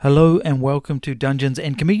Hello and welcome to Dungeons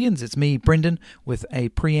and Comedians. It's me, Brendan, with a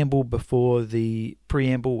preamble before the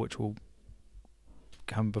preamble, which will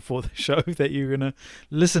come before the show that you're going to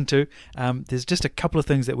listen to. There's just a couple of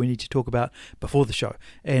things that we need to talk about before the show.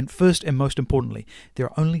 And first and most importantly, there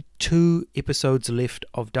are only 2 episodes left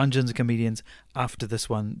of Dungeons and Comedians after this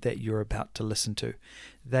one that you're about to listen to.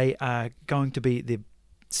 They are going to be the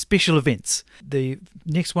special events. The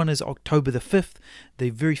next one is October the 5th.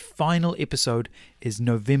 The very final episode is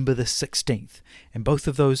November the 16th. And both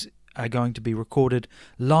of those are going to be recorded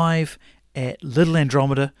live at Little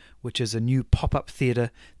Andromeda, which is a new pop-up theatre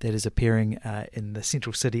that is appearing in the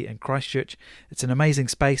central city in Christchurch. It's an amazing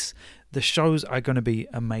space. The shows are going to be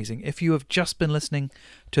amazing. If you have just been listening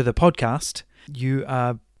to the podcast, you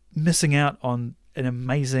are missing out on an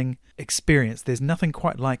amazing experience. There's nothing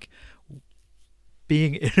quite like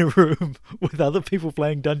being in a room with other people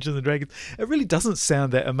playing Dungeons and Dragons. It really doesn't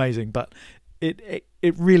sound that amazing, but it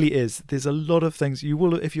really is. There's a lot of things you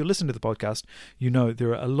will, if you listen to the podcast, you know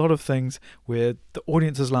there are a lot of things where the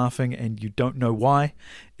audience is laughing and you don't know why.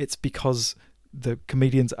 It's because the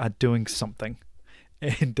comedians are doing something,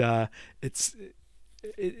 and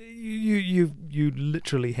you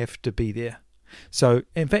literally have to be there. So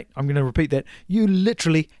in fact, I'm going to repeat that. You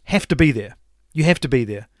literally have to be there. You have to be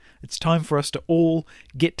there. It's time for us to all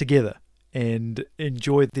get together and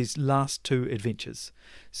enjoy these last 2 adventures.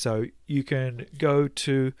 So you can go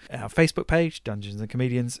to our Facebook page, Dungeons and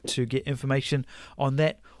Comedians, to get information on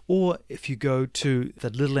that. Or if you go to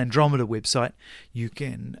the Little Andromeda website, you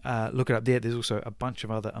can look it up there. There's also a bunch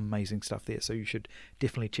of other amazing stuff there, so you should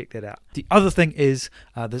definitely check that out. The other thing is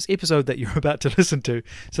this episode that you're about to listen to.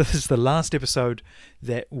 So this is the last episode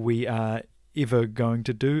that we are ever going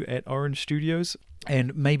to do at Orange Studios.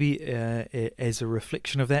 And maybe as a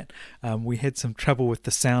reflection of that, we had some trouble with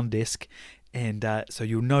the sound desk, and so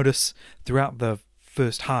you'll notice throughout the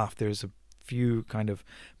first half there's a few kind of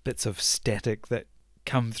bits of static that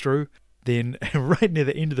come through. Then right near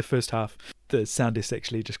the end of the first half, the sound desk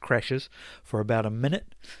actually just crashes for about a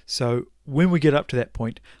minute. So when we get up to that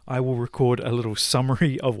point, I will record a little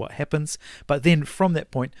summary of what happens. But then from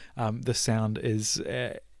that point, the sound is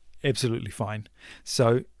absolutely fine.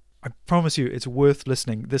 So I promise you, it's worth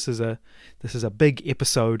listening. This is a big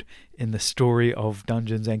episode in the story of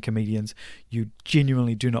Dungeons and Comedians. You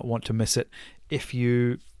genuinely do not want to miss it. If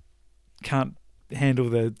you can't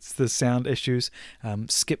handle the sound issues,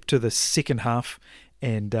 skip to the second half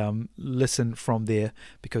and listen from there,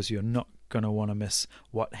 because you're not going to want to miss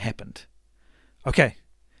what happened. Okay,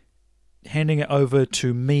 handing it over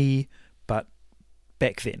to me, but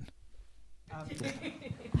back then.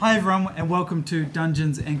 Hi everyone, and welcome to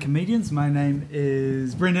Dungeons and Comedians. My name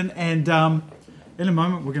is Brendan, and in a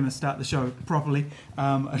moment we're going to start the show properly.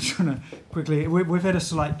 I'm trying to quickly. We've had a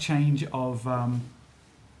slight change of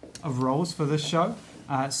roles for this show.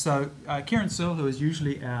 So Kieran Searle, who is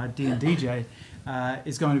usually our D&D DJ,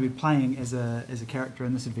 is going to be playing as a character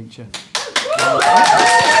in this adventure.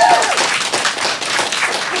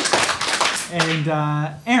 And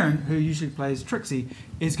Aaron, who usually plays Trixie,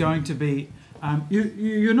 is going to be.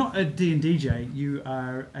 You're not a D&D DJ. You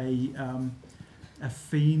are a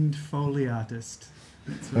fiend Foley artist.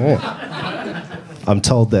 I'm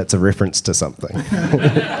told that's a reference to something.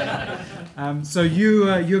 So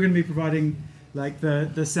you're going to be providing like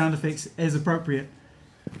the sound effects as appropriate.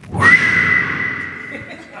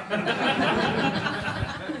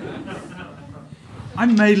 I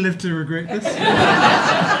may live to regret this.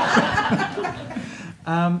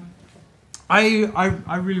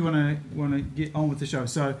 I really want to get on with the show.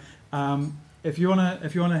 So if you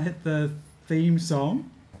wanna hit the theme song.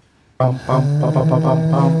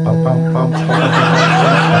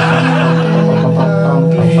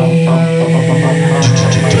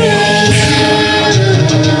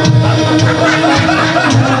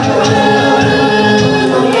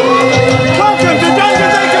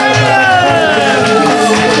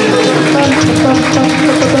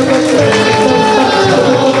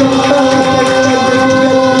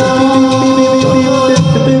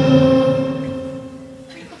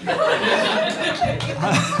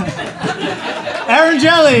 Aaron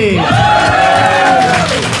Jelly!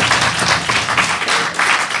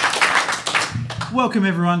 Welcome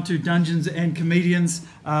everyone to Dungeons and Comedians,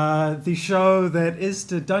 the show that is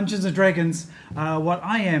to Dungeons and Dragons what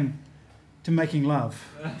I am to making love.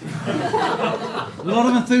 A lot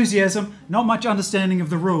of enthusiasm, not much understanding of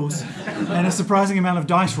the rules, and a surprising amount of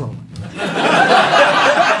dice rolling.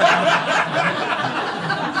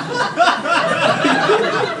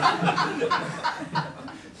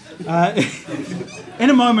 In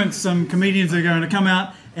a moment, some comedians are going to come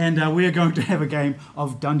out and we are going to have a game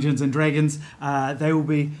of Dungeons and Dragons.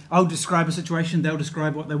 I'll describe a situation, they'll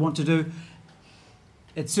describe what they want to do.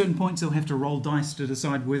 At certain points, they'll have to roll dice to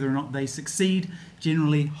decide whether or not they succeed.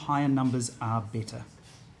 Generally, higher numbers are better.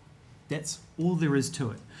 That's all there is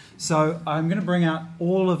to it. So I'm going to bring out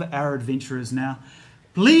all of our adventurers now.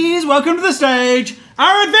 Please welcome to the stage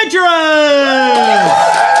our adventurers!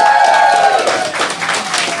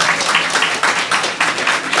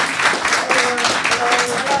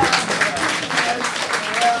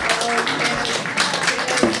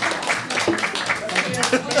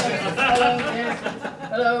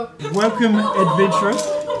 Welcome, adventurers.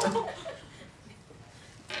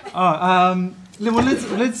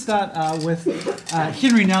 Let's start with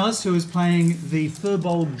Henry Nellis, who is playing the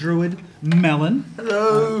Furbolg Druid, Melon.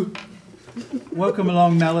 Hello. Welcome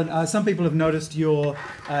along, Melon. Some people have noticed your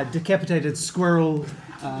decapitated squirrel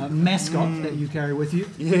mascot that you carry with you.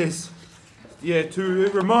 Yes. Yeah, it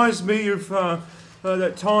reminds me of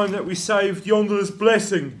that time that we saved Yonder's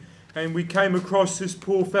Blessing and we came across this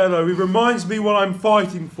poor fellow. It reminds me what I'm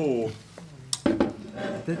fighting for.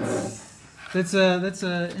 That's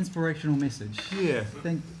a inspirational message. Yeah.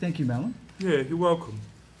 Thank you, Melon. Yeah, you're welcome.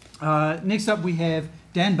 Next up we have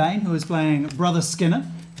Dan Bain, who is playing Brother Skinner,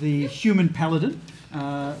 the human paladin.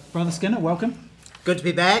 Brother Skinner, welcome. Good to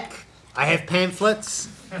be back. I have pamphlets.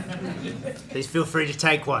 Please feel free to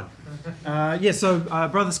take one. So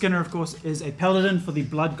Brother Skinner, of course, is a paladin for the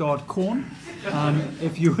blood god Khorne.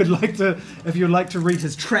 If you would like to read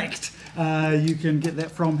his tract, you can get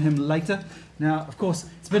that from him later. Now, of course,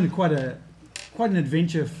 it's been quite an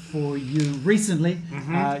adventure for you recently.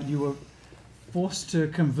 Mm-hmm. You were forced to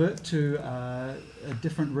convert to a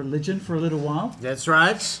different religion for a little while. That's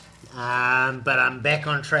right. But I'm back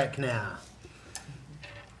on track now.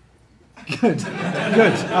 Good.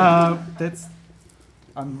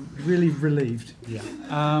 I'm really relieved. Yeah.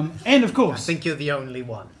 And of I course, think you're the only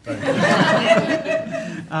one.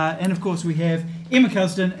 and of course, we have Emma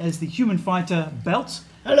Cusden as the human fighter Belt.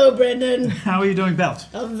 Hello, Brendan. How are you doing, Belt?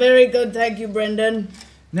 I'm very good, thank you, Brendan.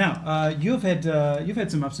 Now, you've had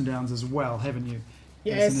some ups and downs as well, haven't you?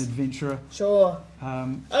 Yes. As an adventurer. Sure.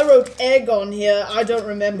 I wrote egg on here. I don't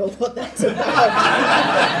remember what that's about.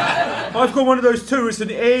 I've got one of those too. It's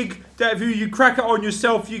an egg that if you crack it on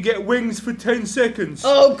yourself, you get wings for 10 seconds.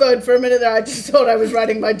 Oh, good. For a minute there, I just thought I was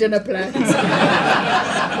writing my dinner plans.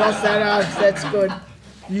 Cross that out. That's good.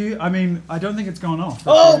 I don't think it's gone off.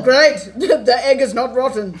 Oh, great. The egg is not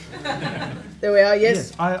rotten. There we are,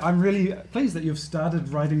 yes. I'm really pleased that you've started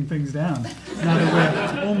writing things down now that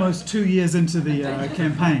we're almost 2 years into the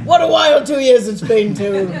campaign. What a wild 2 years it's been,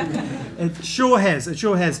 too. It sure has.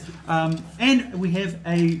 And we have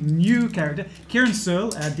a new character. Kieran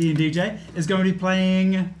Searle, our D&DJ, is going to be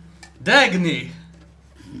playing... Dagny.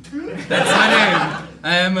 That's my name.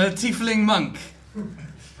 I am a tiefling monk.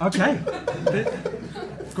 Okay.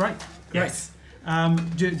 Great. Yes.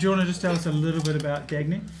 Do you want to just tell us a little bit about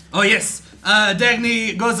Dagny? Oh, yes.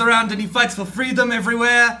 Dagny goes around and he fights for freedom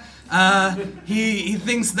everywhere. He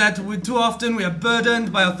thinks that too often we are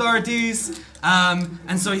burdened by authorities.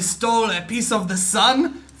 And so he stole a piece of the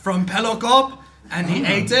sun from Pelokop and he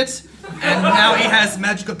ate it. And now he has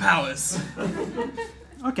magical powers.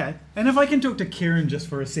 Okay. And if I can talk to Kieran just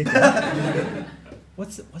for a second.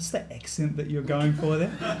 What's the accent that you're going for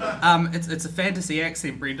there? It's a fantasy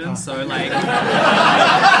accent, Brendan, so like...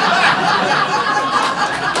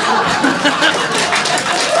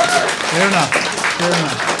 Fair enough.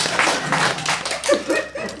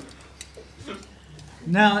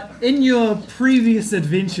 Now, in your previous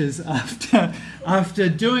adventures, after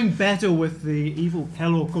doing battle with the evil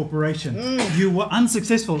Pelor Corporation, you were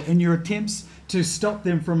unsuccessful in your attempts to stop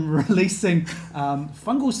them from releasing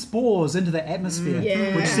fungal spores into the atmosphere,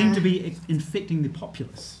 Yeah. which seemed to be infecting the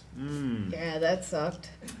populace. Yeah, that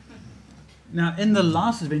sucked. Now, in the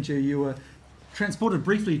last adventure, you were transported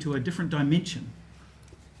briefly to a different dimension.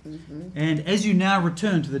 And as you now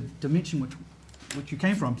return to the dimension which you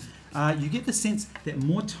came from, you get the sense that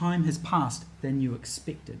more time has passed than you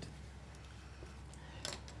expected.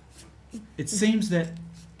 It seems that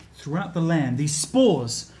throughout the land, these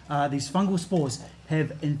spores, these fungal spores,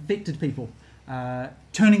 have infected people,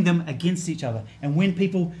 turning them against each other. And when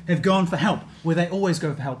people have gone for help, where they always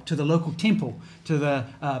go for help, to the local temple, to the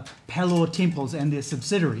Pelor temples and their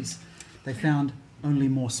subsidiaries, they found only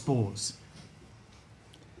more spores.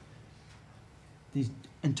 The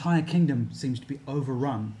entire kingdom seems to be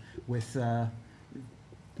overrun with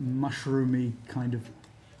mushroomy kind of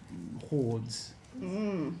hordes.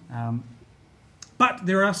 But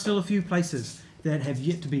there are still a few places that have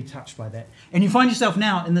yet to be touched by that. And you find yourself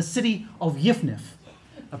now in the city of Yifnif,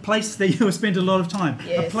 A place that you have spent a lot of time.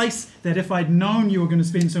 Yes. A place that if I'd known you were going to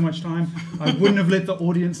spend so much time, I wouldn't have let the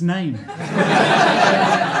audience name.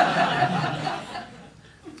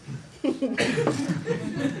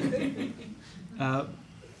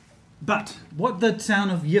 But what the town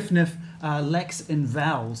of Yifnif lacks in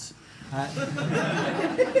vowels,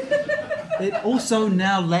 it also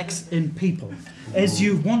now lacks in people. As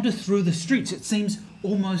you wander through the streets, it seems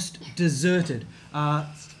almost deserted.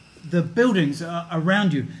 The buildings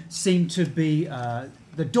around you seem to be,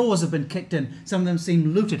 the doors have been kicked in. Some of them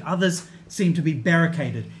seem looted. Others seem to be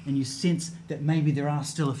barricaded. And you sense that maybe there are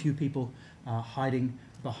still a few people hiding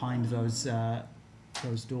behind those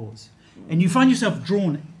doors. And you find yourself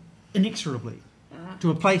drawn inexorably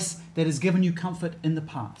to a place that has given you comfort in the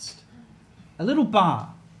past. A little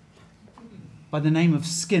bar by the name of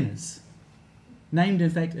Skinner's. Named, in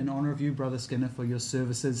fact, in honour of you, Brother Skinner, for your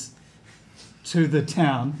services to the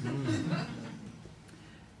town.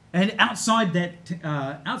 And outside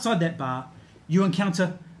that bar, you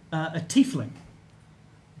encounter a tiefling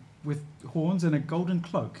with horns and a golden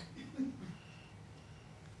cloak.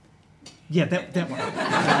 Yeah, that one.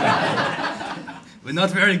 We're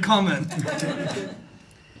not very common.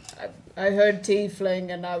 I heard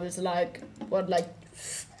tiefling and I was like, what, like,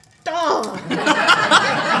 star?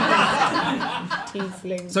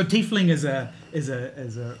 Tiefling. So tiefling is a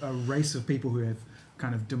race of people who have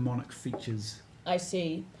kind of demonic features. I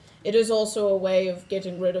see. It is also a way of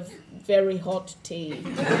getting rid of very hot tea.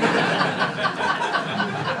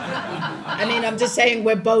 I mean, I'm just saying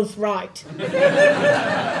we're both right.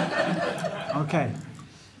 Okay.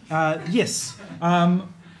 Yes.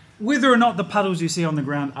 Whether or not the puddles you see on the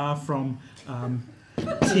ground are from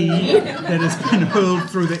tea that has been hurled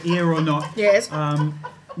through the air or not, Yes.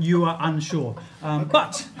 you are unsure.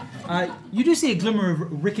 But you do see a glimmer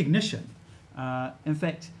of recognition. In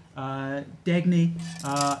fact, Dagny,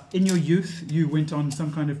 in your youth, you went on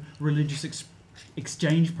some kind of religious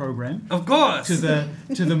exchange program. Of course. To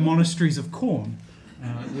the monasteries of Corn,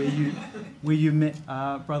 where you met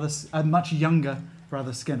a much younger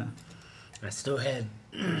Brother Skinner. I still had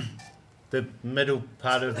the middle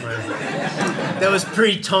part of my... That was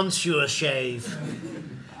pre-tonsure shave.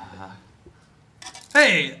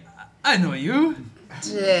 Hey, I know you.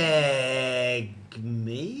 Dagny?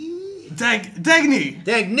 Dagny.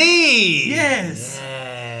 Dagny! Yes.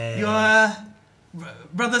 Yeah. You're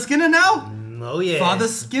Brother Skinner now? Oh, yeah. Father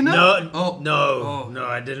Skinner? No,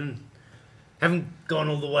 I didn't. Haven't gone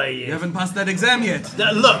all the way yet. You haven't passed that exam yet.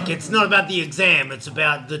 Look, it's not about the exam. It's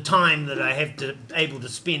about the time that I have to able to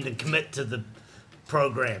spend and commit to the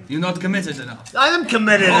program. You're not committed enough. I am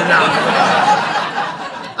committed enough.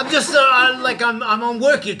 I'm just I'm on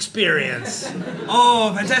work experience.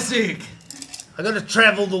 Oh, fantastic. I got to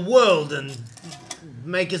travel the world and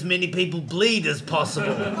make as many people bleed as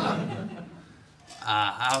possible.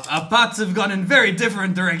 Our paths have gone in very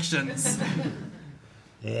different directions.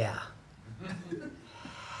 Yeah.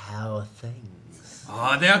 How are things?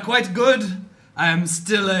 Oh, they are quite good. I am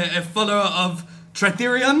still a follower of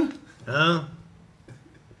Tretherion. Huh?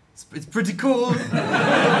 It's pretty cool.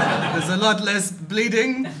 There's a lot less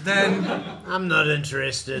bleeding than... I'm not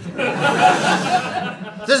interested.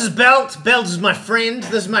 This is Belt. Belt is my friend.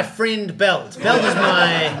 This is my friend Belt. Belt is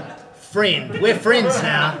my friend. We're friends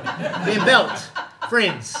now. Me and Belt.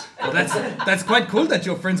 Friends. Well, that's quite cool that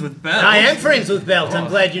you're friends with Belt. I am friends with Belt. I'm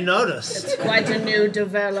glad you noticed. It's quite a new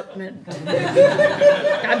development.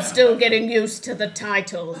 I'm still getting used to the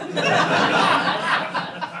title.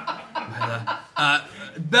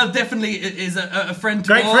 Belt definitely is a friend to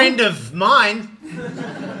Great all. friend of mine.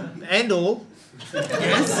 And all.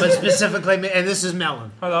 Yes. But specifically me. And this is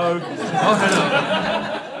Melon. Hello. Oh,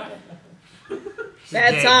 hello.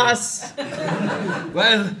 That's us.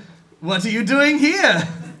 Well, what are you doing here?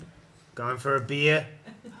 Going for a beer.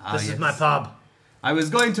 This yes. is my pub. I was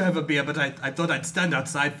going to have a beer, but I thought I'd stand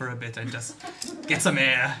outside for a bit and just get some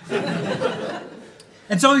air.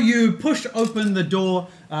 And so you push open the door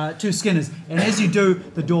to Skinner's, and as you do,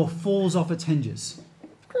 the door falls off its hinges.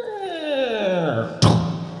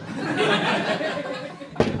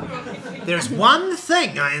 There's one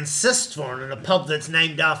thing I insist on in a pub that's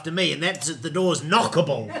named after me, and that's that the door's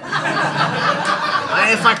knockable.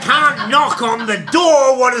 If I can't knock on the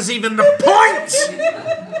door, what is even the point?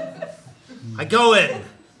 I go in.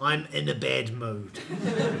 I'm in a bad mood.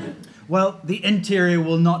 Well, the interior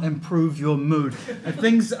will not improve your mood.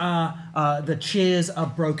 Things are, the chairs are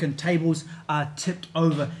broken, tables are tipped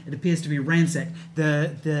over. It appears to be ransacked.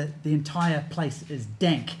 The entire place is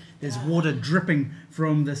dank. There's water dripping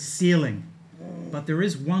from the ceiling. But there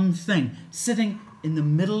is one thing, sitting in the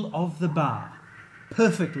middle of the bar,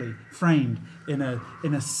 perfectly framed in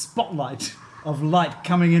a spotlight of light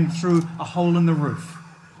coming in through a hole in the roof,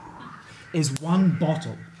 is one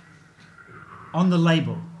bottle. On the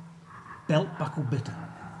label, Belt Buckle Bitter.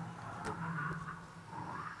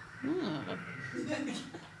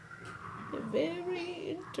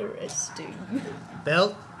 Very interesting.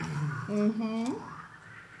 Belt?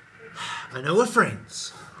 I know we're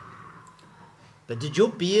friends. But did your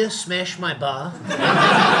beer smash my bar?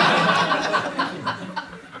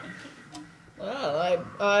 Well,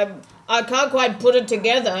 I can't quite put it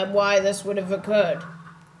together why this would have occurred.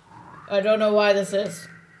 I don't know why this is.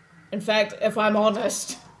 In fact, if I'm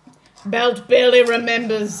honest, Belt barely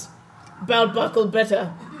remembers Belt Buckle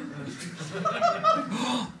Bitter.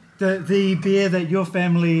 The beer that your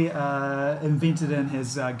family invented and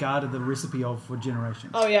has guarded the recipe of for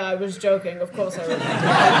generations. Oh yeah, I was joking. Of course I remember.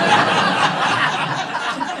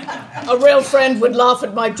 A real friend would laugh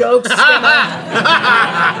at my jokes.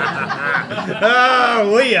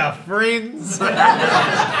 Oh, we are friends.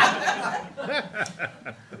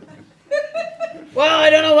 Well, I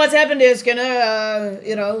don't know what's happened here, Skinner.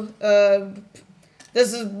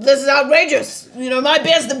 This is outrageous. My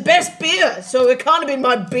beer's the best beer, so it can't have been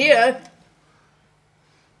my beer.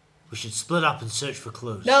 We should split up and search for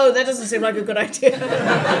clues. No, that doesn't seem like a good idea.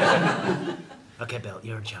 Okay, Belt,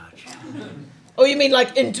 you're in charge. Oh, you mean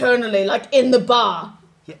like internally, like in the bar?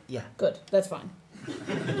 Yeah. Good, that's fine.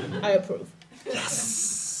 I approve.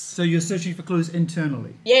 So you're searching for clues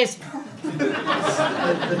internally. Yes.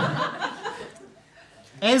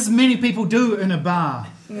 As many people do in a bar.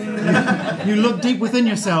 You look deep within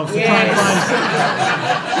yourself to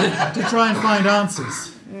try and find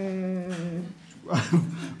answers.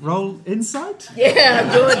 Roll insight?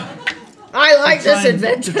 Yeah, good. I like this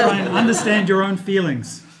adventure. To try and understand your own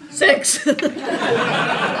feelings. 6. But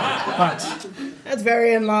That's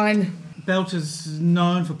very in line. Belt is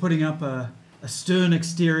known for putting up a stern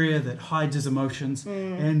exterior that hides his emotions,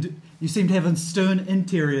 and you seem to have a stern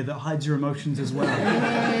interior that hides your emotions as well.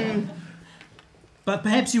 But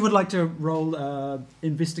perhaps you would like to roll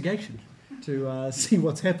investigation to see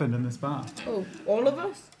what's happened in this bar. Oh, all of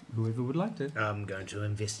us? Whoever would like to. I'm going to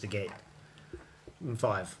investigate.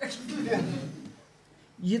 5.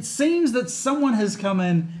 It seems that someone has come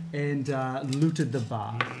in and looted the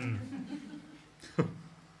bar.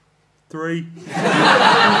 3.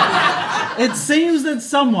 It seems that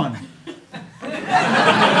someone...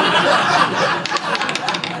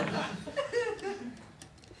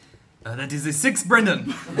 That is a 6,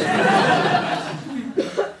 Brendan.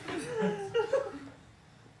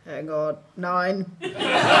 Hang on. 9.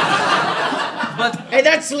 But Hey,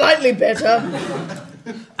 that's slightly better.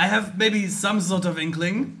 I have maybe some sort of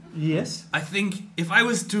inkling. Yes? I think if I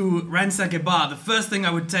was to ransack a bar, the first thing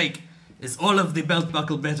I would take is all of the Belt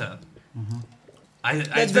Buckle Bitter.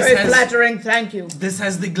 That's very flattering, thank you. This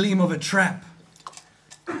has the gleam of a trap.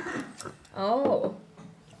 Oh.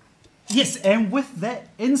 Yes, and with that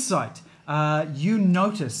insight, you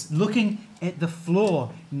notice, looking at the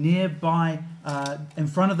floor nearby, in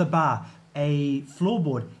front of the bar, a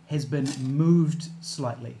floorboard has been moved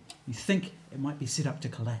slightly. You think it might be set up to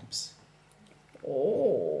collapse.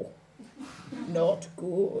 Oh. Not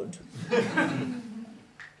good.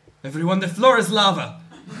 Everyone, the floor is lava.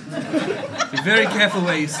 Be very careful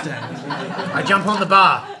where you stand. I jump on the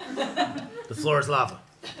bar. The floor is lava.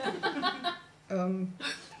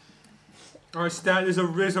 I stand. There's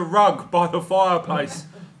a rug by the fireplace,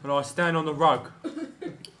 and I stand on the rug.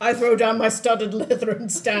 I throw down my studded leather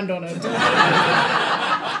and stand on it.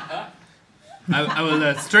 I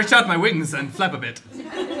will stretch out my wings and flap a bit.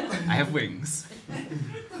 I have wings.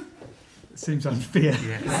 Seems unfair.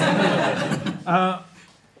 Yes.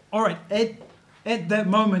 All right, at that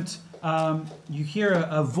moment, you hear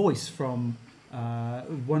a voice from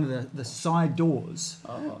one of the side doors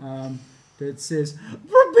that says,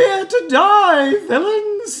 "Prepare to die,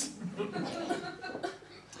 villains!"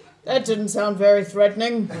 That didn't sound very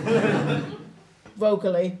threatening.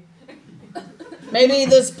 Vocally. Maybe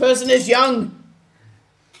this person is young.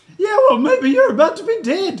 Yeah, well, maybe you're about to be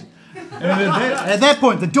dead. And at that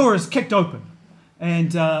point, the door is kicked open,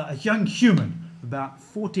 and a young human, about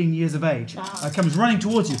 14 years of age, comes running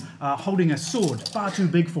towards you, holding a sword far too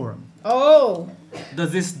big for him. Oh.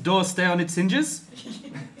 Does this door stay on its hinges?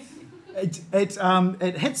 It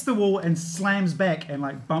hits the wall and slams back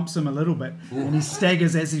and bumps him a little bit, and he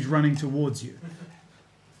staggers as he's running towards you.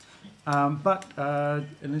 But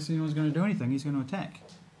unless anyone's going to do anything, he's going to attack.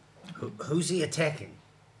 Who's he attacking?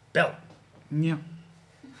 Belt. Yeah.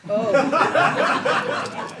 Oh,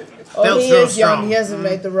 Belt's he real is young. strong. He hasn't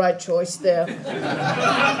made the right choice there.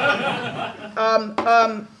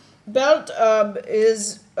 Belt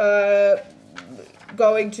is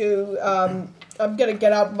going to. I'm gonna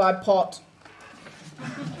get out my pot.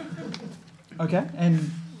 Okay,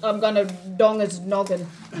 and I'm gonna dong his noggin.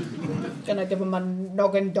 Gonna give him a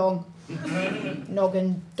noggin dong.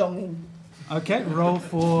 Noggin donging. okay, roll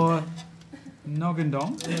for noggin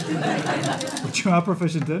dong, which you are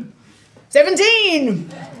proficient in. 17!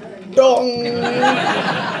 Dong!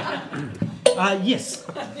 Yes.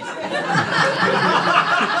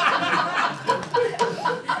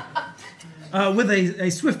 With a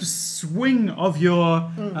swift swing of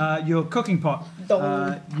your cooking pot,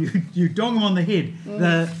 Dong. you dong him on the head.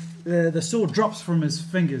 The sword drops from his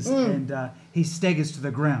fingers and he staggers to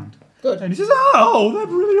the ground. Good. And he says, "Oh, that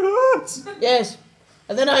really hurts." Yes.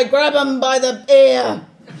 And then I grab him by the ear.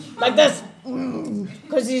 Like this.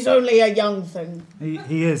 Because he's only a young thing.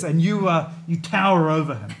 He is, and you tower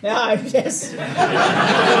over him. Ah, yes.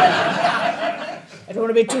 I don't want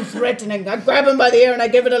to be too threatening. I grab him by the ear and I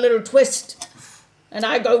give it a little twist. And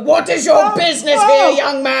I go, "What is your business here,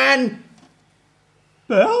 young man?"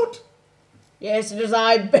 Belt? Yes, it is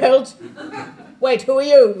I, Belt. Wait, who are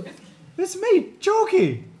you? It's me,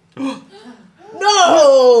 Chalky.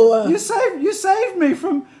 No! You saved me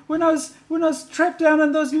from when I was trapped down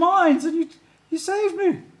in those mines, and you saved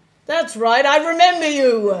me. That's right, I remember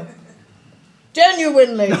you.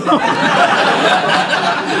 Genuinely.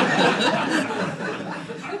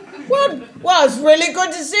 Well, it's really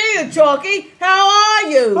good to see you, Chalky. How are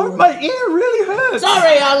you? Oh, my ear really hurts.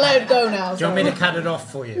 Sorry, I'll let it go now. Do you want me to cut it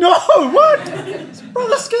off for you? No, what? It's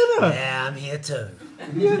Brother Skinner. Yeah, I'm here too.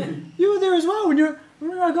 You were there as well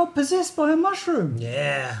when I got possessed by a mushroom.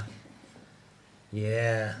 Yeah.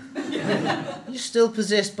 You still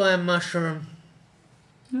possessed by a mushroom?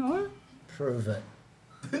 No. Prove it.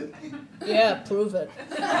 Yeah, prove it.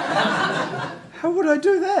 How would I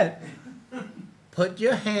do that? Put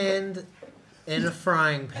your hand in a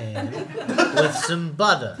frying pan with some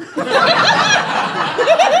butter.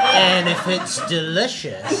 And if it's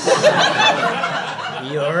delicious,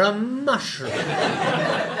 you're a mushroom.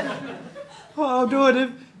 Oh, I'll do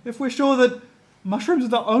it if we're sure that mushrooms are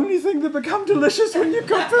the only thing that become delicious when you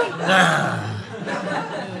cook them.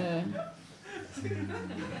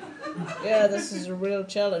 Yeah, this is a real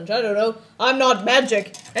challenge. I don't know. I'm not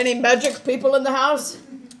magic. Any magic people in the house?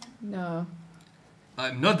 No.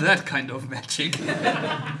 I'm not that kind of magic.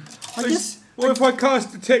 I guess. What if I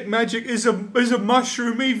cast detect magic? Is a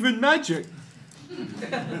mushroom even magic?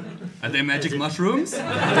 Are they magic mushrooms?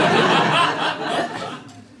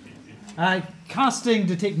 Casting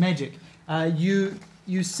detect magic.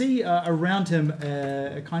 You see around him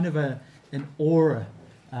a kind of an aura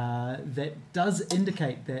that does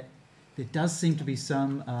indicate that there does seem to be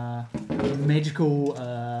some magical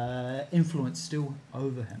influence still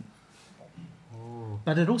over him.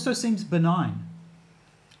 But it also seems benign.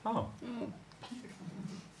 Oh.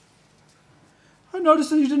 I noticed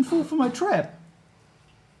that you didn't fall for my trap.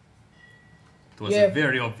 It was Yeah. a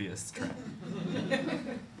very obvious trap.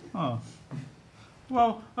 Oh.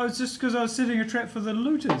 Well, I was just because I was setting a trap for the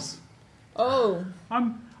looters. Oh.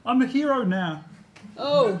 I'm a hero now.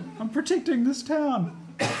 Oh. I'm protecting this town.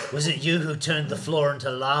 Was it you who turned the floor into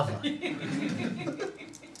lava?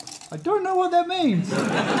 I don't know what that means.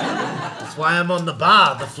 That's why I'm on the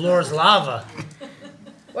bar. The floor is lava.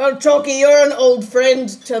 Well, Chalky, you're an old friend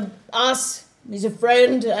to us. He's a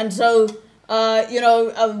friend, and so,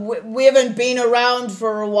 we haven't been around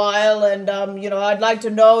for a while, and, I'd like to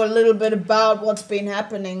know a little bit about what's been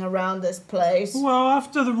happening around this place. Well,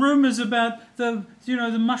 after the rumours about the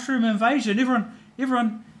mushroom invasion,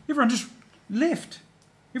 everyone just left.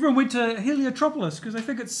 Everyone went to Heliotropolis because they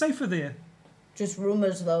think it's safer there. Just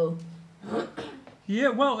rumors, though. Yeah,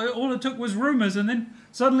 well, all it took was rumours, and then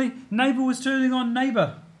suddenly neighbour was turning on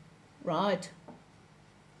neighbour. Right.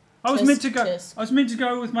 I was Tisk, meant to go. tisk. I was meant to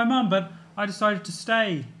go with my mum, but I decided to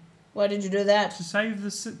stay Why did you do that? to save the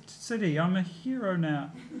city. I'm a hero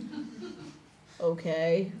now.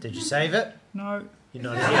 Okay. Did you save it? No. You're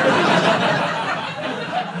not a hero.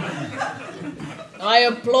 I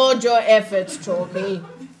applaud your efforts, Chalky.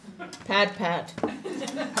 Pat, pat.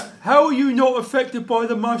 How are you not affected by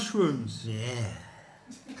the mushrooms? Yeah.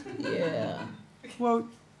 Yeah. Well,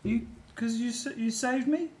 because you saved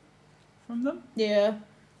me from them. Yeah.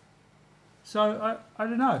 So I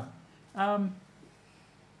don't know.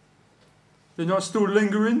 They're not still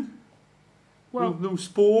lingering? Well, Little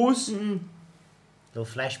spores? Little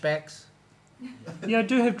flashbacks? yeah, I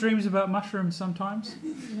do have dreams about mushrooms sometimes.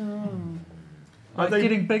 Are Like they,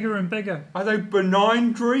 getting bigger and bigger. are they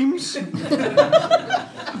benign dreams?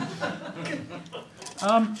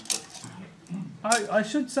 I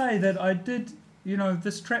should say that I did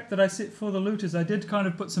this trap that I set for the looters, I did kind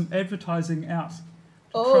of put some advertising out to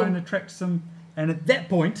Oh. try and attract some. And at that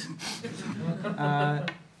point,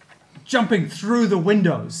 jumping through the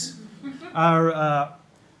windows are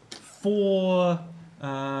four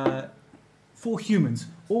humans,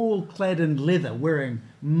 all clad in leather, wearing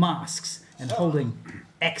masks and holding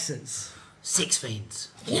axes. Sex fiends.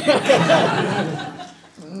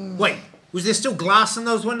 Wait, was there still glass in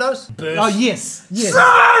those windows? Oh yes.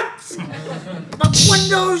 But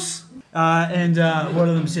windows! And one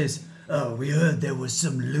of them says, "Oh, we heard there was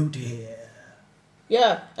some loot here."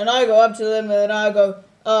 Yeah, and I go up to them and I go,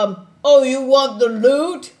 oh, you want the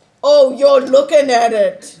loot? Oh, you're looking at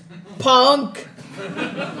it, punk.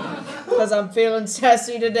 Because I'm feeling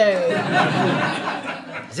sassy today.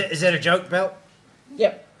 Is that a joke, Belt?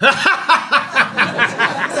 Yep.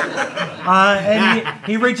 And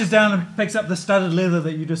he reaches down and picks up the studded leather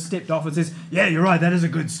that you just stepped off and says, "Yeah, you're right. That is a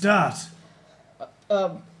good start."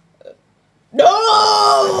 No!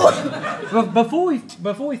 Well,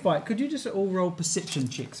 before we fight, could you just all roll perception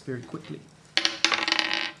checks very quickly?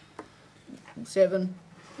 7.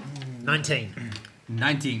 19.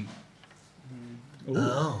 19.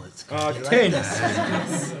 Oh, it's good. 10.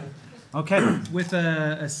 Okay, with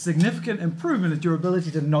a significant improvement in your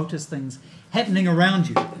ability to notice things happening around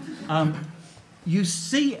you. You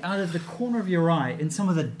see out of the corner of your eye, in some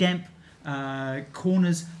of the damp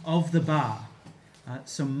corners of the bar,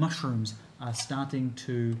 some mushrooms are starting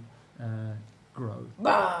to grow.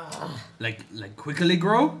 Like quickly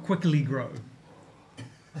grow? Quickly grow.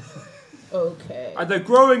 Okay. Are they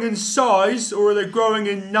growing in size or are they growing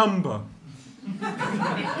in number?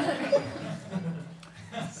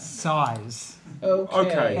 Size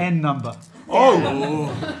Okay. and number. Oh,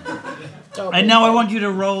 Double. And now I want you to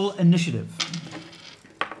roll initiative.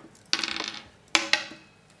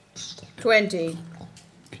 20.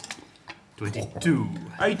 22.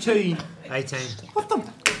 18. 18. What the?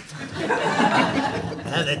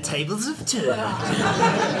 The tables have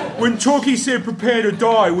turned. When Chalky said prepare to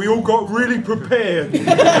die, we all got really prepared.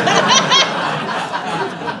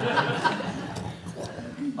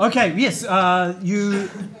 Okay, yes, you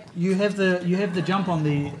have the jump on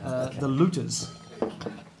the looters.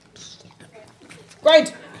 Great.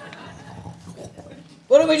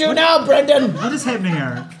 What do we do now, Brendan? What is happening,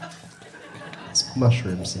 Aaron? It's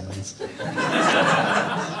mushroom sounds.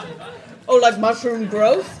 Oh, like mushroom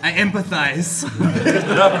growth? I empathize.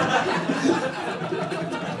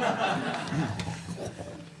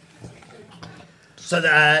 So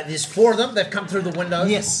there's 4 of them. They've come through the windows.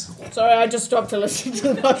 Yes. Sorry, I just stopped to listen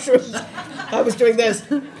to the mushrooms. I was doing this.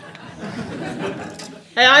 Hey,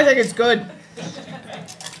 I think it's good.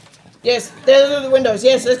 Yes, there's the windows.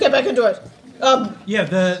 Yes, let's get back into it.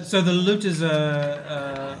 Yeah. So the looters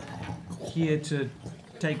are here to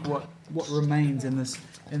take what remains in this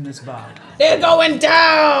bar. They're going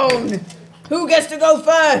down. Who gets to go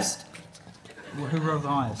first? Who rolled the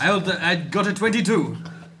highest? I got a 22.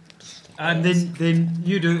 And then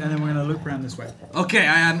you do, and then we're gonna loop around this way. Okay,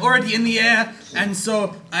 I am already in the air, and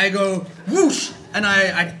so I go whoosh, and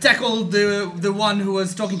I tackle the one who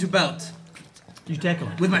was talking to Belt You tackle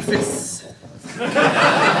him. with my fists.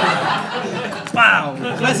 Wow!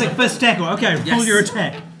 Classic fist tackle. Okay, Yes. pull your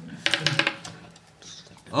attack.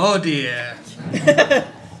 Oh dear.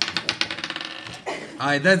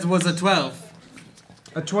 That was a 12.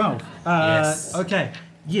 A 12. Yes. Okay.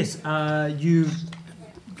 Yes. You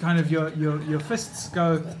kind of your fists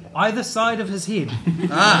go either side of his head.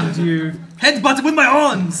 And you. Headbutt with my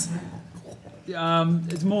arms.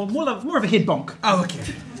 It's more of a head bonk. Oh,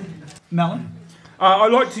 okay. Melon. I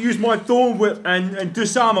like to use my thorn whip and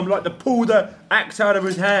disarm him, like to pull the axe out of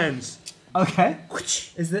his hands. Okay.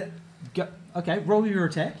 Is that? Okay. Roll your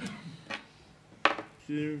attack.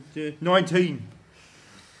 19.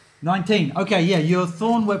 19. Okay. Yeah. Your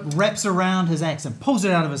thorn whip wraps around his axe and pulls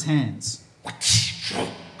it out of his hands.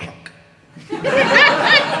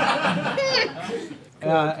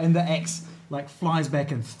 And the axe flies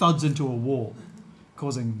back and thuds into a wall,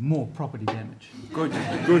 causing more property damage. Good.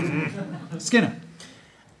 Skinner.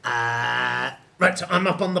 Right, so I'm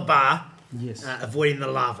up on the bar, Yes. avoiding the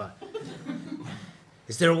lava.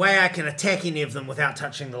 Is there a way I can attack any of them without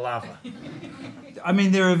touching the lava? I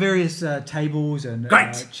mean, there are various tables and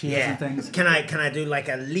Great. chairs and things. Can I do like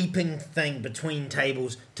a leaping thing between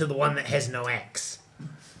tables to the one that has no axe?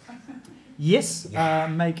 Yes.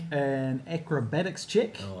 Make an acrobatics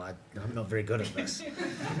check. Oh, I'm not very good at this.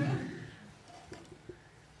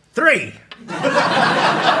 3. Okay.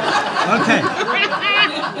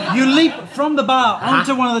 You leap from the bar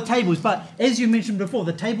onto one of the tables, but as you mentioned before,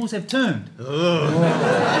 the tables have turned.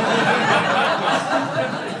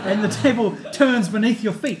 And the table turns beneath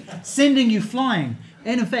your feet, sending you flying.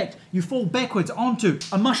 And in fact, you fall backwards onto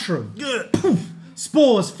a mushroom. Poof!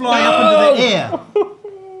 Spores fly up into the air.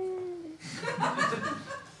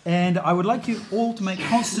 And I would like you all to make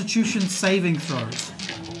Constitution saving throws.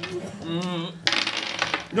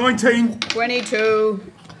 19.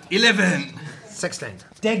 22. 11. 16.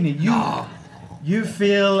 Dagny, you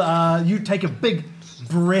feel you take a big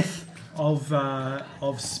breath of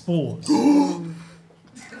spores.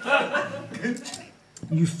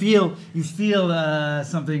 You feel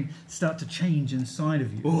something start to change inside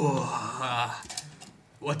of you.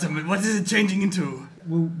 What is it changing into?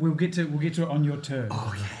 We'll get to it on your turn.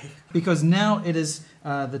 Okay. Because now it is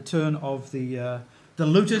the turn of the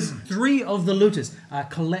looters. 3 of the looters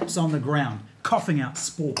collapse on the ground, coughing out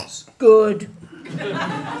spores. Good.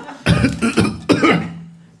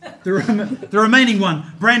 The remaining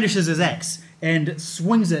one brandishes his axe and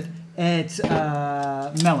swings it at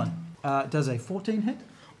Melon. Does a 14 hit?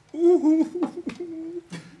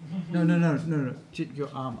 No. Your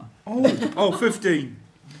armor. Oh, 15.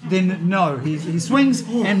 Then no, he swings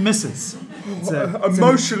and misses.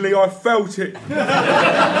 Emotionally, I felt it.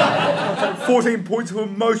 14 points of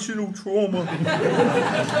emotional trauma.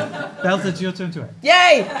 Belt, it's your turn to act.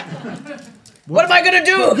 Yay! What am I gonna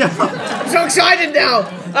do? I'm so excited now.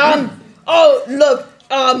 I'm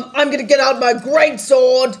gonna get out my great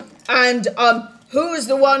sword and who's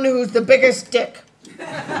the one who's the biggest dick?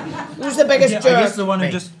 Who's the biggest jerk? I guess the one who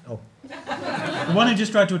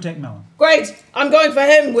just tried to attack Melon. Great! I'm going for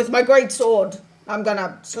him with my great sword. I'm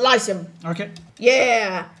gonna slice him. Okay.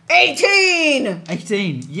 Yeah! 18!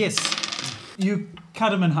 18, yes. You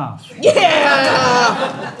cut him in half.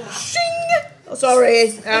 Yeah! Shing! Oh,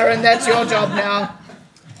 sorry, Aaron, that's your job now.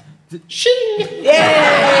 Shing!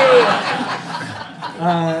 Yay!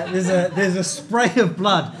 There's a spray of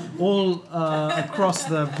blood all across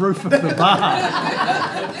the roof of the bar.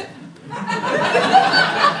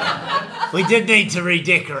 We did need to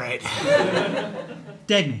redecorate.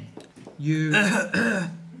 Dagny, you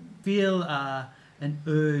feel an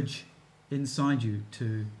urge inside you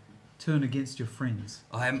to turn against your friends.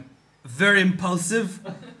 I'm very impulsive,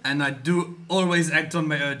 and I do always act on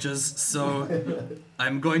my urges, so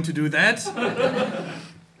I'm going to do that.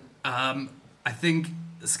 I think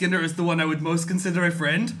Skinner is the one I would most consider a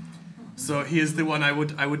friend, so he is the one I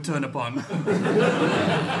would turn upon.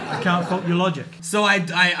 I can't fault your logic. So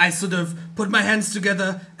I sort of put my hands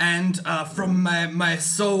together, and from my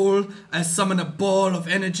soul, I summon a ball of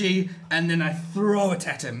energy, and then I throw it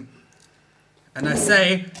at him. And I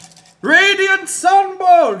say, Radiant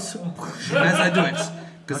Sunbolt! As I do it,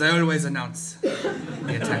 because I always announce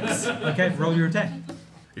the attacks. Okay, roll your attack.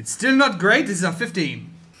 It's still not great, this is a 15.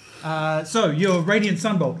 So your Radiant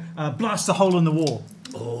Sunbolt blasts a hole in the wall.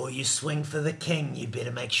 Oh, you swing for the king, you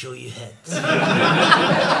better make sure you hit.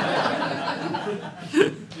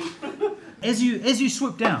 As you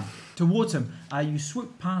swoop down towards him, you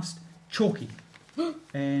swoop past Chalky.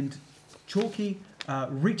 And Chalky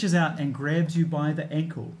reaches out and grabs you by the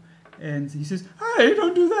ankle. And he says, "Hey,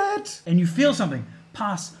 don't do that!" And you feel something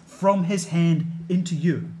pass from his hand into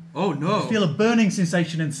you. Oh no. You feel a burning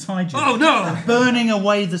sensation inside you. Oh no! Burning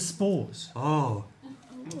away the spores. Oh.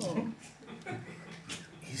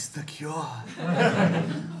 He's the cure.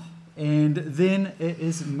 And then it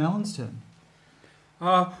is Melon's turn.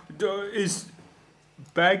 Is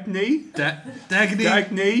Dagny?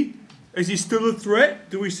 Dagny? Is he still a threat?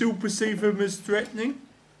 Do we still perceive him as threatening?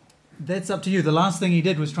 That's up to you. The last thing he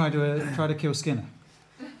did was try to kill Skinner.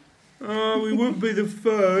 We won't be the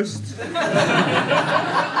first.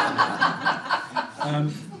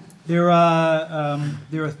 There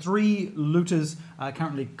are 3 looters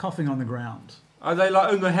currently coughing on the ground. Are they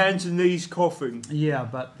like on their hands and knees coughing? Yeah,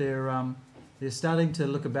 but they're starting to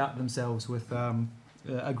look about themselves with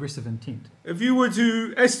aggressive intent. If you were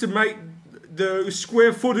to estimate the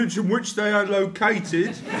square footage in which they are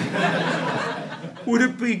located, would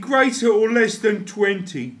it be greater or less than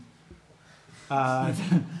 20? I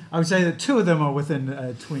would say that 2 of them are within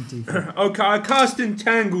 20. Okay, I cast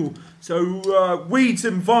Entangle, so weeds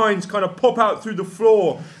and vines kind of pop out through the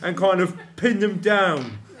floor and kind of pin them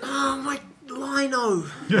down. Oh, my lino.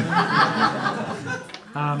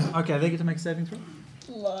 Okay, they get to make a saving throw?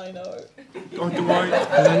 Lino. Oh, do Do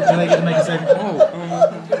they get to make a saving throw?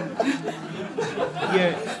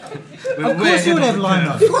 yeah. Of course you would have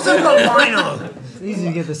lino. Of course I've got lino. It's easy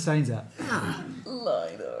to get the stains out.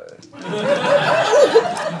 Lino.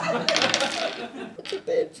 It's a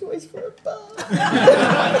bad choice for a bar.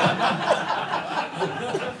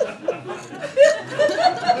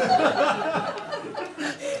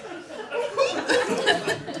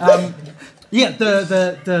 Yeah,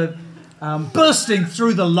 the bursting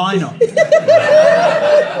through the lino.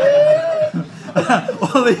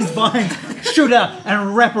 All these vines shoot out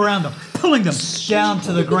and wrap around them, pulling them down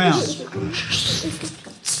to the ground.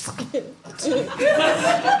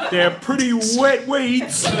 They're pretty wet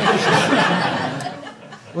weeds.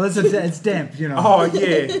 Well, it's damp, you know. Oh,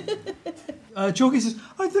 yeah. Chalky says,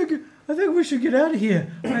 I think we should get out of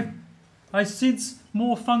here. I sense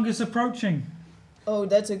more fungus approaching. Oh,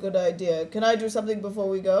 that's a good idea. Can I do something before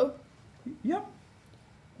we go? Yep.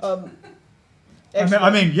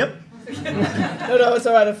 Actually, Yep. No, it's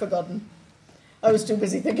alright, I've forgotten. I was too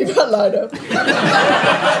busy thinking about Lino.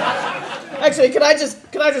 Actually, can I just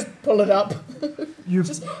pull it up? I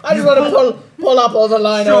just want to pull up all the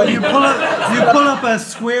lino. Sure, you pull up a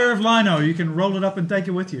square of lino. You can roll it up and take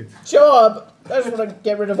it with you. Sure, but I just want to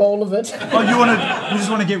get rid of all of it. Oh, you just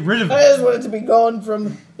want to get rid of I it. just want it to be gone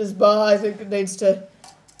from this bar. I think it needs to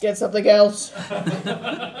get something else.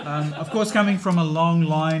 Of course, coming from a long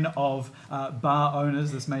line of bar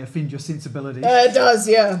owners, this may offend your sensibilities. It does,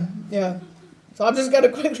 yeah. So I'm just going to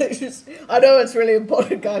quickly I know it's really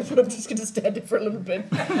important, guys, but I'm just going to stand it for a little bit.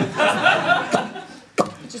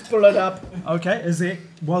 Just pull it up. Okay, is there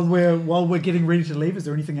while we're getting ready to leave, is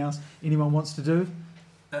there anything else anyone wants to do?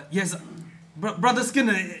 Yes, Brother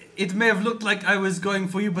Skinner, it may have looked like I was going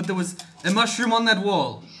for you, but there was a mushroom on that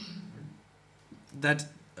wall that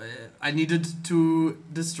I needed to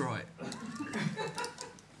destroy.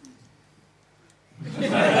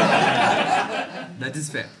 That is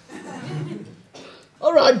fair.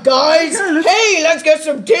 All right, guys. Hey, let's get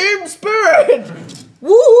some team spirit.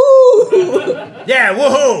 Woohoo! Yeah,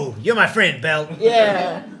 woohoo! You're my friend, Belt.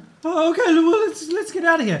 Yeah. Oh, okay, well, let's get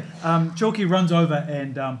out of here. Chalky runs over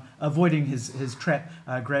and, avoiding his trap,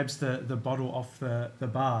 grabs the bottle off the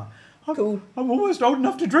bar. Cool. I'm almost old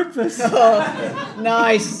enough to drink this.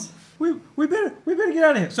 Nice. We better get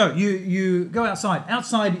out of here. So you go outside.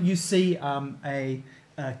 Outside you see a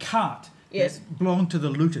cart. Yes. That belonged to the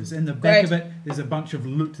looters. In the back Great. of it, there's a bunch of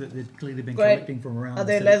loot that they've clearly been Great. collecting from around. Are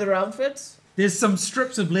the there city. leather outfits? There's some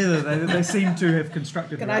strips of leather they seem to have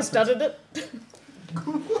constructed. Can their I outfits. study it?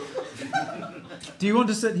 Do you want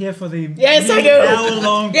to sit here for the Yes, I do.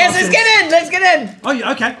 hour-long Yes, process? Let's get in. Oh,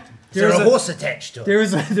 yeah, okay. Is there a horse attached to it? There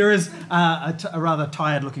is a rather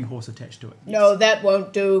tired-looking horse attached to it. No, that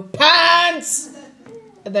won't do. Pants!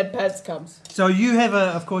 And then Pants comes. So you have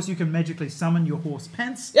of course, you can magically summon your horse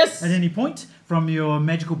Pants. Yes. At any point from your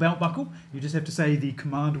magical belt buckle. You just have to say the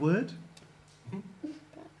command word.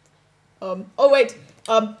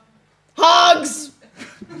 Hugs!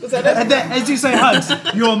 Was that it? And then, as you say hugs,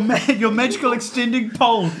 your magical extending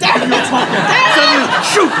pole in your pocket suddenly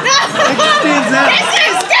shoot, extends out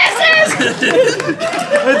Kisses!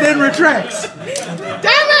 and then retracts.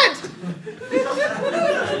 Damn it!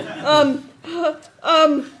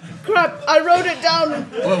 Crap, I wrote it down.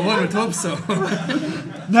 Well, one would hope so.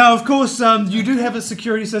 Now, of course, you do have a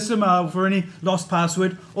security system for any lost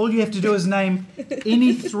password. All you have to do is name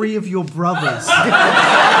any three of your brothers.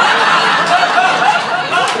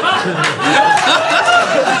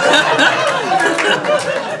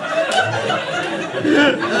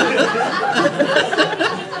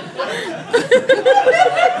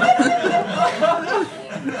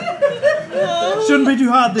 Shouldn't be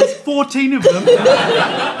too hard. There's 14 of them.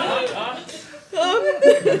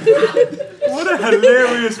 What a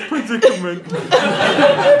hilarious predicament.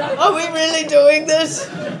 Are we really doing this?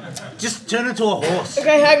 Just turn into a horse.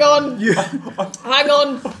 Okay, hang on. Hang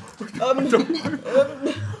on.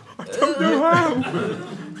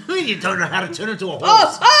 You don't know how to turn into a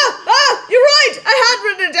horse. You're right. I had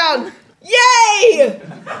written it down. Yay!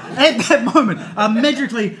 At that moment,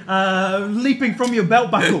 magically leaping from your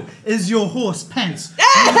belt buckle is your horse Pants,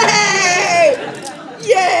 Yay!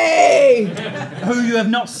 Yay! who you have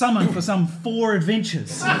not summoned for some 4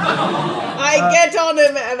 adventures. I get on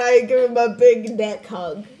him and I give him a big neck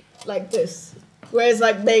hug, like this. Whereas,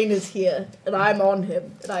 like, Bane is here, and I'm on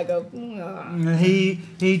him, and I go, "Mwah."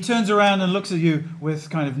 He turns around and looks at you with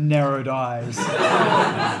kind of narrowed eyes,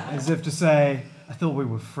 as if to say, I thought we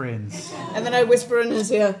were friends. And then I whisper in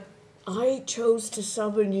his ear, I chose to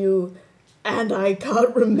summon you, and I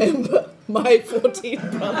can't remember my 14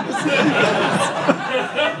 brothers.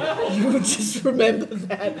 You just remember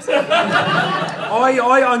that.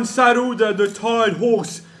 I unsaddle the tired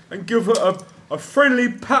horse and give it a friendly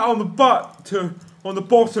pat on the butt on the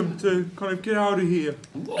bottom to kind of get out of here.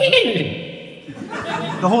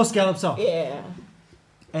 The horse gallops off. Yeah.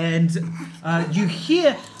 And you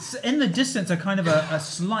hear in the distance a kind of a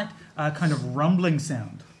slight kind of rumbling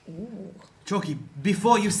sound. Chalky,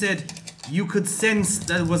 before you said you could sense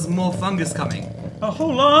there was more fungus coming. A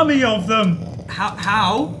whole army of them.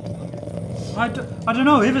 How? I don't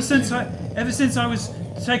know. Ever since I was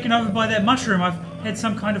taken over by that mushroom, I've had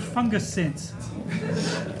some kind of fungus sense.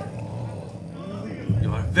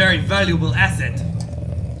 You are a very valuable asset.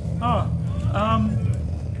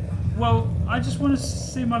 Well, I just want to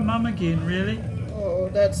see my mum again, really. Oh,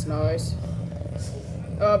 that's nice.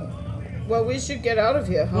 Well, we should get out of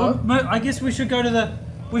here, huh? Well, I guess we should go to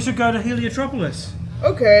Heliotropolis.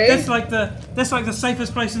 Okay. That's like the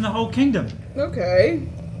safest place in the whole kingdom. Okay.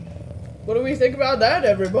 What do we think about that,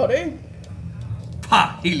 everybody?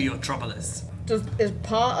 Pa Heliotropolis. Is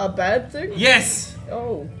Pa a bad thing? Yes!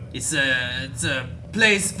 Oh. It's a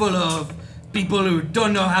place full of people who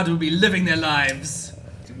don't know how to be living their lives.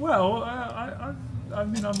 Well, I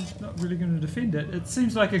mean, I'm not really going to defend it. It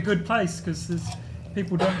seems like a good place because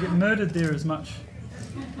people don't get murdered there as much.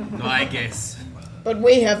 No, I guess. But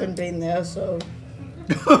we haven't been there, so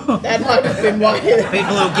that might have been why.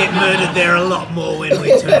 People who get murdered there a lot more when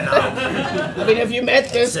we turn up. I mean, have you met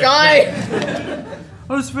this guy?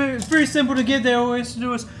 Oh, it's very simple to get there. All we have to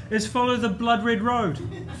do is follow the blood red road.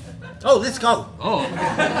 Oh, let's go. Oh,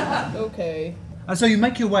 Okay. So you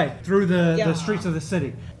make your way through the streets of the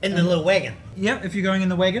city. In the little wagon. Yeah, if you're going in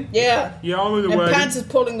the wagon. Yeah. Yeah, I'm in the And wagon. Pants is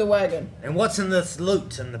pulling the wagon. And what's in this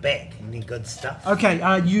loot in the back? Any good stuff? Okay,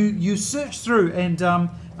 you search through and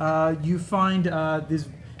you find there's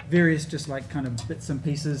various just like kind of bits and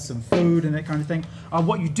pieces, some food and that kind of thing.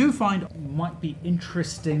 What you do find might be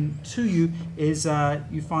interesting to you is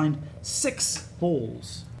you find 6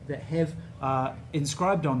 balls that have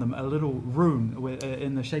inscribed on them a little rune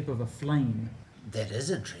in the shape of a flame. That is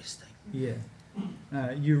interesting. Yeah.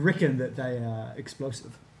 You reckon that they are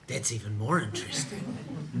explosive. That's even more interesting.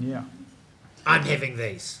 Yeah. I'm having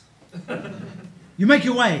these. You make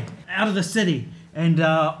your way out of the city and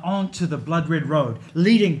onto the blood red road,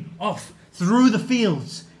 leading off through the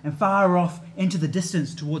fields and far off into the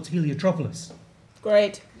distance towards Heliotropolis.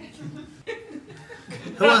 Great.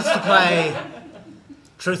 Who wants to play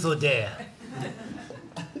Truth or Dare?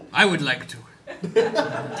 I would like to.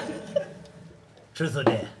 Truth or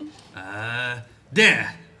Dare?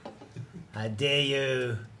 Dare. I dare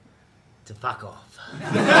you to fuck off.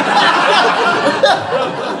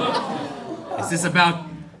 Is this about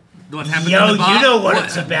what happened Yo, in the bar? you know what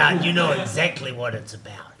it's about. You know exactly what it's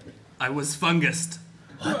about. I was fungused.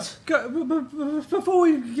 What? Before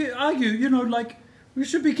we argue, we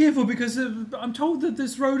should be careful because I'm told that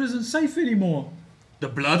this road isn't safe anymore. The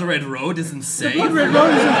blood red road isn't safe. The blood red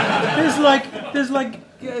road there's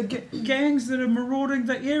gangs that are marauding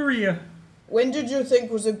the area. When did you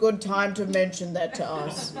think was a good time to mention that to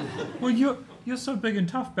us? Well, you're so big and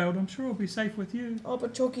tough, Belt. I'm sure I'll be safe with you. Oh,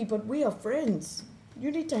 but Chucky, but we are friends.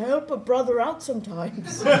 You need to help a brother out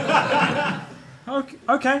sometimes.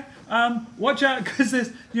 Okay. Watch out, because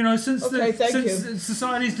there's, since thank you.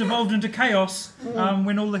 society's devolved into chaos,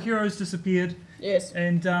 when all the heroes disappeared, Yes.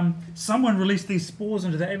 and someone released these spores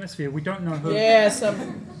into the atmosphere. We don't know who. Yeah,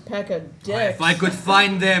 some pack of dicks. If I could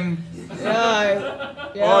find them.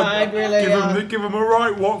 I'd really. Give him a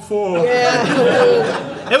right what for.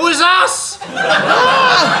 Yeah. It was us!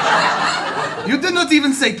 You did not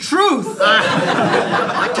even say truth.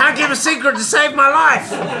 I can't give a secret to save my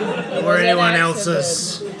life. Or an anyone accident.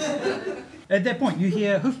 else's. At that point, you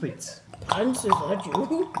hear hoofbeats. Pants, is that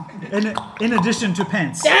you? In addition to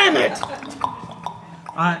pants. Damn it!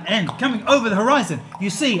 And coming over the horizon, you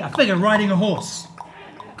see a figure riding a horse.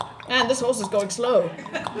 And this horse is going slow.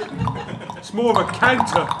 It's more of a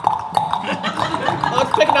canter. Oh,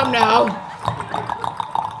 it's picking up now.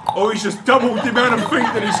 Oh, he's just doubled the amount of feet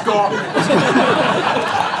that he's got.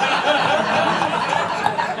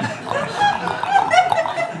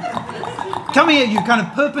 Coming at you, kind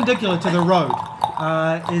of perpendicular to the road,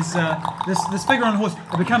 is this figure on a horse.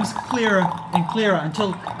 It becomes clearer and clearer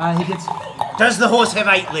until he gets Does the horse have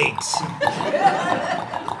 8 legs?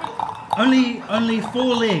 only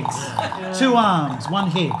 4 legs, 2 arms,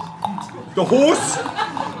 1 head. The horse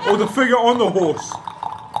or the figure on the horse?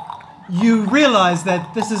 You realise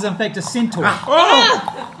that this is in fact a centaur.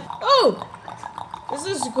 Oh! Is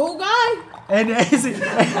this a cool guy? And as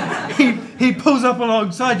he pulls up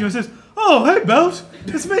alongside you and says, "Oh, hey, Belt,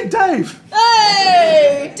 it's me, Dave.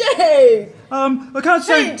 Hey, Dave! I can't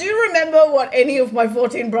say." Hey, do you remember what any of my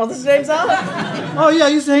 14 brothers' names are? Oh yeah, I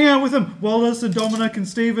used to hang out with him. Wallace and Dominic and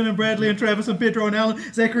Stephen and Bradley and Travis and Pedro and Alan,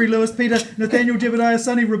 Zachary, Lewis, Peter, Nathaniel, Jebediah,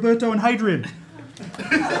 Sonny, Roberto and Hadrian.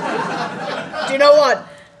 Do you know what?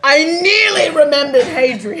 I nearly remembered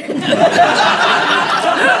Hadrian.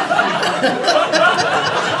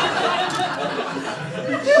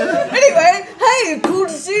 Anyway, hey, cool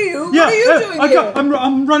to see you. What are you doing here?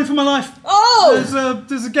 I'm running for my life. Oh, Oh!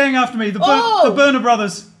 There's a gang after me. The Oh! Burner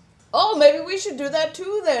Brothers. Oh, maybe we should do that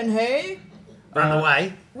too then, hey? Run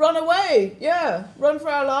away. Run away, yeah. Run for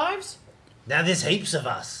our lives. Now there's heaps of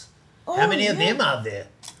us. Oh, How many of yeah. them are there?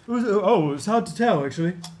 It's hard to tell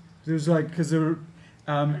actually. It was like because there were,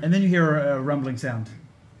 and then you hear a rumbling sound.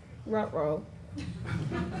 Ruh-roh.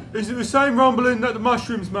 Is it the same rumbling that the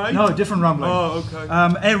mushrooms made? No, different rumbling. Oh, okay.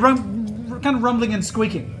 Kind of rumbling and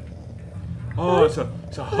squeaking. Oh, it's a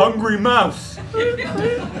hungry mouse.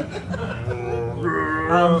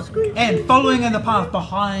 And following in the path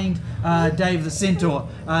behind Dave the Centaur,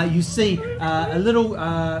 you see a little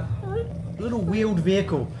wheeled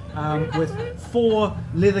vehicle with 4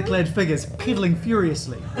 leather-clad figures pedaling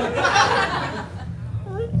furiously.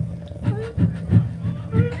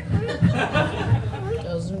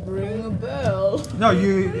 Doesn't ring a bell. No,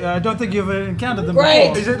 you don't think you've encountered them Great.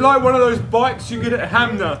 before. Is it like one of those bikes you get at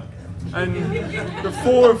Hamner? And the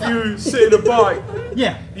 4 of you sit in a bike?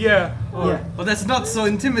 Yeah, Yeah. Oh. yeah. Well, that's not so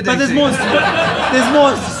intimidating. But there's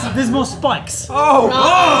more spikes.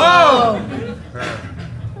 Oh!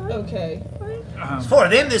 Okay. There's 4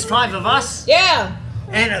 of them, there's 5 of us. Yeah.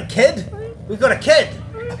 And a kid. We've got a kid.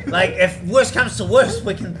 Like, if worst comes to worst,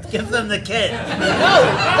 we can give them the kid.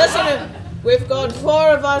 No, listen. We've got 4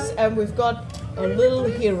 of us, and we've got a little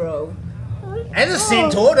hero. And a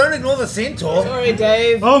centaur. Don't ignore the centaur. Sorry,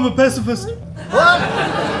 Dave. Oh, I'm a pacifist. What?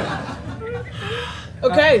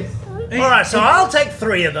 Okay. Alright, so I'll take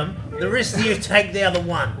 3 of them. The rest of you take the other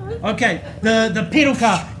 1. Okay, the pedal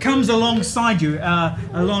car comes alongside you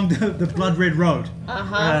along the blood red road.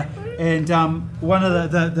 And one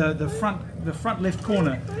of the front left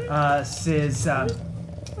corner says,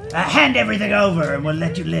 "Hand everything over, and we'll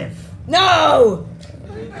let you live." No.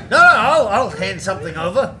 No, I'll hand something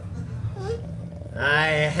over. I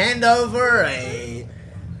hand over a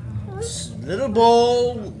little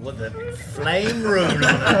ball with a flame rune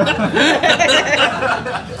on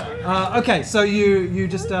it. Okay, so you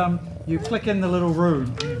just you click in the little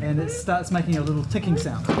rune, and it starts making a little ticking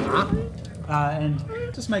sound. And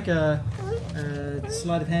just make a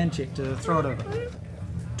sleight of hand check to throw it over.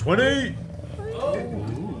 20!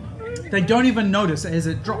 They don't even notice as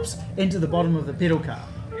it drops into the bottom of the pedal car.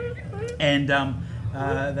 And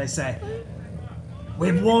they say,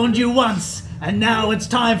 "We've warned you once, and now it's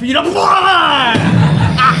time for you to..."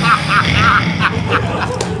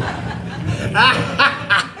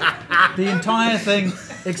 The entire thing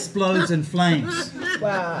explodes in flames.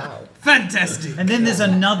 Wow. Fantastic. And then there's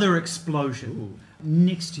another explosion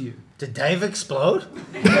next to you. Did Dave explode?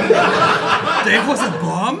 Dave was a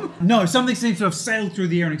bomb? No, something seems to have sailed through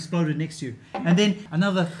the air and exploded next to you. And then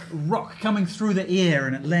another rock coming through the air,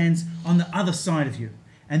 and it lands on the other side of you.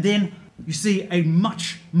 And then you see a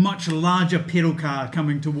much, much larger pedal car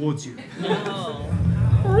coming towards you.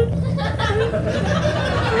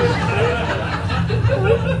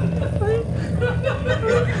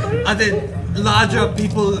 Are there larger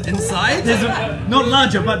people inside? There's not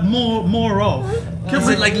larger, but more of. Is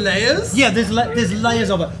it like layers? Yeah, there's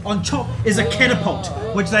layers of it. On top is a catapult,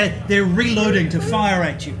 which they're reloading to fire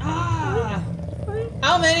at you.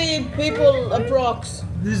 How many people approx?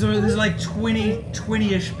 There's like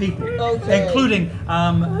 20-ish people, Okay. including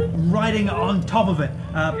riding on top of it,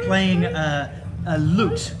 playing a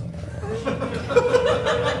lute.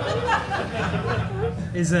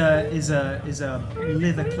 Is a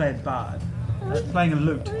leather-clad bard playing a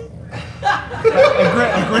lute.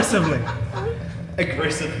 Aggressively.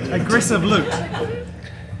 Aggressive lute.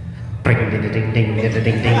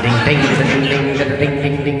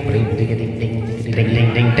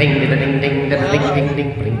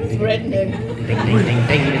 Threatening.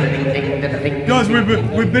 Guys, we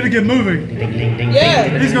better get moving.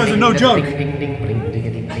 Yeah. These guys are no joke.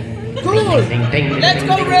 Cool. Let's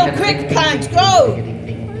go real quick, Pants. Go.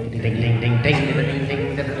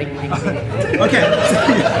 Okay.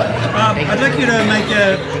 I'd like you to make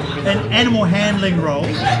an animal handling roll.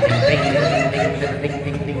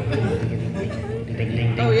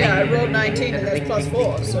 Oh yeah, I rolled 19 and that's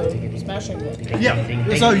 +4, so smashing it.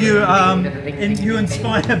 Yeah. So you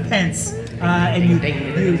inspire Pants, and you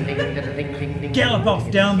gallop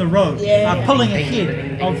off down the road, Yeah. pulling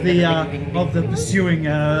ahead of the pursuing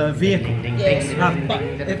vehicle. Yes. But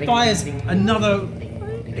it fires another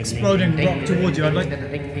exploding rock towards you. I'd like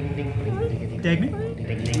Dagny.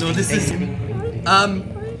 No, this is...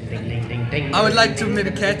 I would like to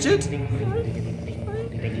maybe catch it.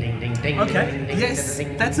 Okay. Yes,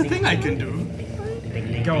 that's a thing I can do.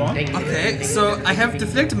 Go on. Okay, so I have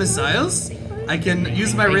deflect missiles. I can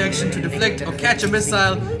use my reaction to deflect or catch a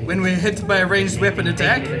missile when we're hit by a ranged weapon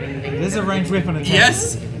attack. There's a ranged weapon attack.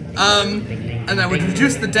 Yes. and I would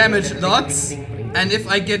reduce the damage lots, and if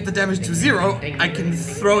I get the damage to 0, I can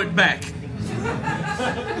throw it back.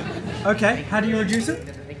 Okay, how do you reduce it?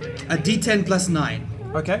 A D10 plus 9.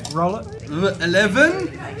 Okay, roll it.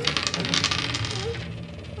 11.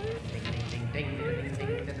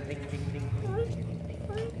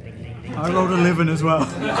 I rolled 11 as well.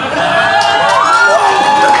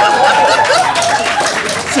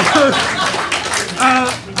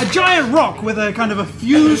 A giant rock with a kind of a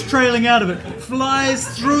fuse trailing out of it flies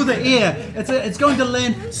through the air. It's going to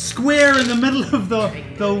land square in the middle of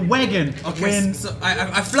the wagon. Okay, so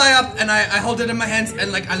I fly up and I hold it in my hands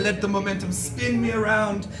and like I let the momentum spin me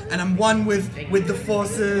around and I'm one with the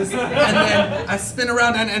forces and then I spin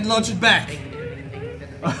around and launch it back.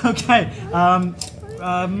 Okay,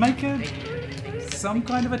 make some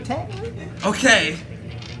kind of attack. Okay.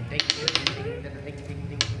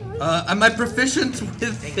 Am I proficient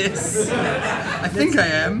with this? I think I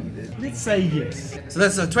am. Let's say yes. So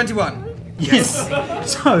that's a 21. Yes.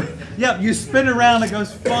 So, yeah, you spin around, it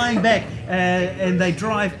goes flying back, and they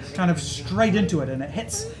drive kind of straight into it, and it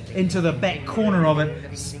hits into the back corner of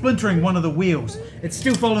it, splintering one of the wheels. It's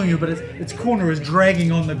still following you, but its corner is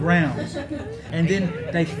dragging on the ground. And then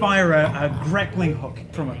they fire a grappling hook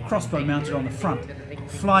from a crossbow mounted on the front,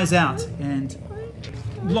 flies out and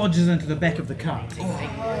lodges into the back of the cart.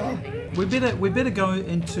 Oh. We better go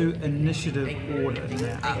into initiative order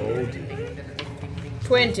now.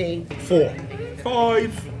 20. 4.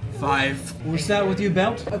 5. We'll start with you,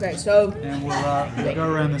 Belt, Okay, so and we'll go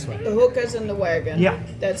around this way. the hook is in the wagon. Yeah.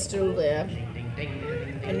 That's still there.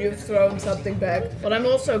 And you've thrown something back. But I'm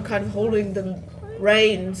also kind of holding the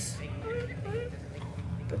reins.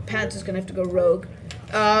 But Pants is going to have to go rogue.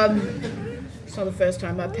 It's not the first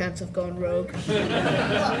time my pants have gone rogue.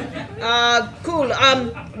 Cool.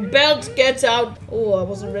 Belt gets out. Oh, I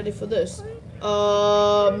wasn't ready for this.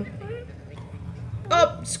 Oh,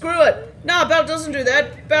 screw it. No, Belt doesn't do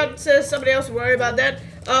that. Belt says somebody else will worry about that.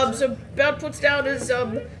 So Belt puts down his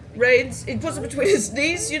reins. He puts it between his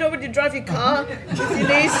knees. You know when you drive your car with your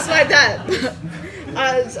knees? It's like that.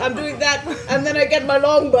 I'm doing that, and then I get my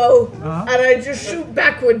longbow, and I just shoot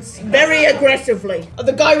backwards very aggressively at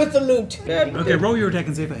the guy with the loot. Okay, roll your attack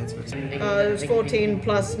and see if it hits first. It was 14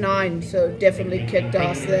 plus 9, so definitely kicked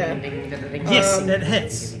ass there. Yes, that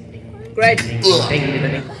hits. Great.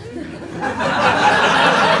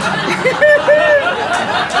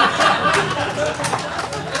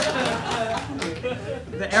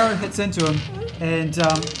 The arrow hits into him, and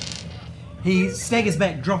he staggers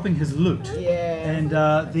back, dropping his loot. Yeah. And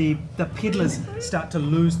the peddlers start to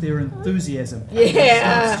lose their enthusiasm.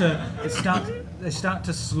 Yeah. They start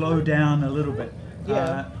to slow down a little bit.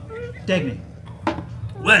 Yeah. Dagny.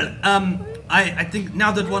 Well, I think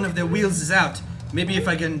now that one of their wheels is out, maybe if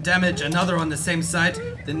I can damage another on the same side,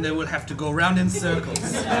 then they will have to go around in circles.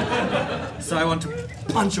 So I want to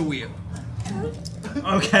punch a wheel.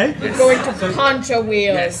 Okay. You're going to punch a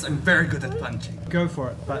wheel. Yes, I'm very good at punching. Go for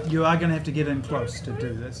it, but you are going to have to get in close to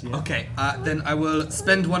do this, yeah? Okay, then I will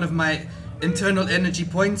spend one of my internal energy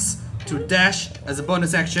points to dash as a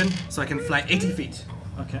bonus action so I can fly 80 feet.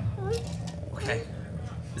 Okay. Okay.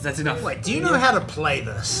 Is that enough? Wait, do you know how to play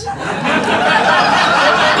this?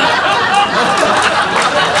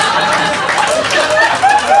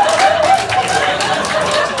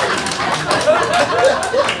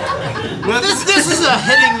 Well, This is a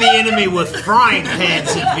hitting the enemy with frying pans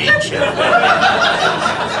adventure.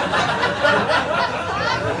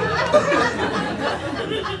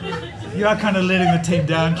 You are kind of letting the team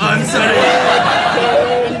down, Ken. I'm sorry.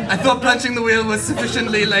 I thought punching the wheel was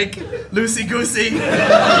sufficiently, like, loosey-goosey.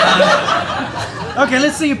 Okay,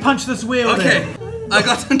 let's see you punch this wheel Okay, then. I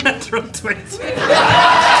got a natural 20.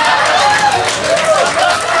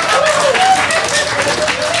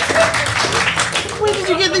 Where did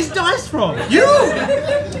you get these dice from? You!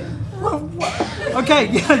 Okay,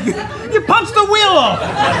 yeah, you punched the wheel off!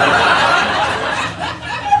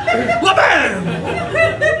 Wha-bam!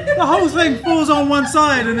 The whole thing falls on one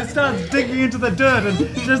side and it starts digging into the dirt and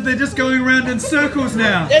they're just going around in circles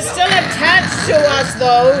now. They're still attached to us,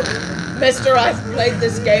 though. Mister, I've played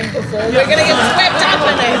this game before. We're gonna get swept up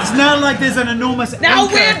in it. It's not like there's an enormous Now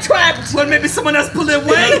anchor. we're trapped. Well, maybe someone else pulled their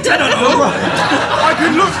weight. I don't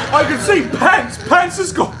know. I can see Pants. Pants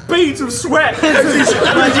has got beads of sweat. into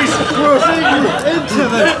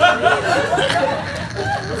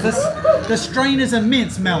the strain is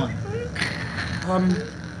immense, Melon. I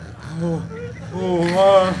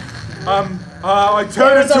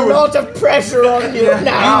turn There's a into lot of pressure on you And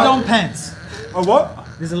now. on Pants. a what?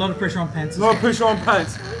 There's a lot of pressure on Pants. No pressure on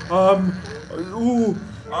Pants.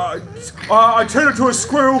 I turn into a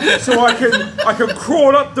squirrel so I can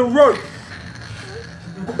crawl up the rope.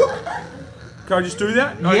 Can I just do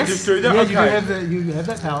that? I can just do that? Yeah, Okay. you have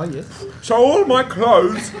that power, yes. So all my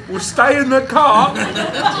clothes will stay in the car.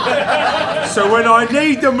 So when I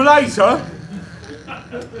need them later,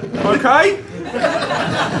 okay?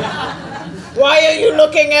 Why are you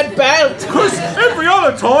looking at Belt? Because every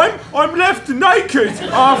other time I'm left naked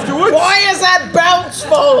afterwards. Why is that Belt's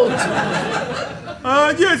fault?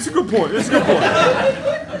 Yeah, it's a good point. It's a good point.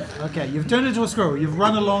 Okay, you've turned into a squirrel. You've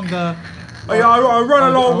run along the. I run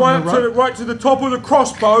along on the right to the top of the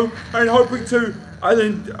crossbow and hoping to, and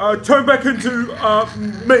then turn back into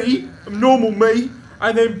me, normal me,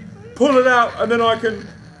 and then pull it out, and then I can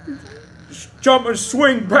jump and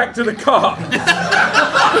swing back to the car.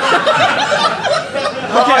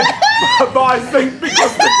 But I think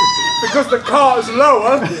because the car is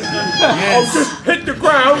lower, I'll just hit the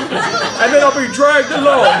ground and then I'll be dragged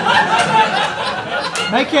along.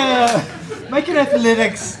 Make an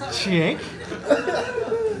athletics check.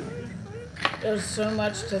 There's so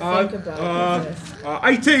much to think about with this.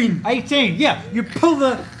 18. 18. Yeah, you pull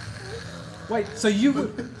the. Wait, so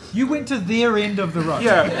you went to their end of the rope.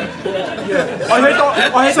 Yeah. I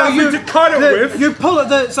had nothing to cut it with. You pull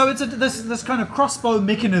it. So it's this kind of crossbow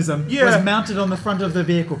mechanism Yeah. was mounted on the front of the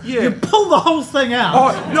vehicle. Yeah. You pull the whole thing out.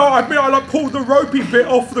 Oh, no, I mean I like pulled the ropey bit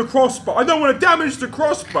off the crossbow. I don't want to damage the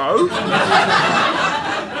crossbow.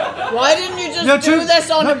 Why didn't you just do this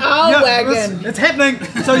on our wagon? It's happening.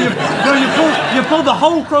 So you pull the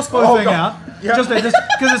whole crossbow thing God. out, Yeah. just because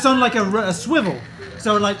it's on like a swivel.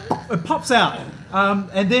 So like it pops out,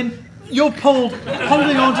 and then you're pulled,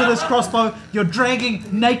 holding onto this crossbow. You're dragging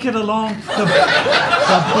naked along the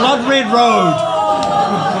blood red road.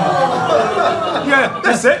 Yeah,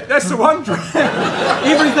 that's it. That's the one.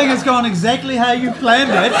 Everything has gone exactly how you planned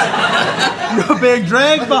it. You're being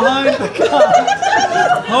dragged behind the car,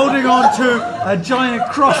 holding on to a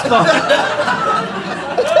giant crossbow.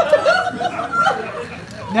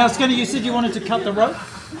 Now, Skinny, you said you wanted to cut the rope?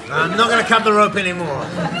 I'm not going to cut the rope anymore.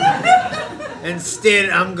 Instead,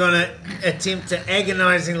 I'm going to attempt to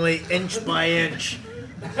agonizingly, inch by inch,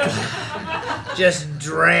 just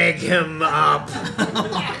drag him up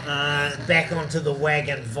back onto the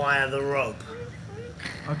wagon via the rope.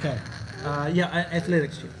 Okay.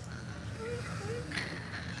 Athletics check.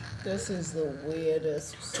 This is the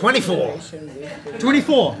weirdest 24. situation we've been in.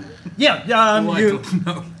 24. Yeah.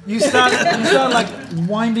 You start like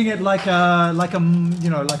winding it like a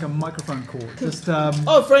microphone cord. Just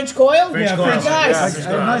Oh, French coil? French coil. Nice.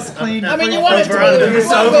 Yeah. a nice clean. I mean, you want it to Over under. be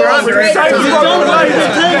It's over under. It's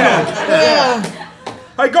Yeah.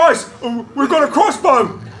 Hey guys, we've got a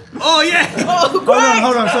crossbow. Oh yeah!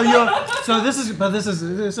 Hold on. So this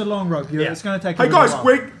is a long rope. It's going to take. Hey guys,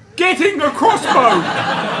 we're getting a crossbow.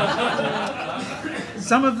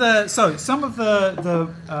 Some of the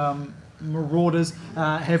marauders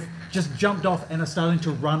have just jumped off and are starting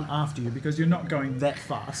to run after you because you're not going that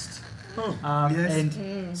fast.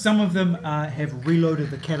 And some of them have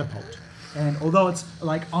reloaded the catapult. And although it's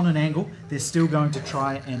like on an angle, they're still going to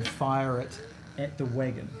try and fire it at the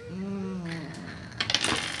wagon.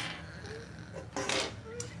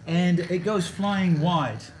 And it goes flying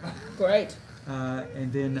wide. Great.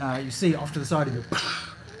 And then you see off to the side of you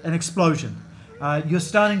an explosion. You're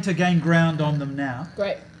starting to gain ground on them now.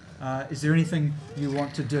 Great. Is there anything you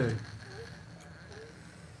want to do?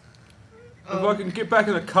 If I can get back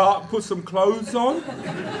in the cart and put some clothes on.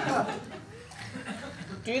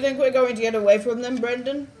 Do you think we're going to get away from them,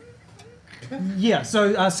 Brendan? Yeah,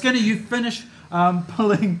 so Skinner, you finish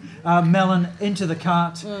pulling Melon into the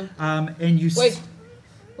cart, and you... Wait.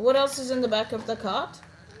 What else is in the back of the cart?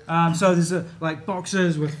 So there's like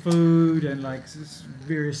boxes with food and like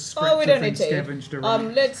various scraps We of don't need things to scavenged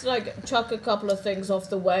around. Let's like chuck a couple of things off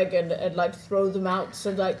the wagon and like throw them out so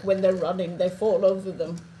like when they're running they fall over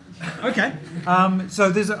them. Okay. So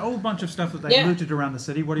there's a whole bunch of stuff that they looted around the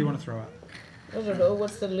city. What do you want to throw out? I don't know,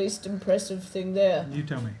 what's the least impressive thing there? You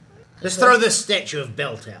tell me. Let's throw this statue of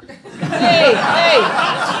Belt out. Hey!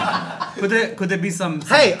 Could there be some?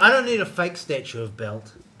 Hey, I don't need a fake statue of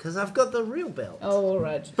Belt, because I've got the real Belt. Oh,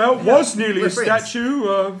 alright. Belt was nearly we're a friends. statue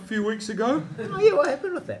a few weeks ago. Oh yeah, what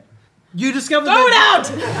happened with that? You discover Throw it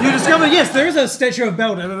out! You discover, yes, there is a statue of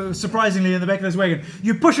Belt, surprisingly, in the back of this wagon.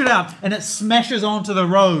 You push it out, and it smashes onto the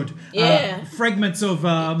road. Yeah. Fragments of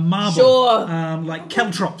marble. Sure. Like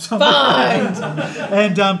caltrops. Fine!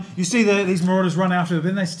 And you see these marauders run after them,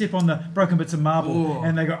 then they step on the broken bits of marble,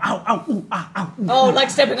 and they go, ow, ow, ooh, ah, ow, ooh. Oh, like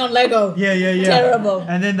stepping on Lego. Yeah. Terrible.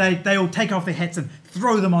 And then they all take off their hats and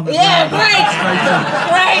throw them on the Yeah, ground.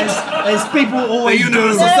 great! As people always do.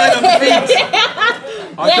 Universal sign of defeat.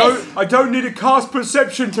 I don't need a cast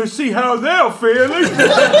perception to see how they're feeling.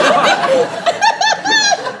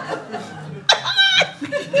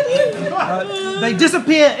 They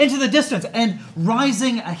disappear into the distance, and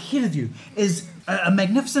rising ahead of you is a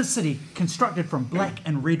magnificent city constructed from black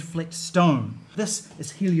and red flecked stone. This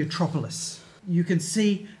is Heliotropolis. You can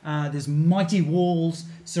see there's mighty walls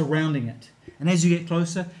surrounding it. And as you get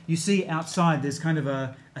closer, you see outside there's kind of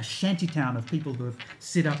a shanty town of people who have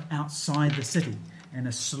set up outside the city, and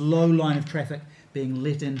a slow line of traffic being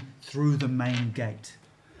let in through the main gate.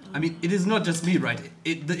 I mean, it is not just me, right?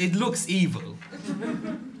 It looks evil.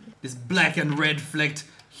 This black and red flecked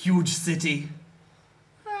huge city.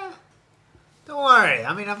 Don't worry.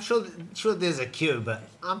 I mean, I'm sure there's a queue, but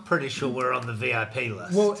I'm pretty sure we're on the VIP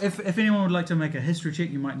list. Well, if anyone would like to make a history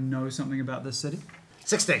check, you might know something about this city.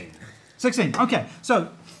 16. 16. Okay, so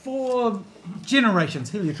for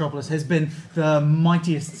generations, Heliotropolis has been the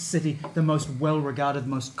mightiest city, the most well-regarded,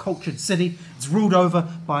 most cultured city. It's ruled over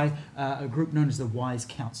by a group known as the Wise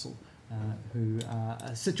Council, who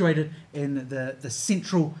are situated in the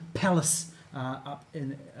central palace up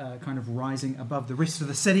in kind of rising above the rest of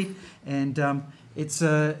the city. And it's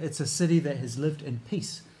a city that has lived in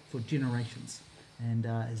peace for generations, and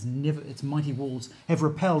its mighty walls have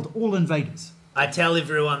repelled all invaders. I tell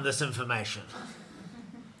everyone this information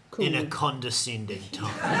Cool. in a condescending tone.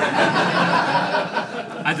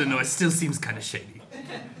 I don't know, it still seems kind of shady.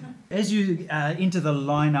 As you enter the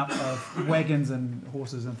lineup of wagons and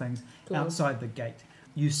horses and things outside the gate,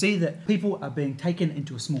 you see that people are being taken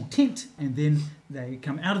into a small tent, and then they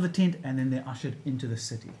come out of the tent, and then they're ushered into the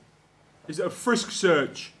city. Is it a frisk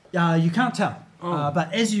search? You can't tell,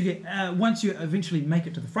 but as you get, once you eventually make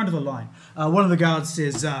it to the front of the line, one of the guards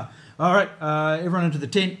says, "All right, everyone into the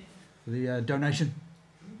tent for the donation.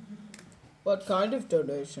 What kind of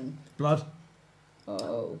donation? Blood.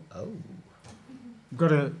 Oh. Got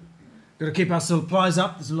to keep our supplies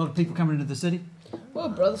up. There's a lot of people coming into the city. Well,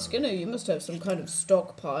 Brother Skinner, you must have some kind of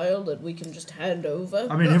stockpile that we can just hand over.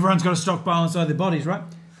 I mean, everyone's got a stockpile inside their bodies, right?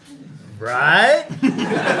 Right?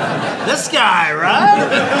 This guy, right?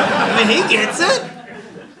 I mean, he gets it.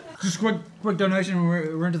 Just quick donation, and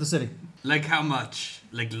we're into the city. Like how much?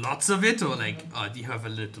 Like lots of it, or like, oh, do you have a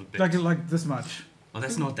little bit? Like this much. Oh,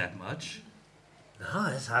 that's not that much.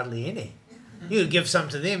 No, that's hardly any. You give some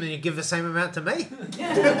to them and you give the same amount to me.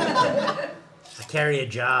 I carry a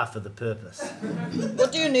jar for the purpose.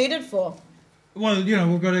 What do you need it for? Well,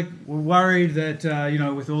 we're worried that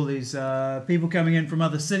with all these people coming in from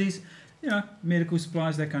other cities, medical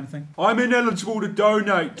supplies, that kind of thing. I'm ineligible to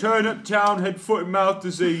donate. Turnip Town had foot and mouth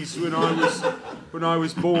disease when I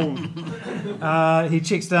was born. He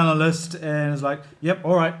checks down a list and is like, "Yep,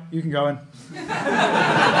 all right, you can go in."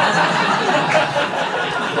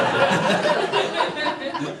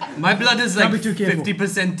 My blood is like Don't be too careful.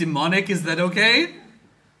 50% demonic, is that okay?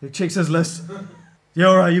 He checks his list. Yeah,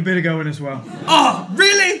 all right, you better go in as well. Oh,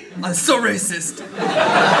 really? I'm so racist.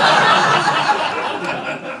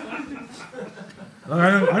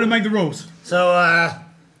 I don't make the rules. So,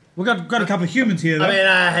 We've got a couple of humans here, though. I mean,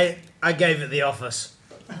 I gave it the office.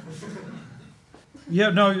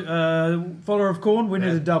 Yeah, no, follower of corn, we need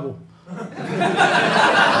a double.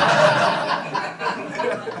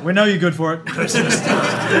 We know you're good for it. Christmas time.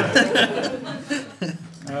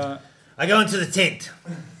 I go into the tent.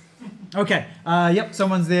 Okay, yep,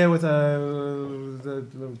 someone's there with the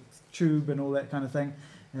little tube and all that kind of thing.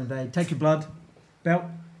 And they take your blood, belt.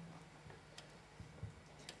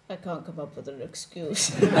 I can't come up with an excuse.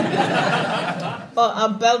 Belt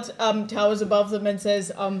towers above them and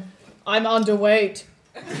says, I'm underweight.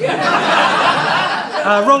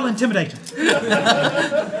 Roll intimidation.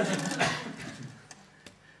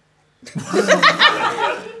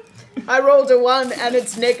 I rolled a 1 and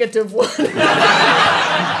it's -1.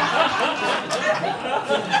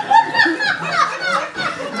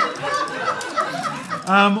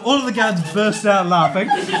 All of the guards burst out laughing.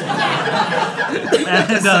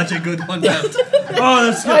 That's such a good one, Belt. Oh,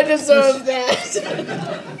 that's good. I deserve that.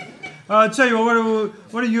 I'll tell you what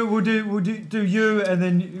we'll do you, and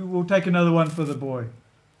then we'll take another one for the boy.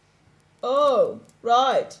 Oh,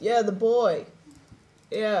 right. Yeah, the boy.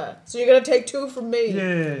 Yeah. So you're going to take 2 from me.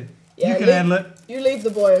 Yeah. Yeah, You can handle it. You leave the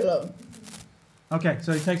boy alone. Okay,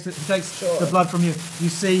 so he takes Sure. the blood from you. You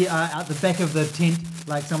see at the back of the tent,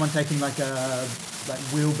 like someone taking like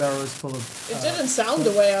wheelbarrows full of. It didn't sound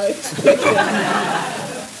the way I expected.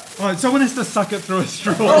 Oh, someone has to suck it through a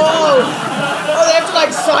straw. Oh, they have to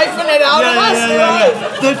like siphon it out of us,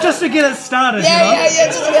 right? Just to get it started. Yeah,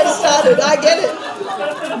 just to get it started. I get it.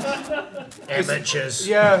 Amateurs.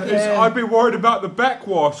 I'd be worried about the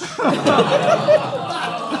backwash.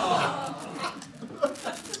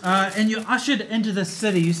 And you're ushered into the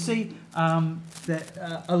city. You see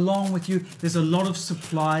that along with you, there's a lot of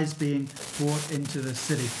supplies being brought into the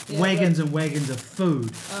city. Yeah, Wagons and wagons of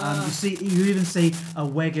food. You even see a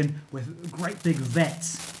wagon with great big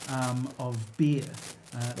vats of beer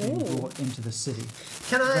being brought into the city.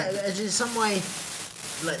 Can I, is there some way,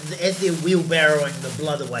 like, as they're wheelbarrowing the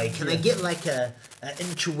blood away, can I get like a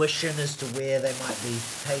intuition as to where they might be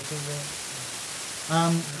taking that? Where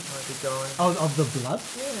it might be going? Of the blood?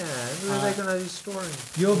 Yeah, where are they going to be storing?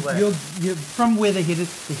 You're from where they're headed.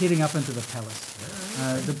 They're heading up into the palace.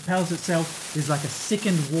 The palace itself is like a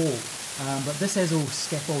second wall, but this has all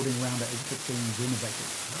scaffolding around it as it's being renovated.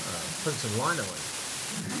 Put some lino in.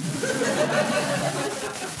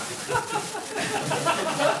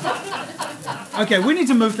 Okay, we need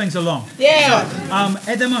to move things along. Yeah.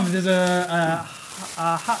 At the moment, there's a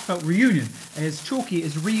heartfelt reunion as Chalky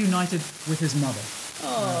is reunited with his mother.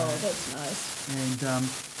 Oh, that's nice. And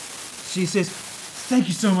she says, "Thank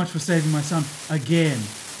you so much for saving my son again."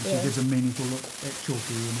 And she gives a meaningful look at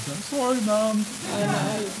Chalky and is like, "Sorry, Mum." And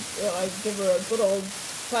I give her a good old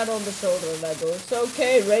pat on the shoulder and I go, "It's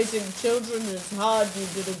okay, raising children is hard. You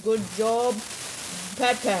did a good job.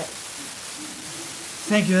 Pat, pat."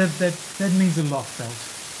 Thank you. That means a lot, Felt.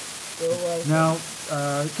 You're welcome. Now,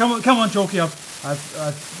 come on, Chalky. I've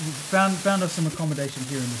found us some accommodation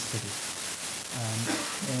here in the city.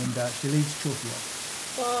 And she leaves Chalky off.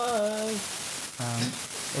 Bye.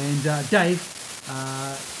 And Dave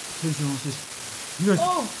turns around and says, "You guys,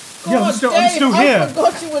 Oh, yeah, God, I'm still Dave, here. I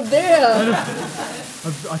forgot you were there.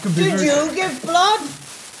 I can be Did very, you give blood?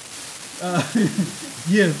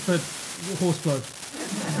 yeah, but horse blood."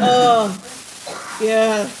 Oh,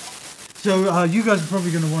 yeah. So you guys are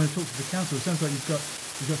probably going to want to talk to the council. It sounds like you've got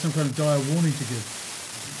some kind of dire warning to give.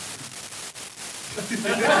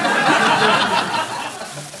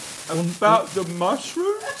 About the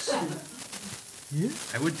mushrooms? Yeah.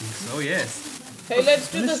 I would think so, yes. Hey,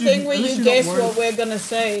 let's do the Unless thing where unless you you're not guess worried. what we're gonna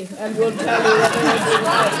say, and we'll tell you whether it's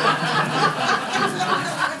right.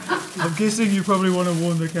 I'm guessing you probably want to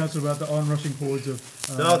warn the council about the onrushing hordes of...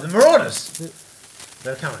 No, the marauders.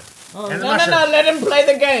 They're coming. No, And the no, mushrooms. let him play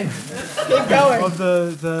the game. Keep going. Of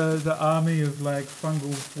the army of like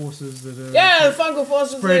fungal forces that are Yeah, the fungal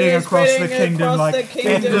forces spreading are across the spreading kingdom across like the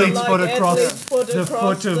kingdom, athlete's like foot across athlete's foot the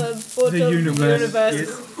across foot of the foot the of universe.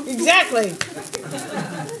 Exactly.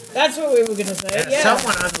 That's what we were gonna say. Yeah.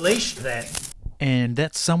 Someone unleashed that. And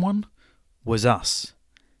that someone was us,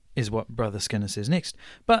 is what Brother Skinner says next.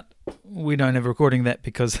 But we don't have a recording of that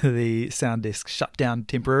because the sound desk shut down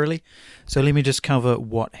temporarily. So let me just cover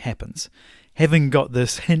what happens. Having got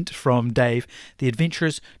this hint from Dave, the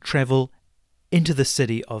adventurers travel into the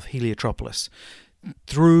city of Heliotropolis.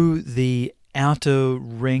 Through the outer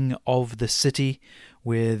ring of the city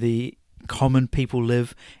where the common people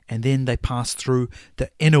live, and then they pass through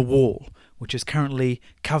the inner wall, which is currently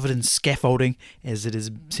covered in scaffolding as it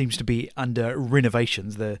seems to be under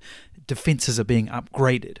renovations. The defences are being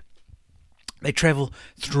upgraded. They travel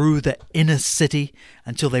through the inner city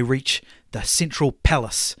until they reach the central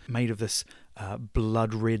palace made of this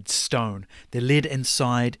blood red stone. They're led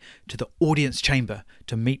inside to the audience chamber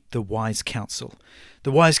to meet the wise council.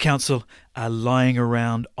 The wise council are lying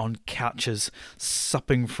around on couches,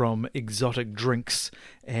 supping from exotic drinks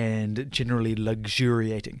and generally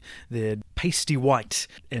luxuriating. They're pasty white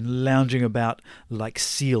and lounging about like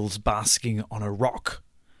seals basking on a rock.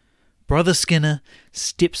 Brother Skinner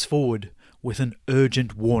steps forward with an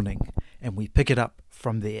urgent warning, and we pick it up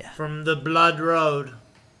from there. From the blood road,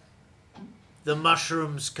 the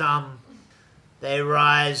mushrooms come. They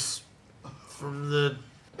rise from the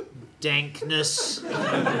dankness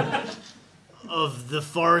of the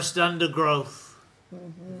forest undergrowth.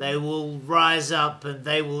 They will rise up and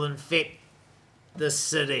they will infect the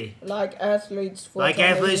city. Like athlete's foot. Like on the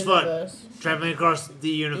athlete's foot, universe. traveling across the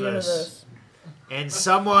universe. Universe. And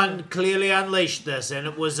someone clearly unleashed this, and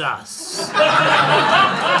it was us.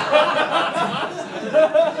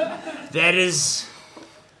 That is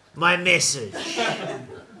my message.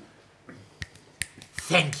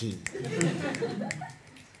 Thank you.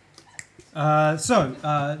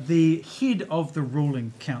 The head of the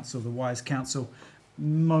ruling council, the wise council,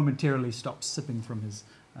 momentarily stops sipping from his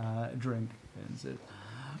drink and says,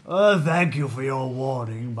 Thank you for your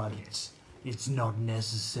warning, but it's not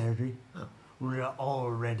necessary. We're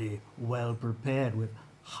already well prepared. We've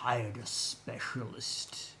hired a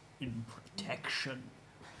specialist in protection.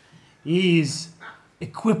 He's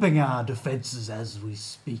equipping our defenses as we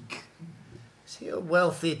speak. Is he a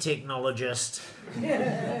wealthy technologist?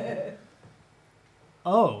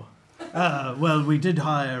 Well, we did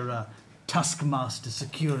hire Tuskmaster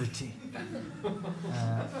Security.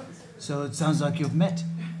 So it sounds like you've met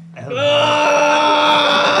Elvon.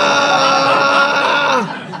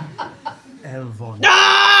 Elvon.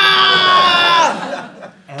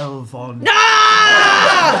 Elvon.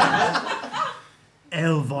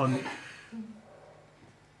 Elvon.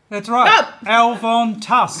 That's right. Elvon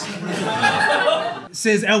Tusk.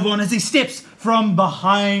 Says Elvon as he steps from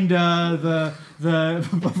behind the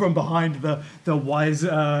wise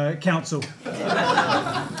council,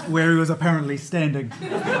 where he was apparently standing.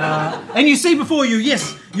 And you see before you,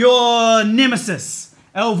 yes, your nemesis,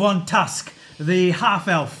 Elvon Tusk, the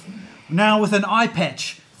half-elf, now with an eye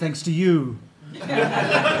patch, thanks to you.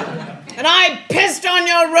 And I pissed on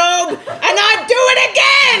your robe, and I'd do it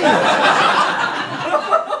again!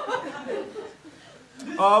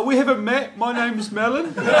 We haven't met. My name's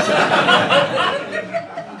Melon.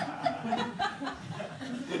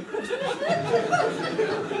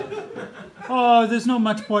 Oh, there's not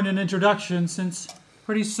much point in introduction since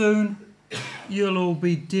pretty soon you'll all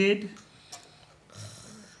be dead.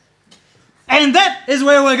 And that is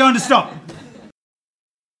where we're going to stop.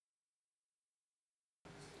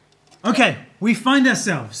 Okay, we find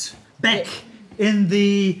ourselves back in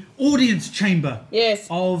the audience chamber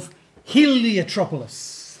of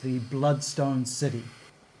Heliotropolis, the Bloodstone City.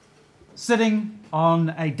 Sitting on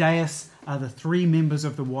a dais are the three members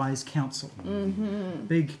of the Wise Council.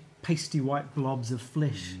 Big, pasty white blobs of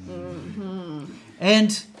flesh.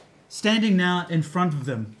 And standing now in front of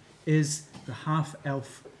them is the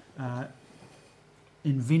half-elf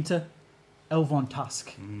inventor, Elvon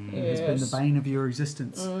Tusk, who has been the bane of your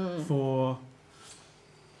existence for...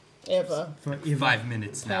 Forever. 5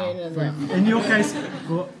 minutes now. In your case,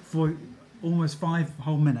 for almost 5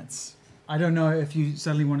 whole minutes. I don't know if you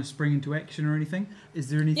suddenly want to spring into action or anything. Is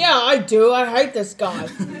there anything? Yeah, I do. I hate this guy.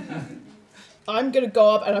 I'm going to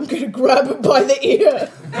go up and I'm going to grab him by the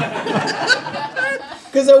ear.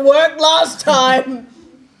 Because it worked last time.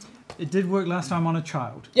 It did work last time on a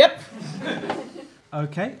child. Yep.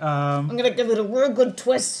 Okay. I'm going to give it a real good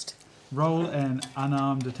twist. Roll an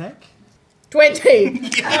unarmed attack.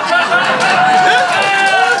 20.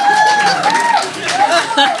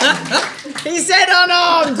 He said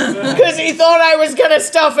unarmed because he thought I was going to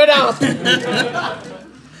stuff it up.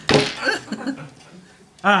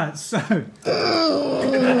 So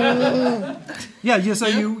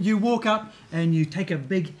you walk up and you take a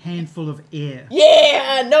big handful of air.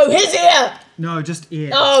 Yeah, no, his ear. No, just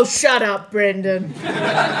air. Oh, shut up, Brendan.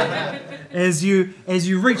 As you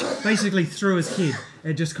reach basically through his head,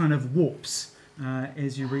 it just kind of warps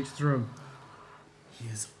as you reach through him. He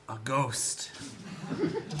is a ghost.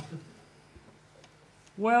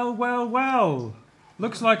 Well.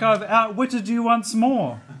 Looks like I've outwitted you once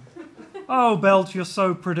more. Oh, Belt, you're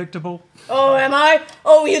so predictable. Oh, am I?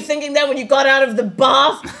 Oh, were you thinking that when you got out of the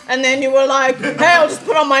bath and then you were like, hey, I'll just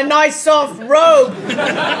put on my nice soft robe. Hey,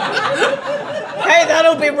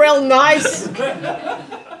 that'll be real nice.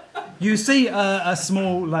 You see a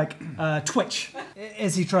small, twitch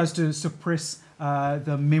as he tries to suppress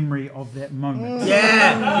the memory of that moment.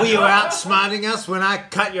 Yeah, were you outsmarting us when I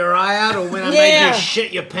cut your eye out or when I made you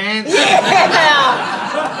shit your pants?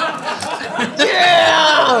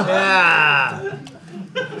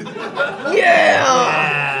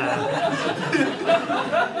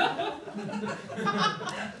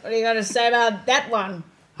 What are you going to say about that one?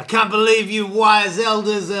 I can't believe you wise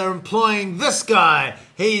elders are employing this guy.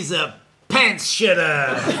 He's a pants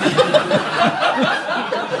shitter.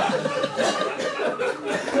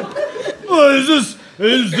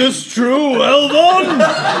 Is this true, Elvon?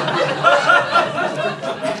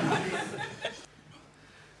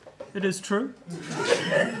 It is true.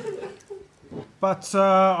 But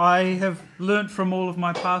I have learnt from all of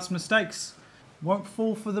my past mistakes. Won't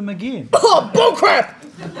fall for them again. Oh, bullcrap!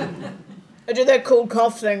 I do that cool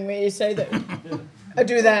cough thing where you say that. I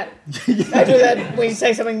do that. I do that when you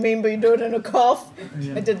say something mean, but you do it in a cough.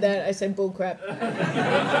 Yeah. I did that. I said bullcrap.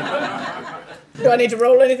 Do I need to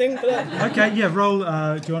roll anything for that? Okay, yeah, roll. Do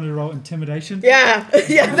you want to roll intimidation? Yeah,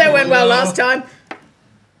 that went well last time.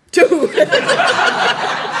 2.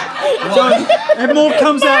 It more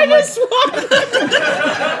comes out like...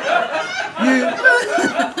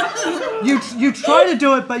 You try to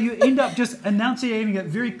do it, but you end up just enunciating it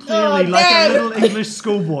very clearly like a little English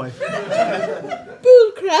schoolboy.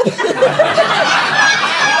 Bullcrap.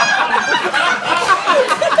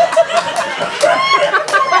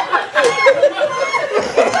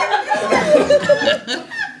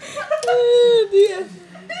 Oh dear.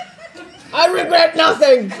 I regret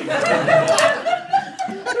nothing.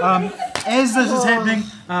 As this is happening,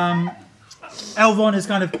 Alvon is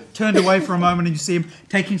kind of turned away for a moment, and you see him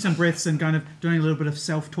taking some breaths and kind of doing a little bit of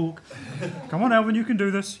self-talk. Come on, Alvon, you can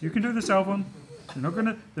do this. You can do this, Alvon. They're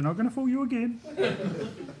not gonna fool you again.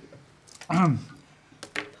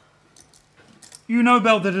 You know,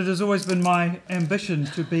 Belle, that it has always been my ambition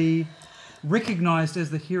to be recognized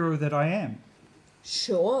as the hero that I am.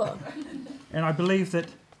 Sure. And I believe that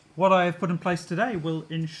what I have put in place today will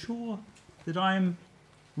ensure that I am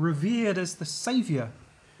revered as the saviour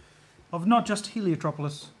of not just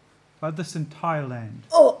Heliotropolis, but this entire land.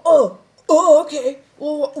 Oh, okay.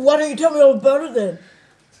 Well, why don't you tell me all about it then?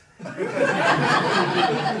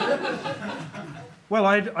 Well,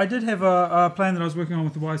 I did have a plan that I was working on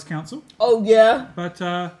with the Wise Council, Oh, yeah? but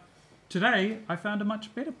today I found a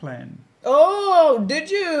much better plan. Oh, did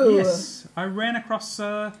you? Yes, I ran across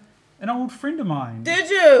an old friend of mine. Did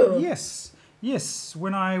you? Yes,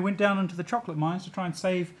 when I went down into the chocolate mines to try and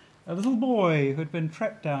save a little boy who had been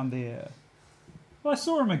trapped down there. Well, I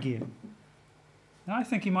saw him again. And I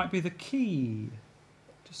think he might be the key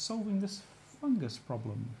to solving this fungus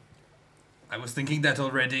problem. I was thinking that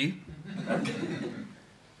already.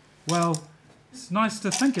 Well, it's nice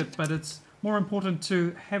to think it, but it's more important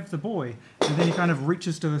to have the boy. And then he kind of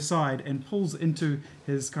reaches to the side and pulls into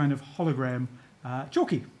his kind of hologram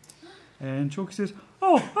Chalky. And Chalky says,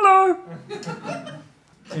 "Oh, hello!"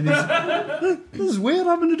 And he's, "This is weird,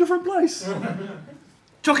 I'm in a different place."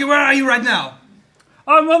 Chalky, where are you right now?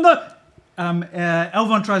 I'm on the...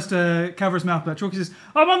 Alvon tries to cover his mouth, but Chalky says,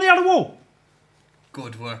 "I'm on the outer wall."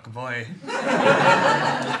 Good work, boy.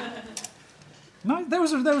 No, that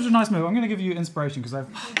was a nice move. I'm going to give you inspiration because I've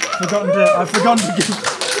forgotten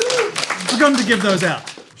to give those out.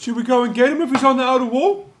 Should we go and get him if he's on the outer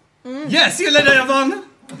wall? Yeah, see you later, Yvonne.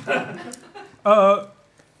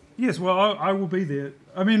 Yes, well, I will be there.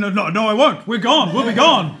 I mean, no, I won't. We're gone. We'll be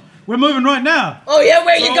gone. We're moving right now. Oh, yeah,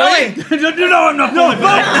 where are you going? You know I'm not falling for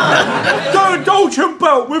that. Don't indulge him,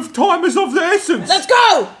 Belt, with time is of the essence. Let's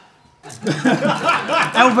go!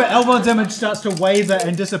 Alvon's image starts to waver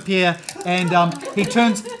and disappear, and he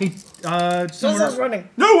turns. Someone's running.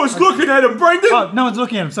 No one's looking at him, Brendan. Oh, no one's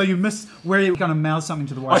looking at him, so you miss where he kind of mouths something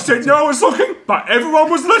to the I Wise said Council. no one's looking, but everyone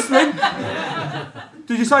was listening.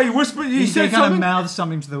 Did you say he whispered? He said kind of something? mouths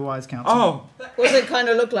something to the Wise Council. Oh, What does it kind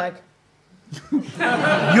of look like?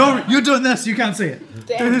 You're doing this, you can't see it.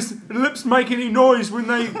 did Damn. his lips make any noise when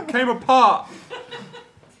they came apart?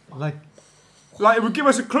 Like, Like it would give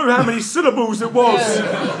us a clue how many syllables it was.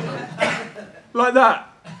 Like that.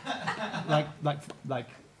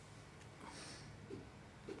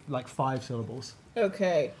 like 5 syllables.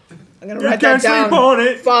 Okay. I'm going to You write can't that down. sleep on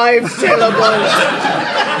it. 5 syllables.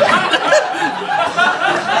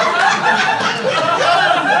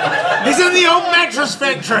 He's in the old mattress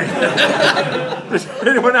factory. Does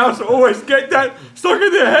anyone else always get that stuck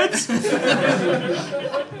in their heads?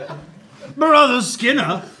 Brother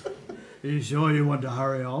Skinner, are you sure you want to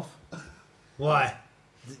hurry off? Why?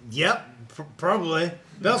 Yep, probably.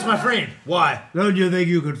 Belt's my friend. Why? Don't you think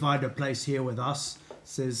you could find a place here with us?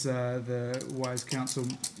 Says the Wise Council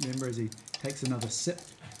member as he takes another sip.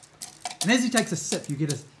 And as he takes a sip, you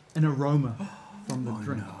get an aroma from the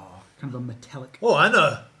drink. Kind of a metallic. Oh, I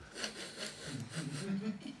know.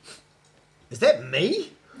 Is that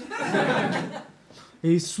me?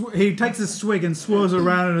 He takes a swig and swirls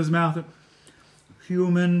around in his mouth.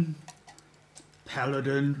 Human,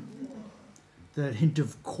 paladin, the hint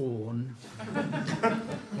of corn.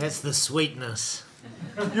 That's the sweetness.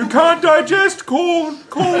 You can't digest corn.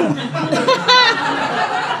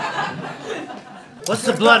 What's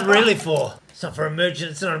the blood really for? It's not for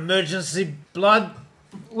emergency. It's not emergency blood.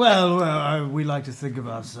 Well, we like to think of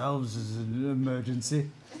ourselves as an emergency.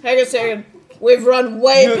 Hang on a second. We've run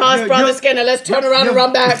way past Brother Skinner. Let's turn around and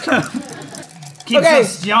run back. Keeps Okay.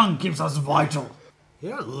 us young, keeps us vital. You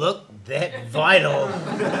don't look that vital.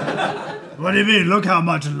 What do you mean? Look how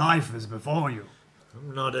much life is before you.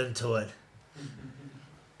 I'm not into it.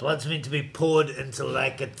 Blood's meant to be poured into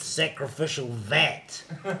like a sacrificial vat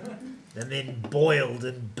and then boiled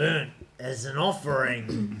and burnt as an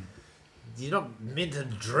offering. You're not meant to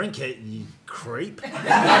drink it, you creep. You're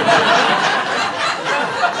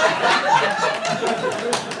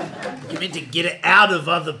meant to get it out of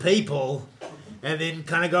other people and then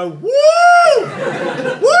kind of go, woo! Woo!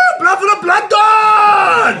 Blood for the blood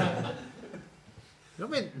god! You're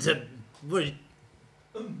meant to... What,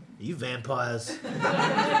 are you vampires?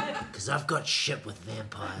 Because I've got shit with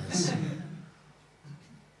vampires.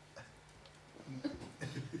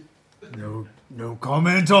 No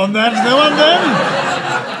comment on that villain then.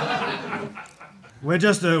 We're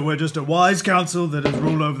just a wise council that has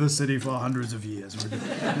ruled over the city for hundreds of years.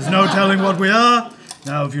 There's no telling what we are,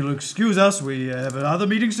 Now, if you'll excuse us, we have other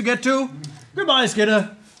meetings to get to. Goodbye,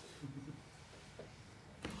 Skidder.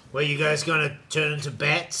 Were you guys gonna turn into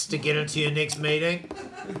bats to get into your next meeting?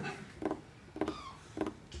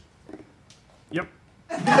 Yep.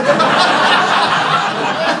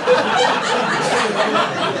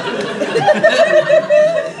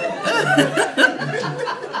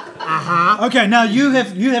 Okay, now you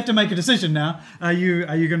have to make a decision. Now, are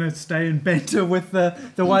you going to stay and banter with the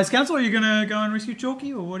wise council, or are you going to go and rescue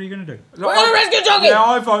Chalky, or what are you going to do? We're gonna rescue Chalky! Yeah,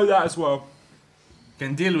 I vote that as well.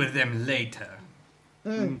 Can deal with them later.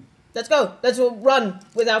 Let's go. Let's all run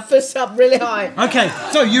with our fists up really high. Okay,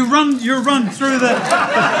 so you run through the.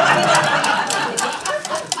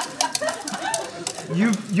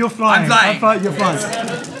 You're flying. I'm flying. You're flying.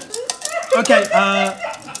 Okay,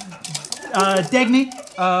 Dagny.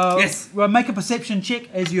 Yes. Well, make a perception check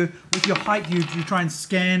as you, with your height, you try and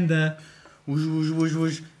scan the. Whoosh, whoosh, whoosh,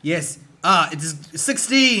 whoosh. Yes. It is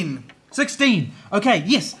 16. 16. Okay,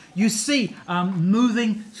 yes, you see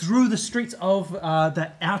moving through the streets of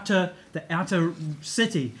the outer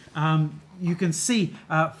city. You can see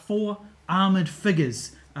 4 armored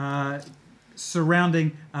figures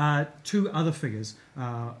surrounding 2 other figures,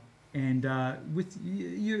 and with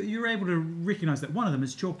you're able to recognize that one of them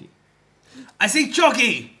is Chalky. I see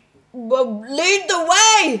Chalky. Well, lead the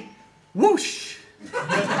way! Whoosh.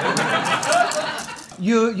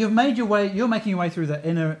 You've made your way. You're making your way through the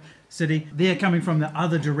inner city. They're coming from the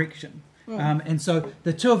other direction, and so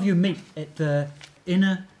the two of you meet at the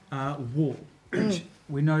inner wall, which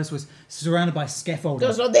we noticed was surrounded by scaffolding.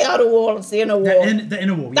 That's not the outer wall, it's the inner wall. The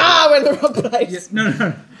inner wall. Yeah. Ah, we're in the wrong place. Yeah,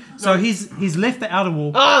 no. So he's left the outer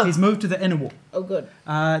wall. Ah. He's moved to the inner wall. Oh, good.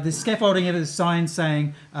 There's scaffolding. There's signs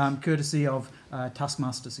saying courtesy of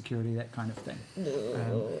Taskmaster Security, that kind of thing.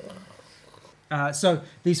 So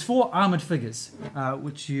these 4 armoured figures,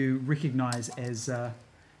 which you recognise as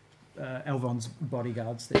Elvon's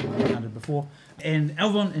bodyguards that you've encountered before, and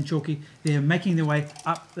Elvon and Chalky, they're making their way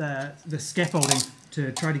up the scaffolding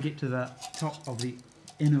to try to get to the top of the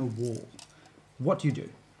inner wall. What do you do?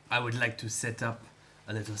 I would like to set up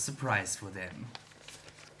a little surprise for them,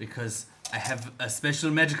 because I have a special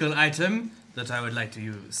magical item that I would like to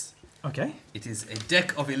use. Okay. It is a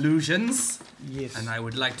deck of illusions. Yes. And I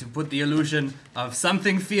would like to put the illusion of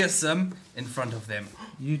something fearsome in front of them.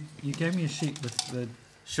 You gave me a sheet with the.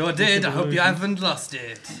 Sure did. I hope you haven't lost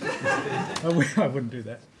it. I wouldn't do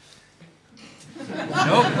that.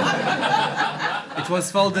 Nope. It was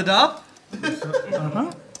folded up.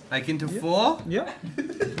 Uh-huh. Like into 4. Yep.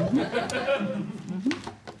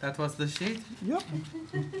 That was the sheet. Yep.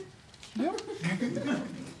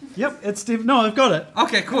 Yep, it's no, I've got it.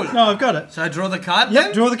 Okay, cool. No, I've got it. Shall I draw the card Yep,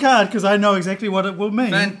 then? draw the card because I know exactly what it will mean.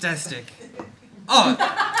 Fantastic. Oh,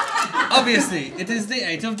 obviously, it is the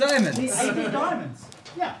 8 of diamonds. The 8 of diamonds.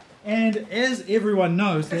 Yeah. And as everyone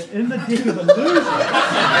knows, that in the deck of illusion,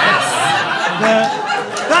 the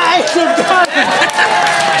 8 of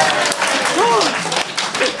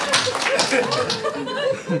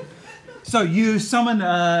diamonds. So you summon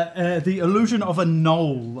the illusion of a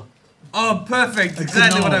knoll. Oh, perfect.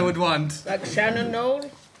 Exactly what I would want. Like Shannon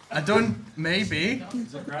Knoll? I don't... Maybe.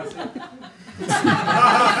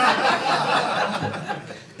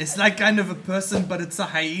 It's like kind of a person, but it's a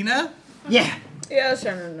hyena? Yeah. Yeah,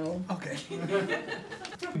 Shannon Knoll. Okay.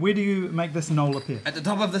 Where do you make this knoll appear? At the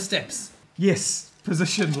top of the steps. Yes,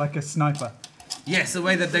 positioned like a sniper. Yes, the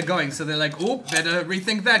way that they're going. So they're like, oh, better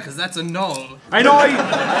rethink that, because that's a knoll. And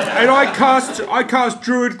I cast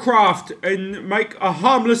Druid Craft and make a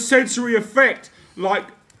harmless sensory effect, like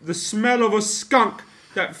the smell of a skunk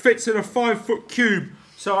that fits in a 5-foot cube.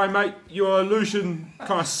 So I make your illusion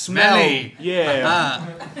kind of smell. Smelly. Yeah.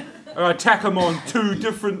 And I tack them on 2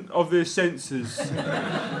 different of their senses.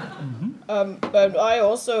 But I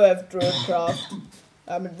also have Druidcraft.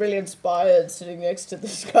 I'm really inspired sitting next to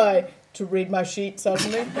this guy to read my sheet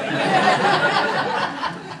suddenly.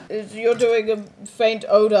 You're doing a faint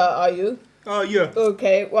odor, are you? Oh, yeah.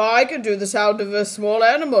 Okay, well, I can do the sound of a small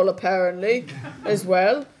animal, apparently, as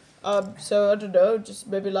well. So, I don't know, just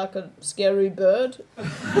maybe like a scary bird.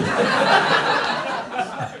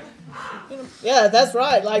 Yeah, that's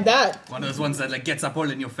right, like that. One of those ones that like gets up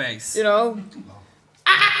all in your face. You know?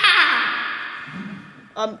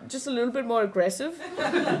 Just a little bit more aggressive.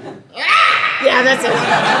 Yeah, that's it.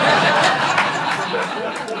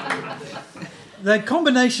 The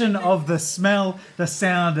combination of the smell, the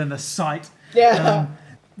sound, and the sight. Yeah.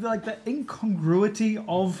 Like the incongruity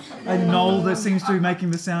of a knoll that seems to be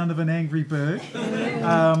making the sound of an angry bird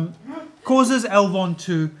causes Elvon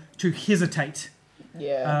to hesitate.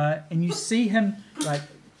 Yeah. And you see him like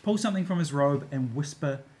pull something from his robe and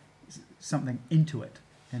whisper something into it,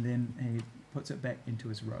 and then he puts it back into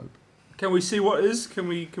his robe. Can we see what it is? Can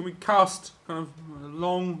we cast kind of a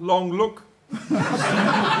long look?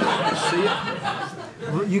 See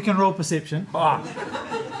it? You can roll perception.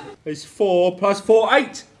 It's 4 + 4,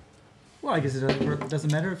 8. Well, I guess it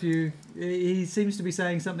doesn't matter if you... He seems to be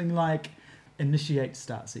saying something like, initiate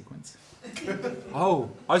start sequence.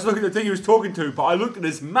 Oh, I was looking at the thing he was talking to, but I looked at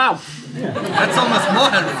his mouth. That's almost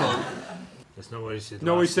more helpful. That's not what he said.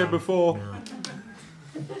 No, he said before. No.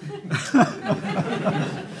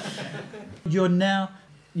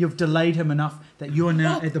 You've delayed him enough that you're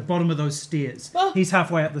now at the bottom of those stairs. He's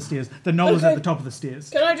halfway up the stairs. The knoll is at the top of the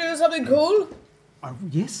stairs. Can I do something cool?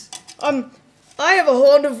 Yes? I have a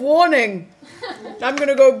horn of warning. I'm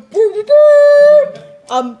gonna go.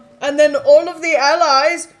 And then all of the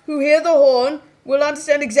allies who hear the horn will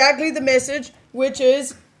understand exactly the message, which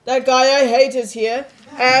is that guy I hate is here,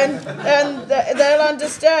 and they'll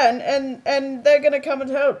understand, and they're gonna come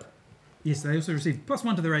and help. Yes, they also receive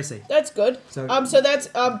 +1 to their AC. That's good. So- So that's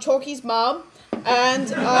Chalky's mom, and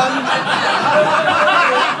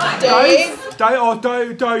Dave.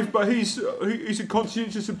 Dave, but he's a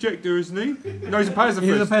conscientious objector, isn't he? No, he's a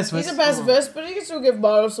pacifist. He's a pacifist. He's a pacifist, but he can still give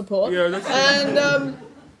moral support. Yeah, that's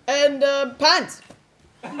And Pants.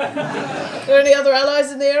 Are there any other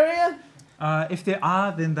allies in the area? If there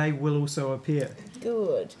are, then they will also appear.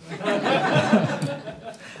 Good.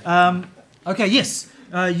 Okay, yes.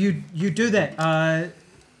 You do that.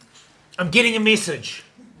 I'm getting a message.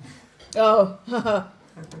 Oh.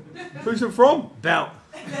 Who's it from? Belt.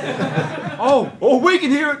 Oh, we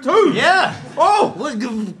can hear it too. Yeah. Oh,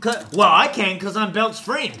 Well, I can because I'm Belt's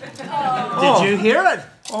friend. Did you hear it?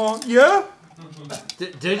 Yeah.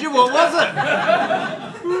 Did you? What was it?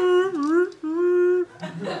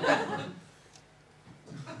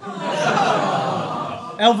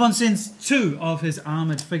 Elvon sends 2 of his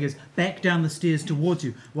armoured figures back down the stairs towards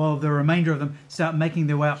you, while the remainder of them start making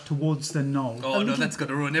their way up towards the knoll. Oh no, that's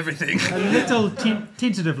gonna ruin everything. A little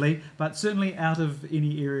tentatively, but certainly out of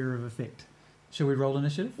any area of effect. Shall we roll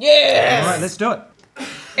initiative? Yes! All right, let's do it.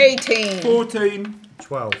 18. 14.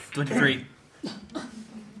 12. 23.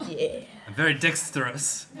 Yeah. I'm very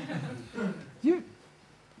dexterous.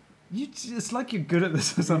 It's like you're good at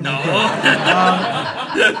this or something. No.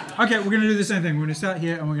 Okay, we're going to do the same thing. We're going to start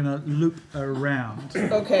here and we're going to loop around.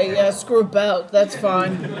 Okay, yeah, screw Belt. That's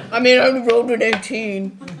fine. I mean, I only rolled an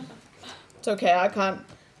 18. It's okay, I can't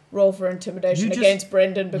roll for intimidation against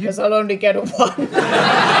Brendan because I'll only get a 1.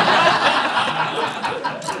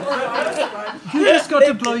 You just got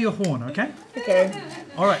to blow your horn, okay? Okay.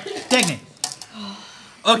 All right, Dagny.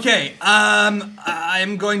 Okay,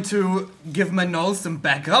 I'm going to give my nose some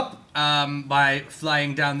backup by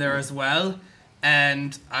flying down there as well,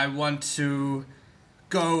 and I want to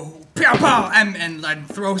go pow pow and like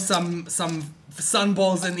throw some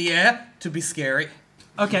sunballs in the air to be scary.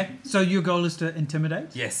 Okay, so your goal is to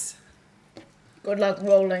intimidate? Yes. Good luck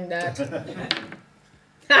rolling that.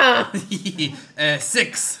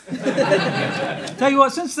 6. Tell you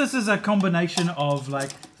what, since this is a combination of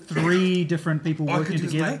like 3 different people Or I working could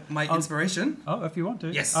use together. my inspiration. Oh, if you want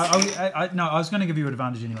to. Yes. No, I was going to give you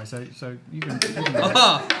advantage anyway, so you can.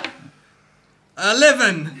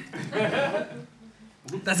 11.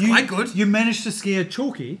 That's quite good. You managed to scare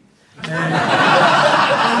Chalky.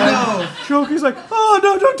 And Chalky's like, oh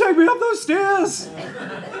no, don't take me up those stairs.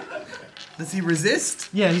 Does he resist?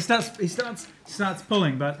 Yeah, he starts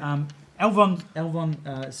pulling, but Elvon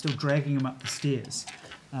is still dragging him up the stairs.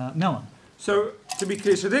 Melon. So, to be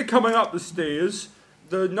clear, so they're coming up the stairs,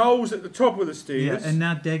 the knoll's at the top of the stairs. Yeah, and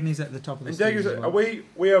now Dagny's at the top of the stairs. Dagny's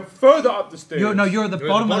we are further up the stairs. You're at the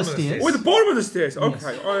bottom of the stairs. We're at the bottom of the stairs. Yes.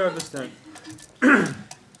 Okay, I understand.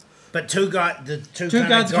 But the two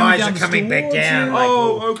guys guys are are coming back towards down. you. Like,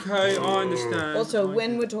 Oh, okay, I understand. Also,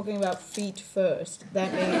 when we're talking about feet first,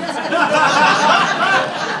 that means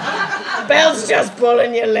Belt's just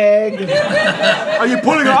pulling your leg. Are you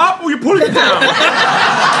pulling it up or are you pulling it down?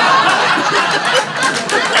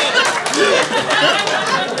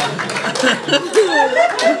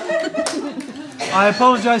 I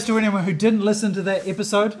apologise to anyone who didn't listen to that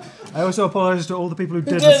episode. I also apologise to all the people who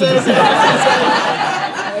did listen to it.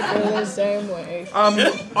 I feel the same way.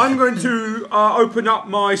 I'm going to open up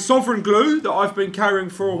my sovereign glue that I've been carrying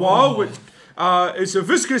for a while, which is a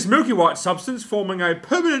viscous milky white substance forming a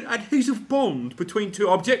permanent adhesive bond between 2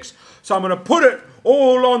 objects. So I'm going to put it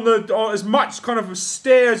all on as much kind of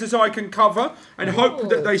stairs as I can cover and hope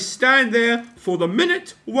that they stand there for the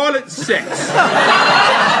minute while it sets.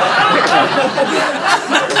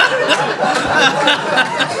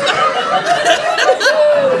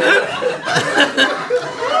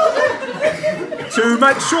 To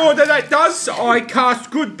make sure that does, I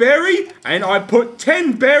cast Good Berry and I put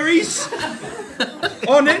 10 berries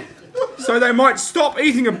on it so they might stop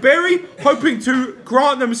eating a berry, hoping to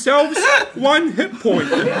grant themselves 1 hit point.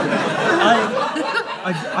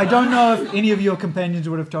 I don't know if any of your companions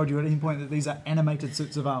would have told you at any point that these are animated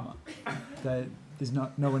suits of armour. There's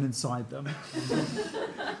no one inside them.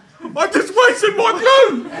 I just wasted my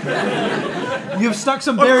glue. You've stuck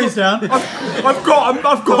some berries down. I've got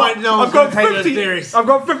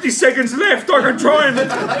 50 seconds left. I can try and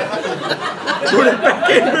put it back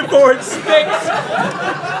in before it sticks.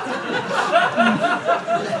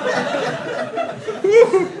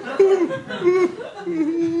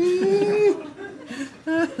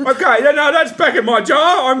 Okay, no, that's back in my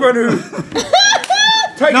jar. I'm going to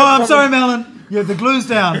take No, I'm sorry, Melon. Yeah, the glue's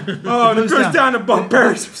down. Oh, the glue's down and my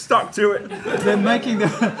berries have stuck to it. They're making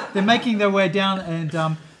their way down, and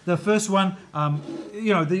the first one,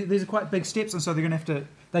 these are quite big steps, and so they're going to have to.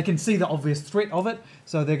 They can see the obvious threat of it,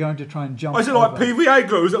 so they're going to try and jump. Is it like PVA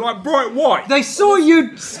glue? Is it like bright white? They saw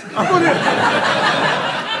you. I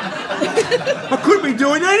couldn't be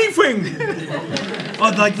doing anything.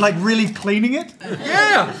 Oh, like really cleaning it.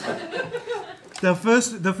 Yeah. The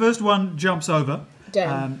first one jumps over.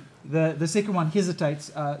 Damn. The second one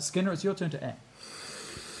hesitates. Skinner, it's your turn to act.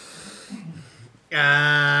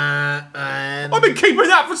 I've been keeping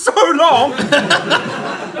that for so long.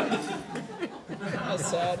 That's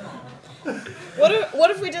sad.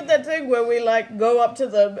 What if we did that thing where we like go up to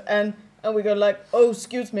them and we go like, oh,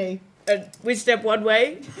 excuse me, and we step one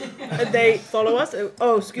way and they follow us.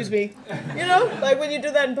 Oh, excuse me. You know, like when you do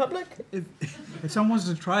that in public. If someone wants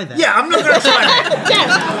to try that. Yeah, I'm not going to try that.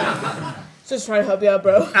 Damn. Just trying to help you out,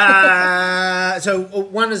 bro. So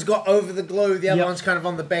one has got over the glue, the other one's kind of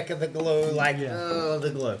on the back of the glue,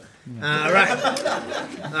 the glue. Yeah.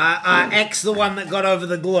 Right. X the one that got over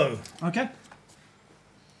the glue. Okay.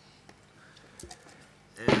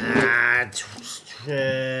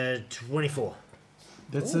 24.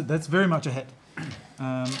 That's very much a hit.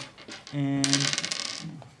 And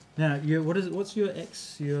now, what's your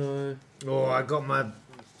X? Oh, I got my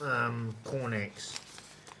corn X.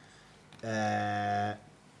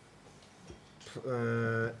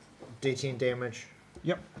 18 damage.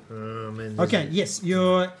 Yep. Okay. Yes,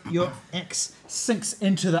 your axe sinks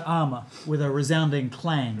into the armor with a resounding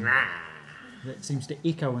clang that seems to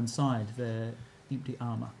echo inside the empty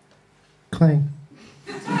armor. Clang.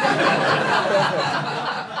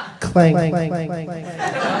 Clang, clang, clang, clang.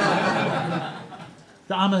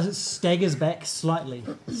 The armor staggers back slightly,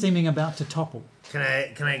 seeming about to topple. Can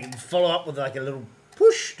I follow up with like a little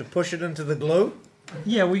push to push it into the glue?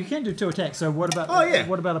 Yeah, well, you can do 2 attacks. So what about?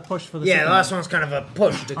 What about a push for the? Yeah, second the last one? one's kind of a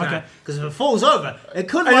push to kind of, because if it falls over, it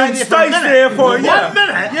could And lay it there stays there for 1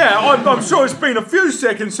 minute. Yeah, I'm sure it's been a few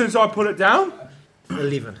seconds since I put it down.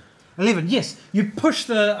 11. 11. Yes, you push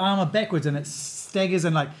the armor backwards and it staggers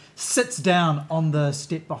and like sits down on the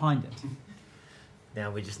step behind it. Now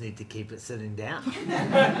we just need to keep it sitting down.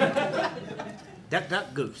 Duck,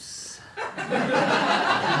 duck, goose.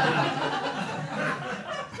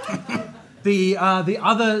 The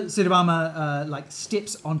other set of armor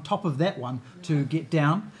steps on top of that one to get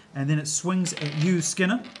down, and then it swings at you,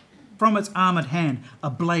 Skinner. From its armored hand, a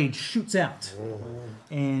blade shoots out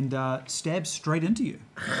and stabs straight into you,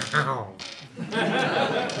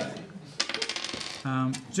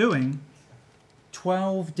 doing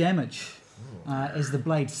 12 damage as the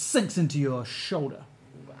blade sinks into your shoulder.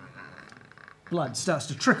 Blood starts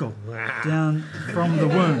to trickle down from the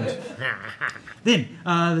wound. Then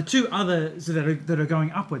the 2 others that are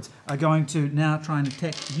going upwards are going to now try and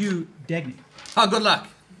attack you, Dagny. Oh, good luck.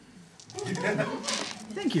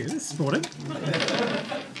 Thank you, that's sporting.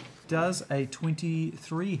 Does a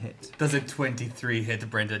 23 hit? Does a 23 hit,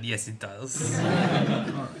 Brendan? Yes, it does.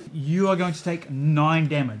 You are going to take 9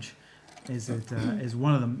 damage as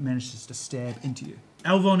one of them manages to stab into you.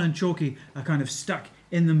 Alvon and Chalky are kind of stuck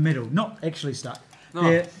in the middle. Not actually stuck.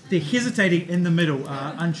 Oh. They're hesitating in the middle,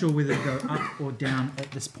 unsure whether to go up or down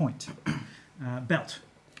at this point. Belt.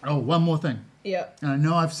 Oh, one more thing. Yeah. And I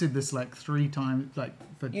know I've said this like 3 times, like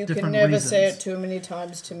for You different can never reasons. say it too many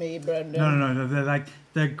times to me, Brendan. No. They're like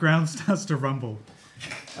the ground starts to rumble,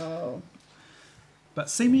 Oh. but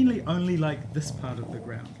seemingly only like this part of the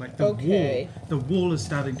ground, like the Okay. wall. The wall is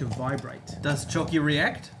starting to vibrate. Does Chalky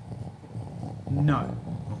react? No,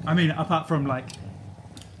 I mean apart from like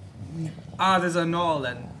There's a knoll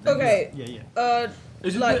then. Okay. yeah.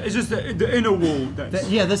 Is Like- it's just the inner wall that's...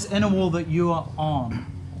 This inner wall that you are on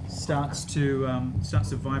starts to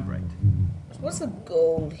vibrate. What's the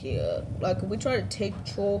goal here? Like, are we trying to take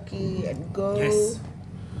Chalky and go? Yes.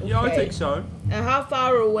 Yeah, I Okay. think so. And how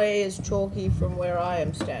far away is Chalky from where I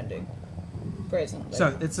am standing? Presently.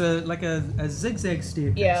 So it's like a zigzag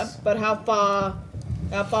staircase. Yeah, but how far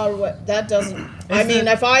away? That doesn't. I Is mean,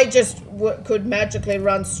 it- if I just could magically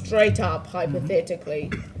run straight up, hypothetically,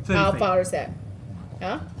 30 how feet. far is that?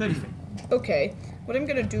 Huh? 30 feet. Okay. What I'm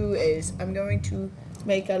gonna do is I'm going to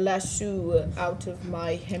make a lasso out of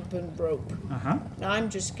my hempen rope. Uh-huh. I'm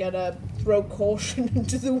just gonna throw caution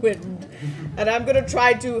into the wind, and I'm gonna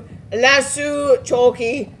try to lasso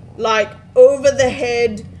Chalky like over the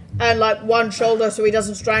head and like one shoulder so he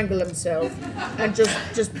doesn't strangle himself, and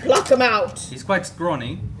just pluck him out. He's quite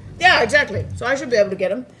scrawny. Yeah, exactly. So I should be able to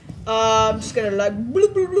get him. I'm just gonna like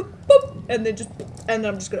bloop, bloop, bloop, boop, and then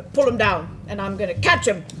I'm just gonna pull him down, and I'm gonna catch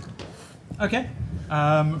him. Okay.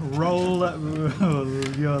 Roll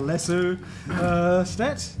your lasso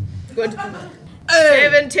stats. Good.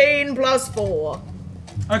 17 plus 4.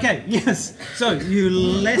 Okay, yes. So you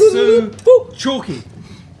lasso Chalky,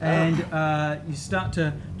 and you start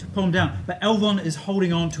to pull him down. But Elvon is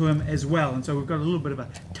holding on to him as well, and so we've got a little bit of a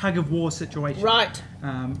tug of war situation. Right.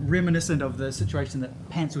 Reminiscent of the situation that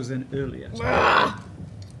Pants was in earlier. Ah.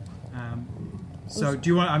 So do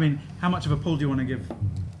you want? I mean, how much of a pull do you want to give?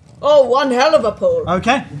 Oh, one hell of a pull.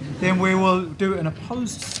 Okay, then we will do an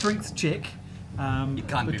opposed strength check. You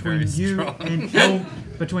can't be between very you strong. and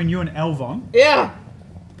between you and Elvon. Yeah.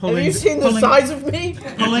 Pulling, Have you seen the size of me?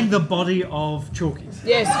 Pulling the body of Chalky.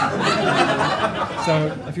 Yes.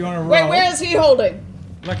 So if you want to roll, Wait, where is he holding?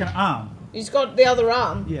 like an arm. He's got the other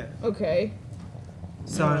arm. Yeah. Okay.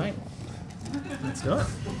 So Alright. let's do it.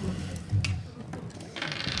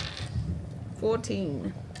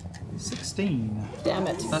 14. 16. Damn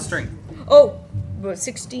it. Plus strength. Oh, but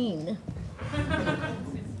 16.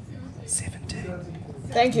 17.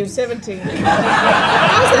 Thank you, 17. How's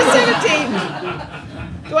that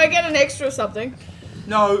 17? Do I get an extra something?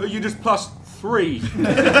 No, you just plus 3.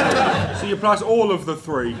 So you plus all of the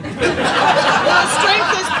 3. Well,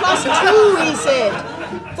 strength is plus 2, he said.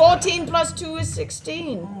 14 plus 2 is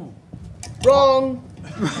 16. Wrong.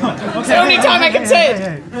 It's the only time I can say it.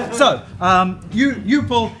 it. So you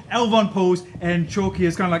pull, Elvon pulls, and Chalky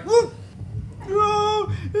is kind of like, "Whoop. Oh,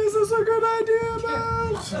 is this a good idea,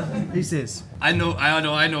 man?" He says. I know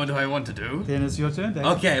what I want to do. Then it's your turn. Dave.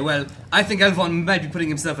 Okay, well, I think Elvon might be putting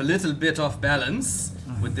himself a little bit off balance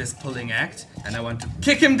with this pulling act, and I want to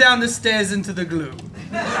kick him down the stairs into the glue.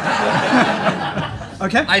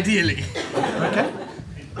 Okay. Ideally. Okay.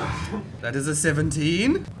 That is a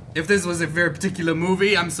 17. If this was a very particular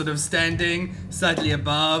movie, I'm sort of standing slightly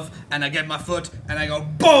above, and I get my foot, and I go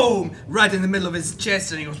boom right in the middle of his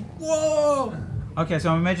chest, and he goes, whoa! Okay, so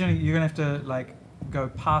I'm imagining you're gonna have to like go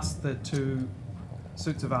past the 2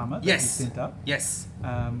 suits of armor that Yes. you sent up. Yes.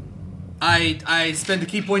 Um, I spend a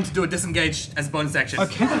key point to do a disengage as a bonus action.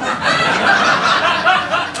 okay.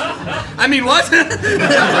 I mean, what?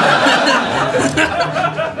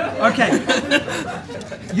 Okay.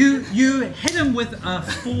 You hit him with a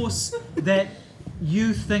force that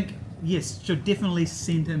you think, yes, should definitely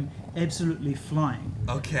send him absolutely flying.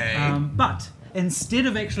 Okay. But instead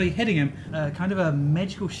of actually hitting him, kind of a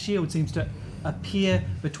magical shield seems to appear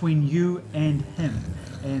between you and him.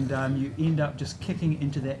 And you end up just kicking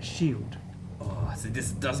into that shield. Oh, so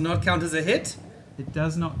this does not count as a hit? It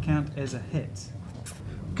does not count as a hit.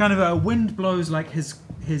 Kind of a wind blows like his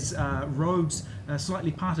robes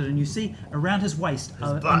slightly parted, and you see around his waist.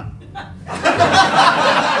 You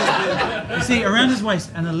see around his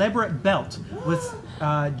waist an elaborate belt with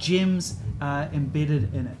gems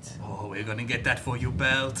embedded in it. Oh, we're gonna get that for you,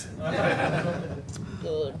 belt.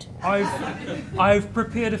 Good. I've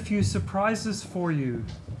prepared a few surprises for you.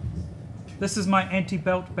 This is my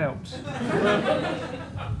anti-belt belt.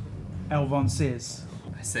 Elvon says.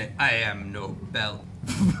 I say, I am no belt.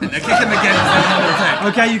 And I kick him again with another attack.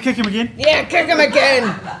 Okay, you kick him again. Yeah, kick him again.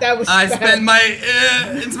 That was I bad. spend my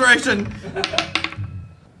inspiration.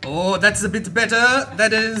 Oh, that's a bit better.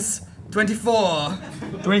 That is 24.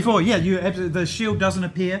 24. Yeah, the shield doesn't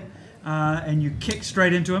appear, and you kick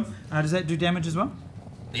straight into him. Does that do damage as well?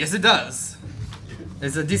 Yes, it does.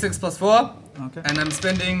 It's a d6 plus 4. Okay. And I'm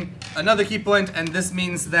spending another key point, and this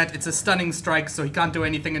means that it's a stunning strike, so he can't do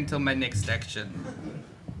anything until my next action.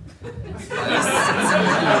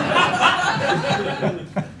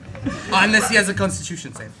 Unless he has a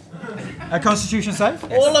constitution save. A Constitution save.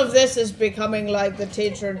 All of this is becoming like the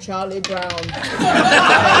teacher in Charlie Brown.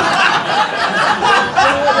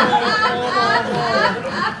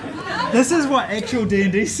 This is what actual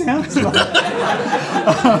D&D sounds like.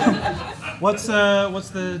 What's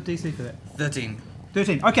the DC for that? 13.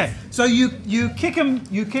 13. Okay, so you kick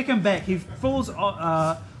him back. He falls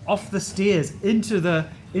off the stairs into the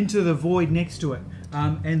into the void next to it.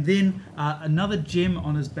 And then another gem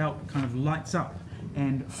on his belt kind of lights up,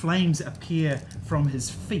 and flames appear from his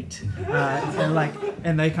feet,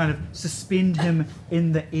 and they kind of suspend him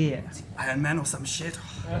in the air. Iron Man or some shit.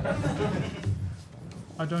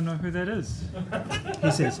 I don't know who that is,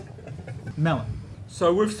 he says. Melon.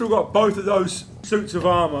 So we've still got both of those suits of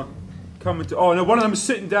armour coming to... Oh, no, one of them is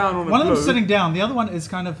sitting down on a One of glue. them's sitting down, the other one is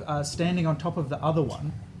kind of standing on top of the other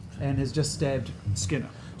one and has just stabbed Skinner.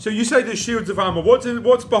 So you say there's shields of armour.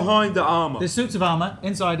 What's behind the armour? There's suits of armour,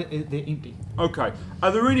 inside they're empty. Okay.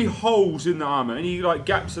 Are there any holes in the armour? Any like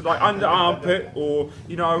gaps that, like under armpit or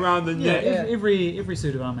around the neck? Every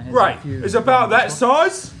suit of armour has Right. a few... It's about that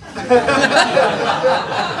size?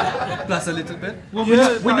 Plus a little bit. Well,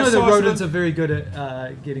 Yeah, we know that that size rodents of are very good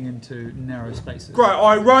at getting into narrow spaces. Great.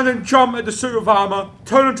 I run and jump at the suit of armour,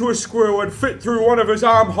 turn into a squirrel and fit through one of his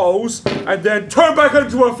armholes, and then turn back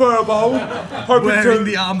into a furball, hoping Wearing to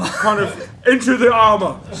the armour. kind of into the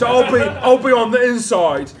armour. So I'll be on the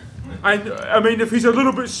inside. And I mean, if he's a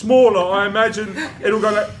little bit smaller, I imagine it'll go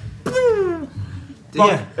like.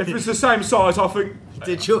 But if it's the same size, I think.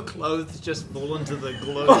 Did your clothes just fall into the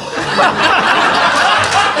glue?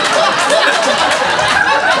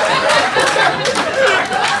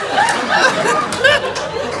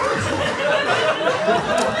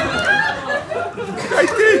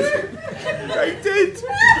 They did.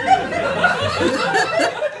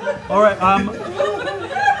 All right.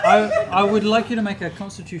 I would like you to make a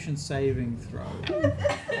Constitution saving throw.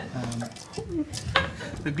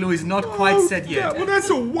 The glue is not quite set Yeah, yet. well,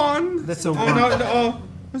 that's a 1. That's a Oh, 1. no,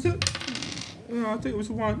 was it? No, I think it was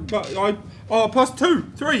a 1. But plus 2,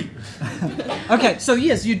 3. Okay, so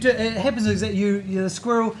yes, you do. It happens exactly. The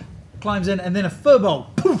squirrel climbs in, and then a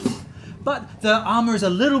furball, poof. But the armor is a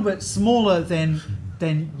little bit smaller than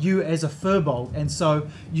you as a furball, and so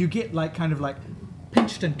you get kind of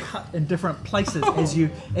pinched and cut in different places as you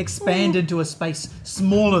expand into a space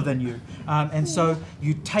smaller than you, and so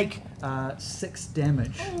you take 6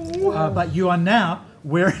 damage. But you are now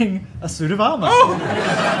wearing a suit of armor. Oh,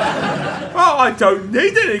 I don't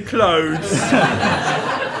need any clothes.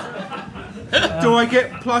 Do I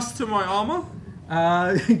get plus to my armor?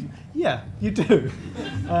 Yeah, you do.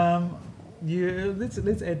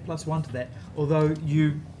 Let's add +1 to that. Although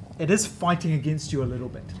it is fighting against you a little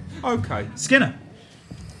bit. Okay. Skinner.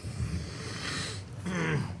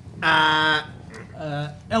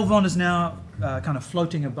 Elvon is now kind of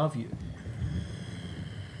floating above you.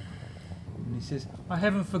 And he says, I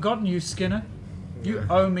haven't forgotten you, Skinner. You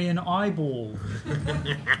owe me an eyeball.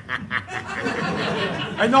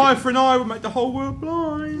 An eye for an eye will make the whole world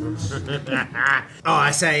blind.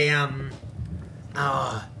 I say,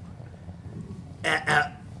 I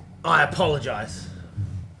apologise.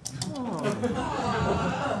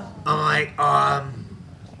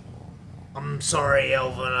 I'm sorry,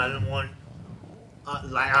 Elvin. I didn't want.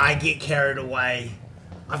 I get carried away.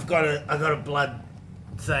 I got a blood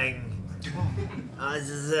thing.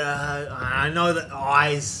 I know that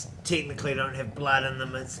eyes technically don't have blood in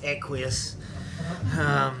them. It's aqueous.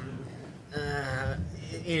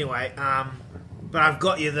 Anyway, but I've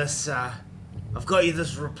got you this. I've got you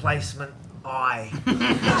this replacement eye.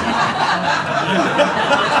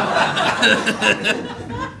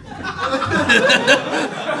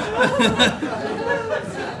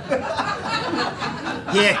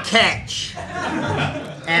 Here, catch.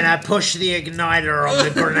 And I push the igniter on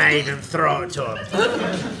the grenade and throw it to him.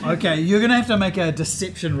 Okay, you're going to have to make a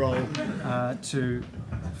deception roll to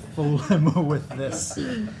fool him with this.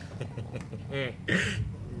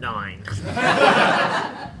 9.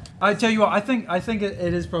 I tell you what, I think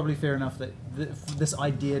it is probably fair enough that this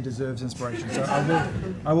idea deserves inspiration. So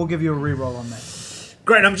I will give you a reroll on that.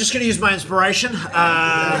 Great, I'm just going to use my inspiration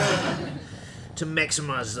to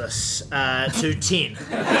maximise this to 10.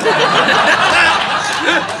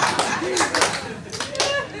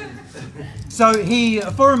 So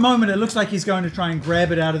for a moment, it looks like he's going to try and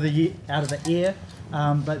grab it out of the air,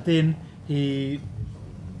 but then he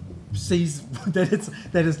sees that it's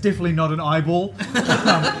definitely not an eyeball,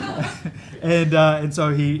 and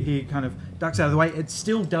so he kind of ducks out of the way. It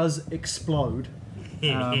still does explode,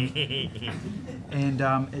 and it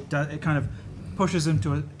kind of pushes him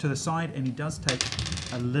to the side, and he does take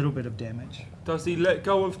a little bit of damage. Does he let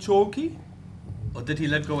go of Chalky? Or did he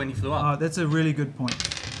let go when he flew up? That's a really good point.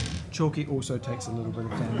 Chalky also takes a little bit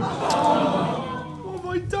of damage. What have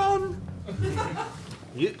I done?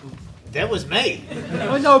 That was me.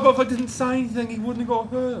 I know, but if I didn't say anything, he wouldn't have got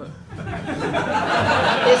hurt.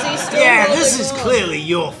 Is he still Yeah, holding this is on? clearly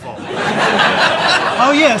your fault.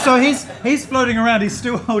 Oh yeah, so he's floating around. He's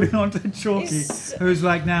still holding on to Chalky, He's- who's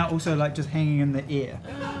like now also like just hanging in the air.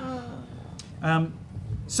 On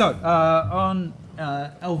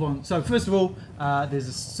Elvon. So first of all, there's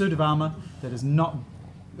a suit of armor that is not.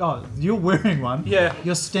 Oh, you're wearing one. Yeah.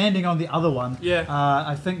 You're standing on the other one. Yeah.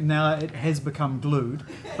 I think now it has become glued,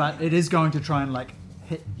 but it is going to try and like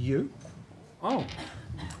hit you, Oh.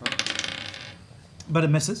 but it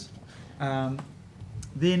misses.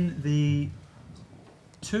 Then the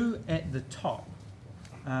two at the top.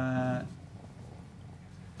 We're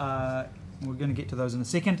going to get to those in a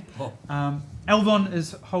second. Oh. Elvon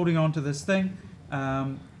is holding on to this thing,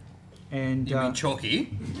 and You mean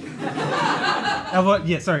Chalky? Elvon,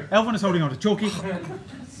 yeah, sorry. Elvon is holding on to Chalky.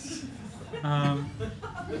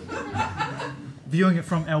 Viewing it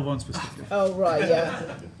from Elvon's perspective. Oh, right, yeah.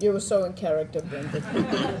 You were so in character, Brendan.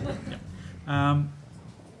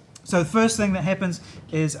 So the first thing that happens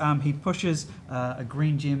is he pushes a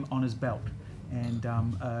green gem on his belt, and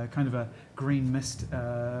kind of a green mist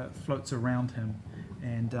floats around him,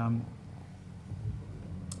 and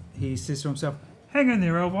he says to himself, "Hang in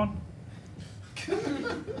there, Elvon."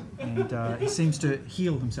 And he seems to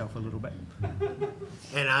heal himself a little bit.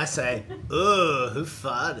 And I say, "Oh, who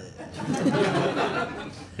farted?"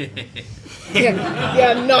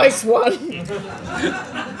 Yeah, nice one.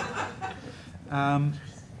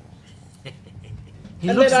 He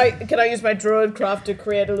And looks then can I use my druid craft to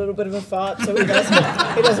create a little bit of a fart so he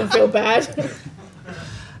doesn't feel bad?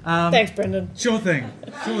 Thanks, Brendan. Sure thing.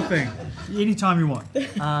 Anytime you want.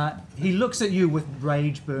 He looks at you with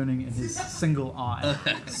rage burning in his single eye,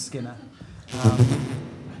 Skinner.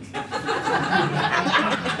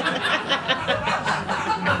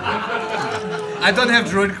 I don't have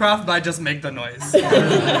druidcraft, but I just make the noise.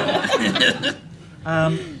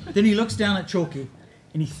 Then he looks down at Chalky,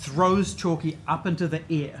 and he throws Chalky up into the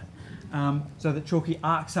air, so that Chalky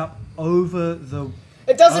arcs up over the.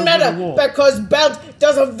 It doesn't over the matter wall. because Belt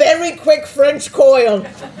does a very quick French coil.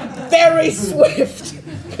 Very swift.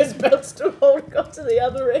 Because Belt's still holding on to the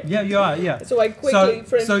other end. Yeah, you are. Yeah. So I quickly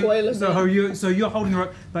French coil him. So you're holding the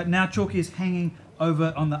rope, but now Chalky is hanging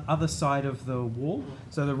over on the other side of the wall.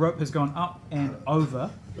 So the rope has gone up and over,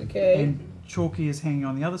 Okay. and Chalky is hanging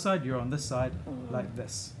on the other side. You're on this side, like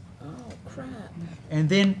this. Oh, crap. And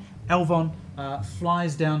then Elvon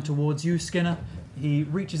flies down towards you, Skinner. He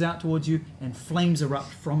reaches out towards you, and flames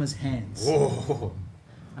erupt from his hands. Whoa.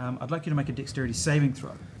 I'd like you to make a dexterity saving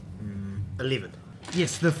throw. 11.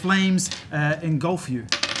 Yes, the flames engulf you,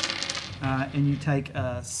 and you take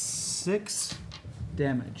 6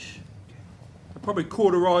 damage. I probably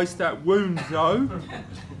cauterised that wound though.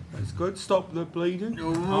 That's good. Stop the bleeding.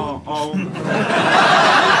 Oh.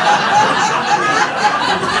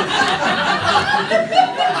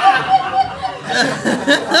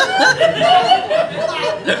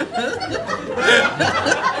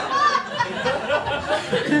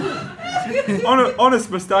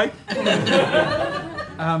 Honest mistake.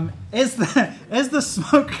 As the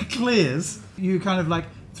smoke clears, you kind of like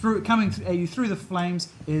coming at you through the flames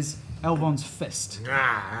is Elvon's fist,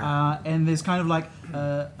 and there's kind of like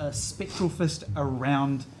a spectral fist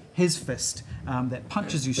around his fist that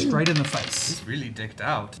punches you straight in the face. It's really decked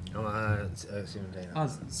out. It's 17. Oh,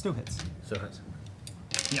 it still hits. So that's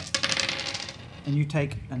Yep. And you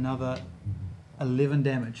take another 11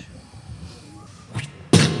 damage.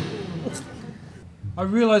 I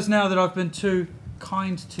realise now that I've been too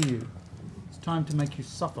kind to you. It's time to make you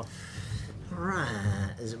suffer.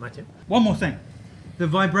 right. Is it my turn? One more thing. The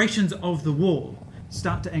vibrations of the wall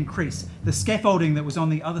start to increase. The scaffolding that was on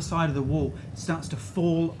the other side of the wall starts to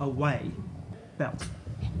fall away. Belt.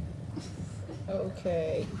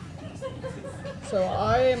 Okay. So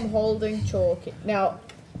I am holding Chalky. Now,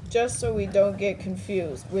 just so we don't get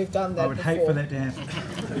confused, we've done that I would before. hate for that to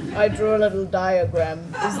happen. I drew a little diagram.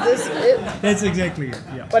 Is this it? That's exactly it,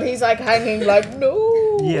 yeah. But he's like hanging like,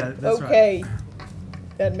 no. Yeah, that's right. Okay.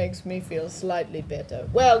 That makes me feel slightly better.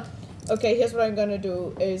 Well, okay, here's what I'm going to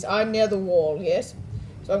do is I'm near the wall, yes?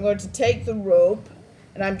 So I'm going to take the rope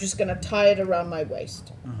and I'm just going to tie it around my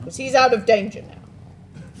waist. Because he's out of danger now.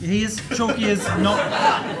 Chalky is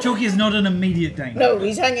not in immediate danger. No,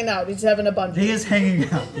 he's hanging out. He's having a bungee. He is hanging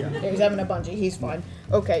out, yeah. Yeah, he's having a bungee. He's fine.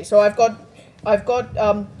 Okay, so I've got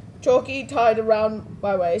Chalky tied around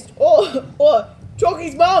my waist. Or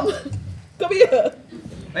Chalky's mum. Come here.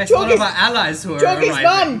 That's one of our allies who are Chalky's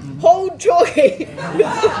arriving. mum. Hold Chalky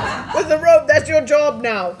with the rope. That's your job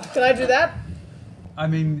now. Can I do that? I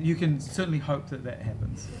mean, you can certainly hope that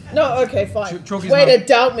happens. No, okay, fine. Chalky's Way mum. to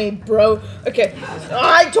doubt me, bro. Okay,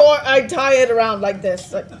 I tie it around like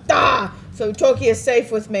this, like so Chalky is safe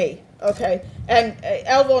with me. Okay, and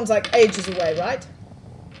Elvon's like ages away, right?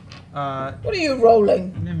 What are you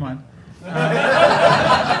rolling? Never mind.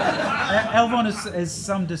 Elvon is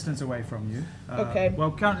some distance away from you. Okay.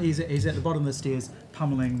 Well, currently he's at the bottom of the stairs,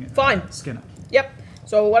 pummeling Skinner. Yep.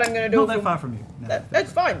 So what I'm going to do... Not that far from you. No.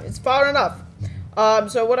 That's fine. It's far enough.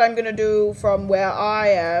 So what I'm going to do from where I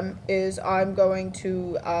am is I'm going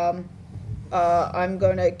to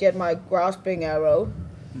get my grasping arrow.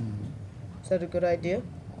 Is that a good idea?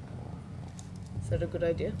 Is that a good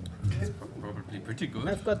idea? It's probably pretty good.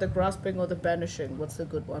 I've got the grasping or the banishing. What's the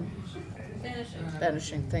good one?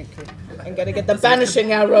 Banishing, thank you. I'm going to get the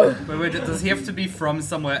banishing arrow. Wait, does he have to be from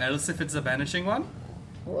somewhere else if it's a banishing one?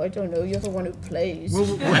 Oh, I don't know. You're the one who plays. No,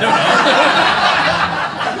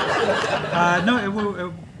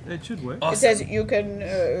 it should work. It says you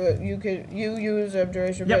use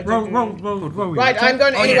duration. Yep, roll. Right, I'm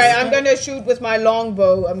going. Anyway, I'm going to shoot with my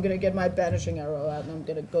longbow. I'm going to get my banishing arrow out, and I'm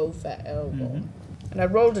going to go for elbow. And I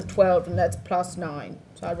rolled a 12, and that's +9.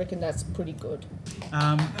 So I reckon that's pretty good.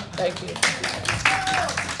 Thank you.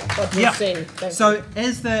 What you see? Thank So you.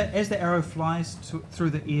 as the arrow flies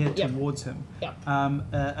through the air towards him,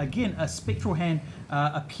 again a spectral hand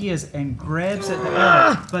appears and grabs at the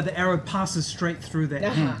arrow, but the arrow passes straight through that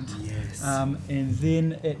hand. Yes. And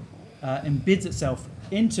then it embeds itself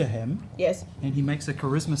into him. Yes. And he makes a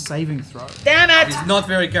charisma saving throw. Damn it! He's not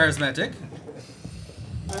very charismatic.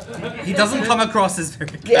 He doesn't come across as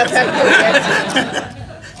very charismatic. Yeah, thank you. Yes.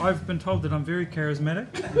 I've been told that I'm very charismatic.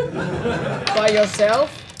 By yourself?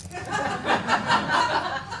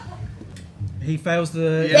 He fails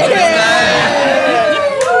the...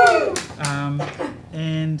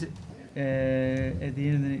 and at the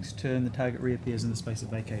end of the next turn, the target reappears in the space it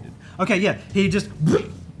vacated. Okay, yeah, he just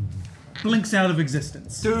blinks out of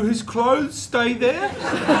existence. Do his clothes stay there?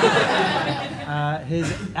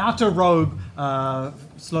 His outer robe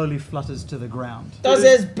slowly flutters to the ground. Does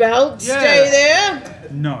his belt stay there?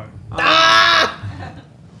 No.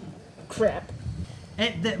 Crap.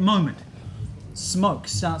 At that moment, smoke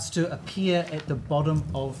starts to appear at the bottom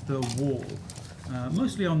of the wall,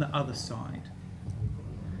 mostly on the other side.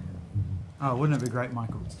 Oh, wouldn't it be great,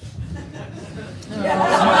 Michael?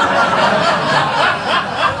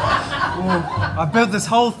 I built this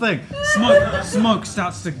whole thing. Smoke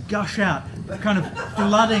starts to gush out, kind of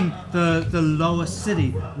flooding the lower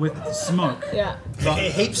city with smoke. Yeah.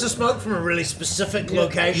 Heaps of smoke from a really specific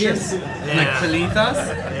location. Yes. Like Kalitas?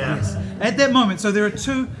 Yeah. Yes. At that moment, so there are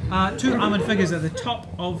two armored figures at the top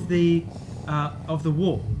of the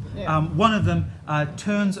wall. Yeah. One of them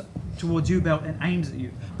turns towards you, Belt, and aims at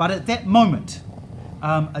you. But at that moment,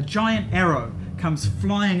 a giant arrow comes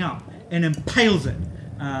flying up and impales it,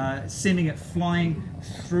 sending it flying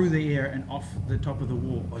through the air and off the top of the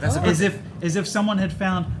wall. As if someone had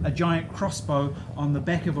found a giant crossbow on the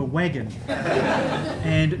back of a wagon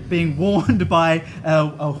and being warned by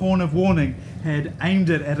a horn of warning had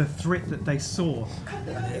aimed it at a threat that they saw.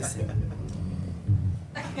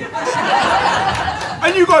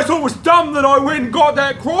 And you guys thought it was dumb that I went and got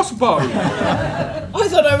that crossbow. I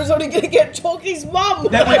thought I was only going to get Chalky's mum.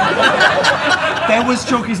 That was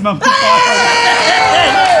Chalky's mum.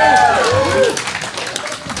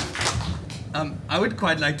 I would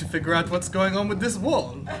quite like to figure out what's going on with this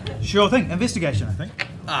wall. Sure thing. Investigation, I think.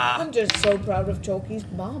 I'm just so proud of Chalky's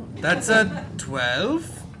mum. That's a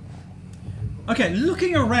 12. Okay,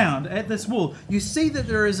 looking around at this wall, you see that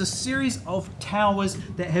there is a series of towers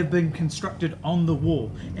that have been constructed on the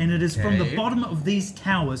wall. And it is from the bottom of these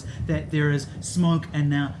towers that there is smoke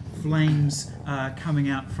and now flames coming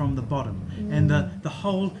out from the bottom. And the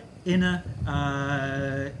whole inner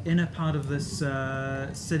part of this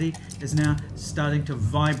city is now starting to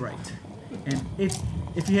vibrate. And if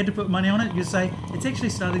you had to put money on it, you'd say it's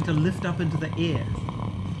actually starting to lift up into the air.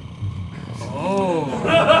 Oh.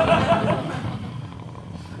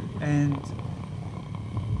 And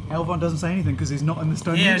Elvon doesn't say anything because he's not in the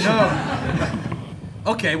stone mansion. No.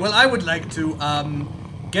 Okay, well, I would like to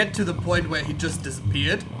get to the point where he just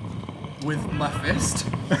disappeared with my fist.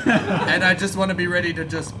 And I just want to be ready to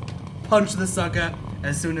just punch the sucker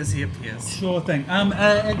as soon as he appears. Sure thing.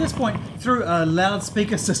 At this point, through a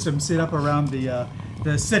loudspeaker system set up around the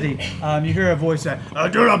city, you hear a voice say,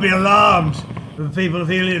 "Do not be alarmed, the people of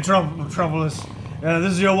Heliotropolis.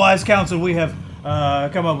 This is your wise counsel. We have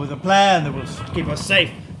come up with a plan that will keep us safe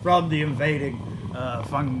from the invading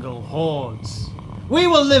fungal hordes. We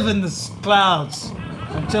will live in the clouds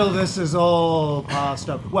until this is all passed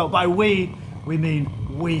up. Well, by we mean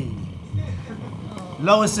we.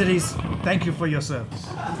 Lower cities, thank you for your service.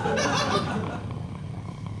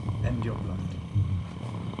 And your blood."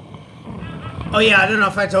 Oh yeah, I don't know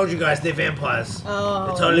if I told you guys, they're vampires. Oh.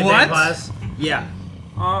 They're totally What? vampires. Yeah.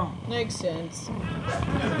 Makes sense.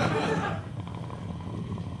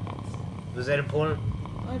 Was that important?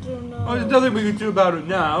 I don't know. There's nothing we can do about it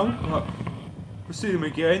now. But we'll see them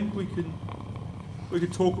again. We can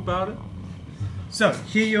talk about it. So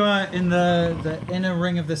here you are in the inner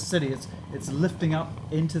ring of the city. It's lifting up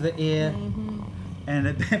into the air, and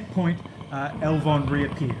at that point, Elvon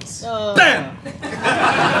reappears. Bam!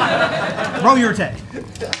 Roll your attack.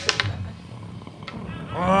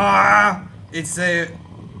 It's a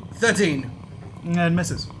 13. And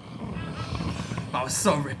misses. I was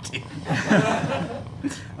so ready.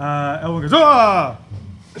 Elvon goes, ah!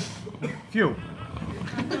 Phew.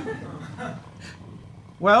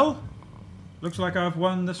 Well, looks like I've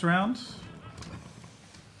won this round.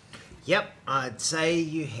 Yep, I'd say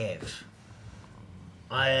you have.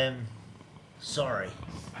 I am sorry.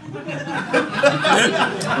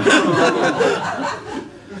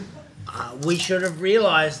 We should have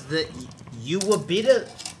realized that you were better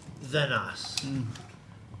than us.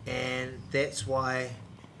 And that's why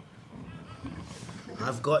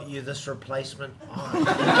I've got you this replacement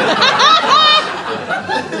eye.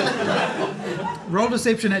 Roll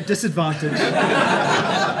deception at disadvantage.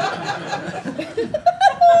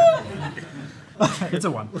 It's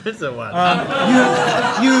a 1. It's a one.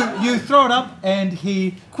 You throw it up, and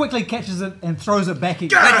he quickly catches it and throws it back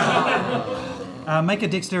at you. Make a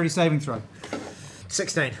dexterity saving throw.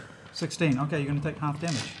 16. 16. Okay, you're going to take half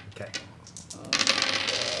damage. Okay.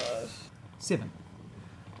 7.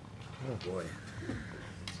 Oh boy.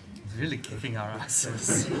 Really kicking our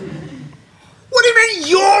asses. What do you mean,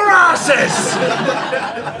 your asses?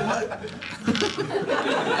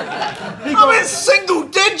 I'm in single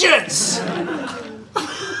digits.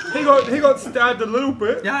 He got stabbed a little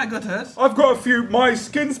bit. Yeah, I got hurt. I've got a few. My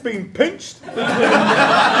skin's been pinched. I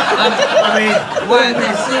mean,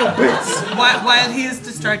 while he is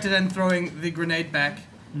distracted and throwing the grenade back,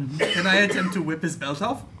 can I attempt to whip his belt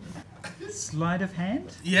off? Sleight of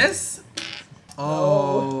hand? Yes.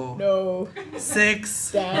 Oh. No.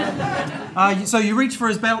 6. Damn. So you reach for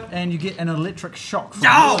his belt, and you get an electric shock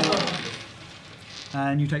from it.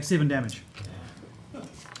 And you take 7 damage.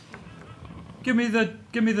 Give me the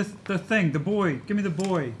thing, the boy. Give me the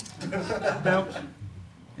boy. Belt.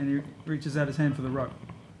 And he reaches out his hand for the rope.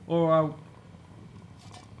 Or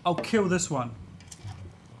I'll kill this one.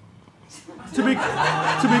 To be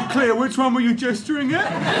clear, which one were you gesturing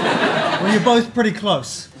at? Well, you're both pretty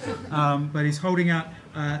close. But he's holding out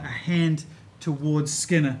a hand towards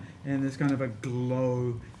Skinner, and there's kind of a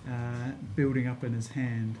glow building up in his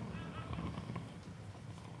hand.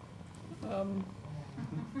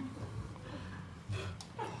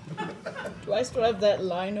 Do I still have that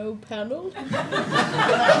lino panel?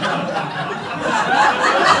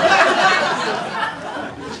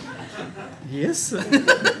 Yes.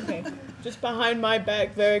 Okay. Just behind my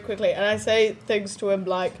back very quickly, and I say things to him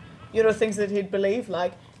like, things that he'd believe,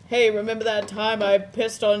 like, hey, remember that time I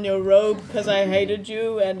pissed on your robe because I hated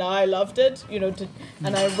you and I loved it?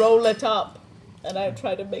 And I roll it up, and I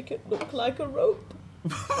try to make it look like a rope.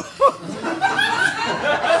 But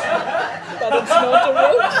it's not a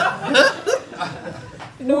rope.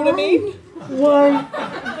 You know what I mean? Why?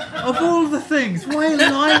 Of all the things, why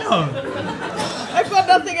lino? I've got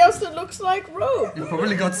nothing else that looks like rope. You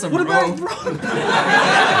probably got some What about rope. rope? No,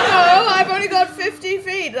 I've only got 50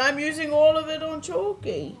 feet, and I'm using all of it on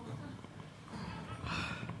Chalky.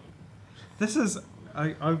 This is...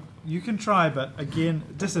 you can try, but again,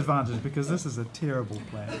 disadvantage, because this is a terrible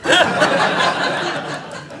plan.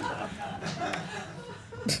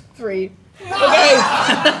 3. Okay.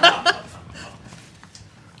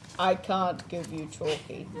 I can't give you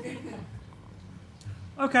Chalky.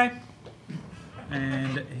 Okay.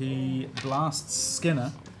 And he blasts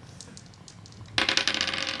Skinner.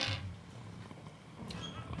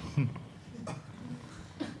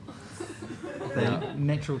 The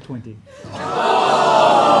natural 20.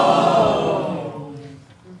 Oh!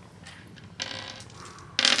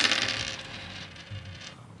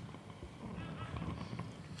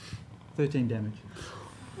 13 damage.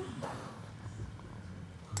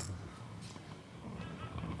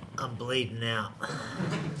 I'm bleeding out.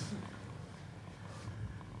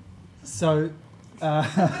 So,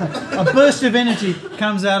 a burst of energy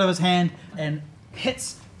comes out of his hand and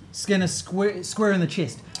hits Skinner square in the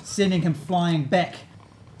chest, sending him flying back.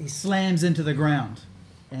 He slams into the ground,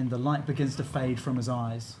 and the light begins to fade from his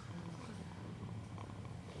eyes.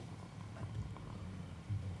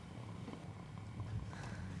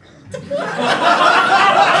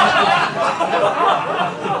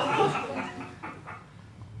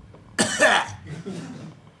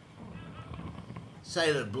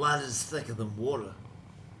 Say that blood is thicker than water.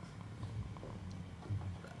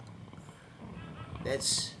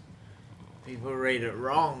 That's... People read it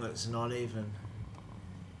wrong. It's not even...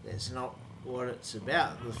 That's not what it's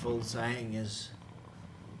about. The full saying is...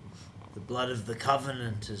 The blood of the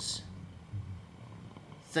covenant is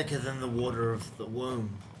thicker than the water of the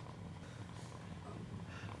womb.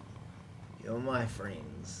 You're my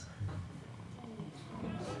friends.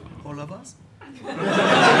 All of us?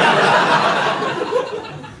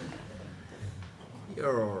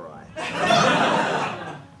 You're alright.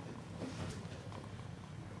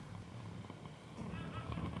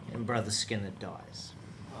 And Brother Skinner dies.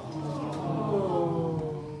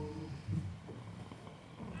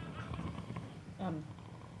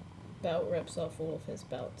 Belt rips off all of his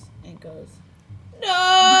belts and goes, No!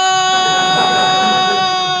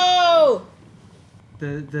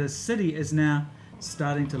 The city is now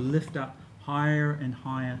starting to lift up higher and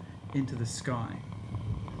higher into the sky.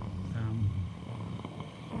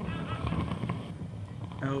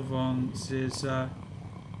 Elvon says,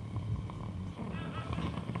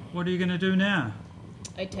 what are you going to do now?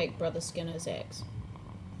 I take Brother Skinner's axe.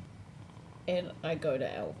 And I go to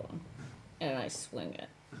Elvon. And I swing it.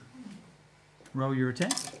 Roll your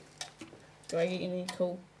attack. Do I get any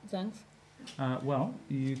cool things? Well,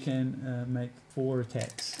 you can make 4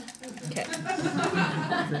 attacks. Okay.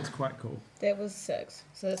 That's quite cool. That was 6,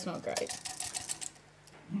 so that's not great.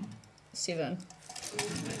 7.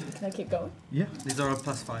 Can I keep going? Yeah. These are all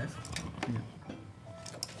 +5. Yeah.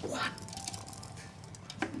 1.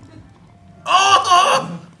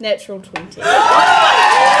 Oh! Natural 20.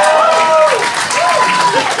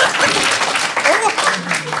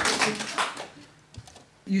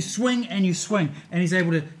 You swing, and he's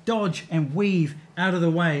able to dodge and weave out of the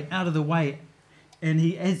way, and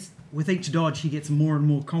with each dodge, he gets more and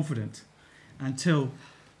more confident until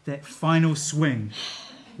that final swing,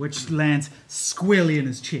 which lands squarely in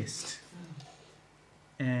his chest,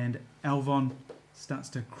 and Elvon starts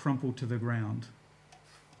to crumple to the ground.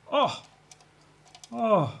 Oh,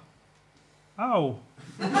 ow, oh,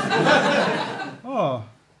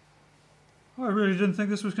 I really didn't think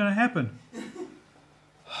this was going to happen.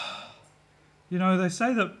 You know, they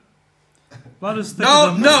say that blood is thicker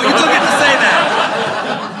than... No, you don't get to say that!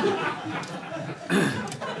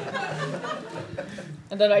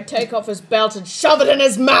 And then I take off his belt and shove it in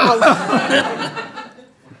his mouth.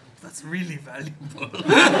 That's really valuable.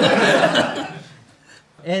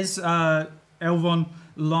 As Elvon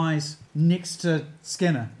lies next to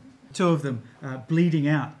Skinner, 2 of them bleeding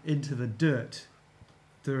out into the dirt,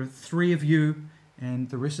 the 3 of you and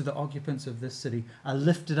the rest of the occupants of this city are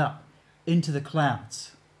lifted up into the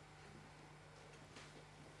clouds.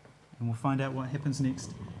 And we'll find out what happens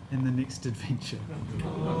next in the next adventure.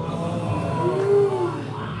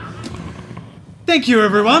 Thank you,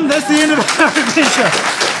 everyone. That's the end of our adventure.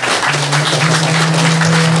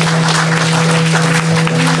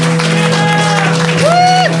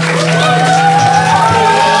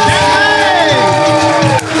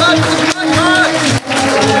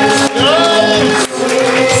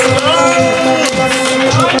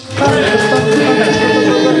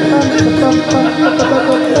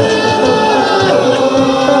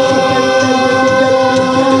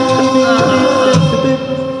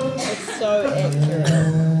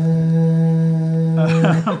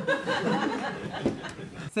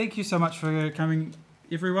 Thank you so much for coming,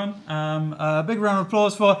 everyone. A big round of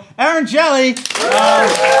applause for Aaron Jelly, Fiend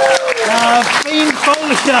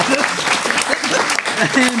Foley artist,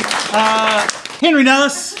 and Henry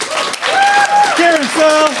Nellis, Karen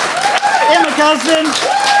Searle, Emma Custon,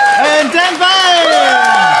 and Dan Bain.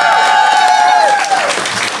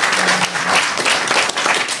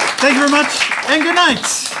 Thank you very much, and good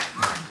night.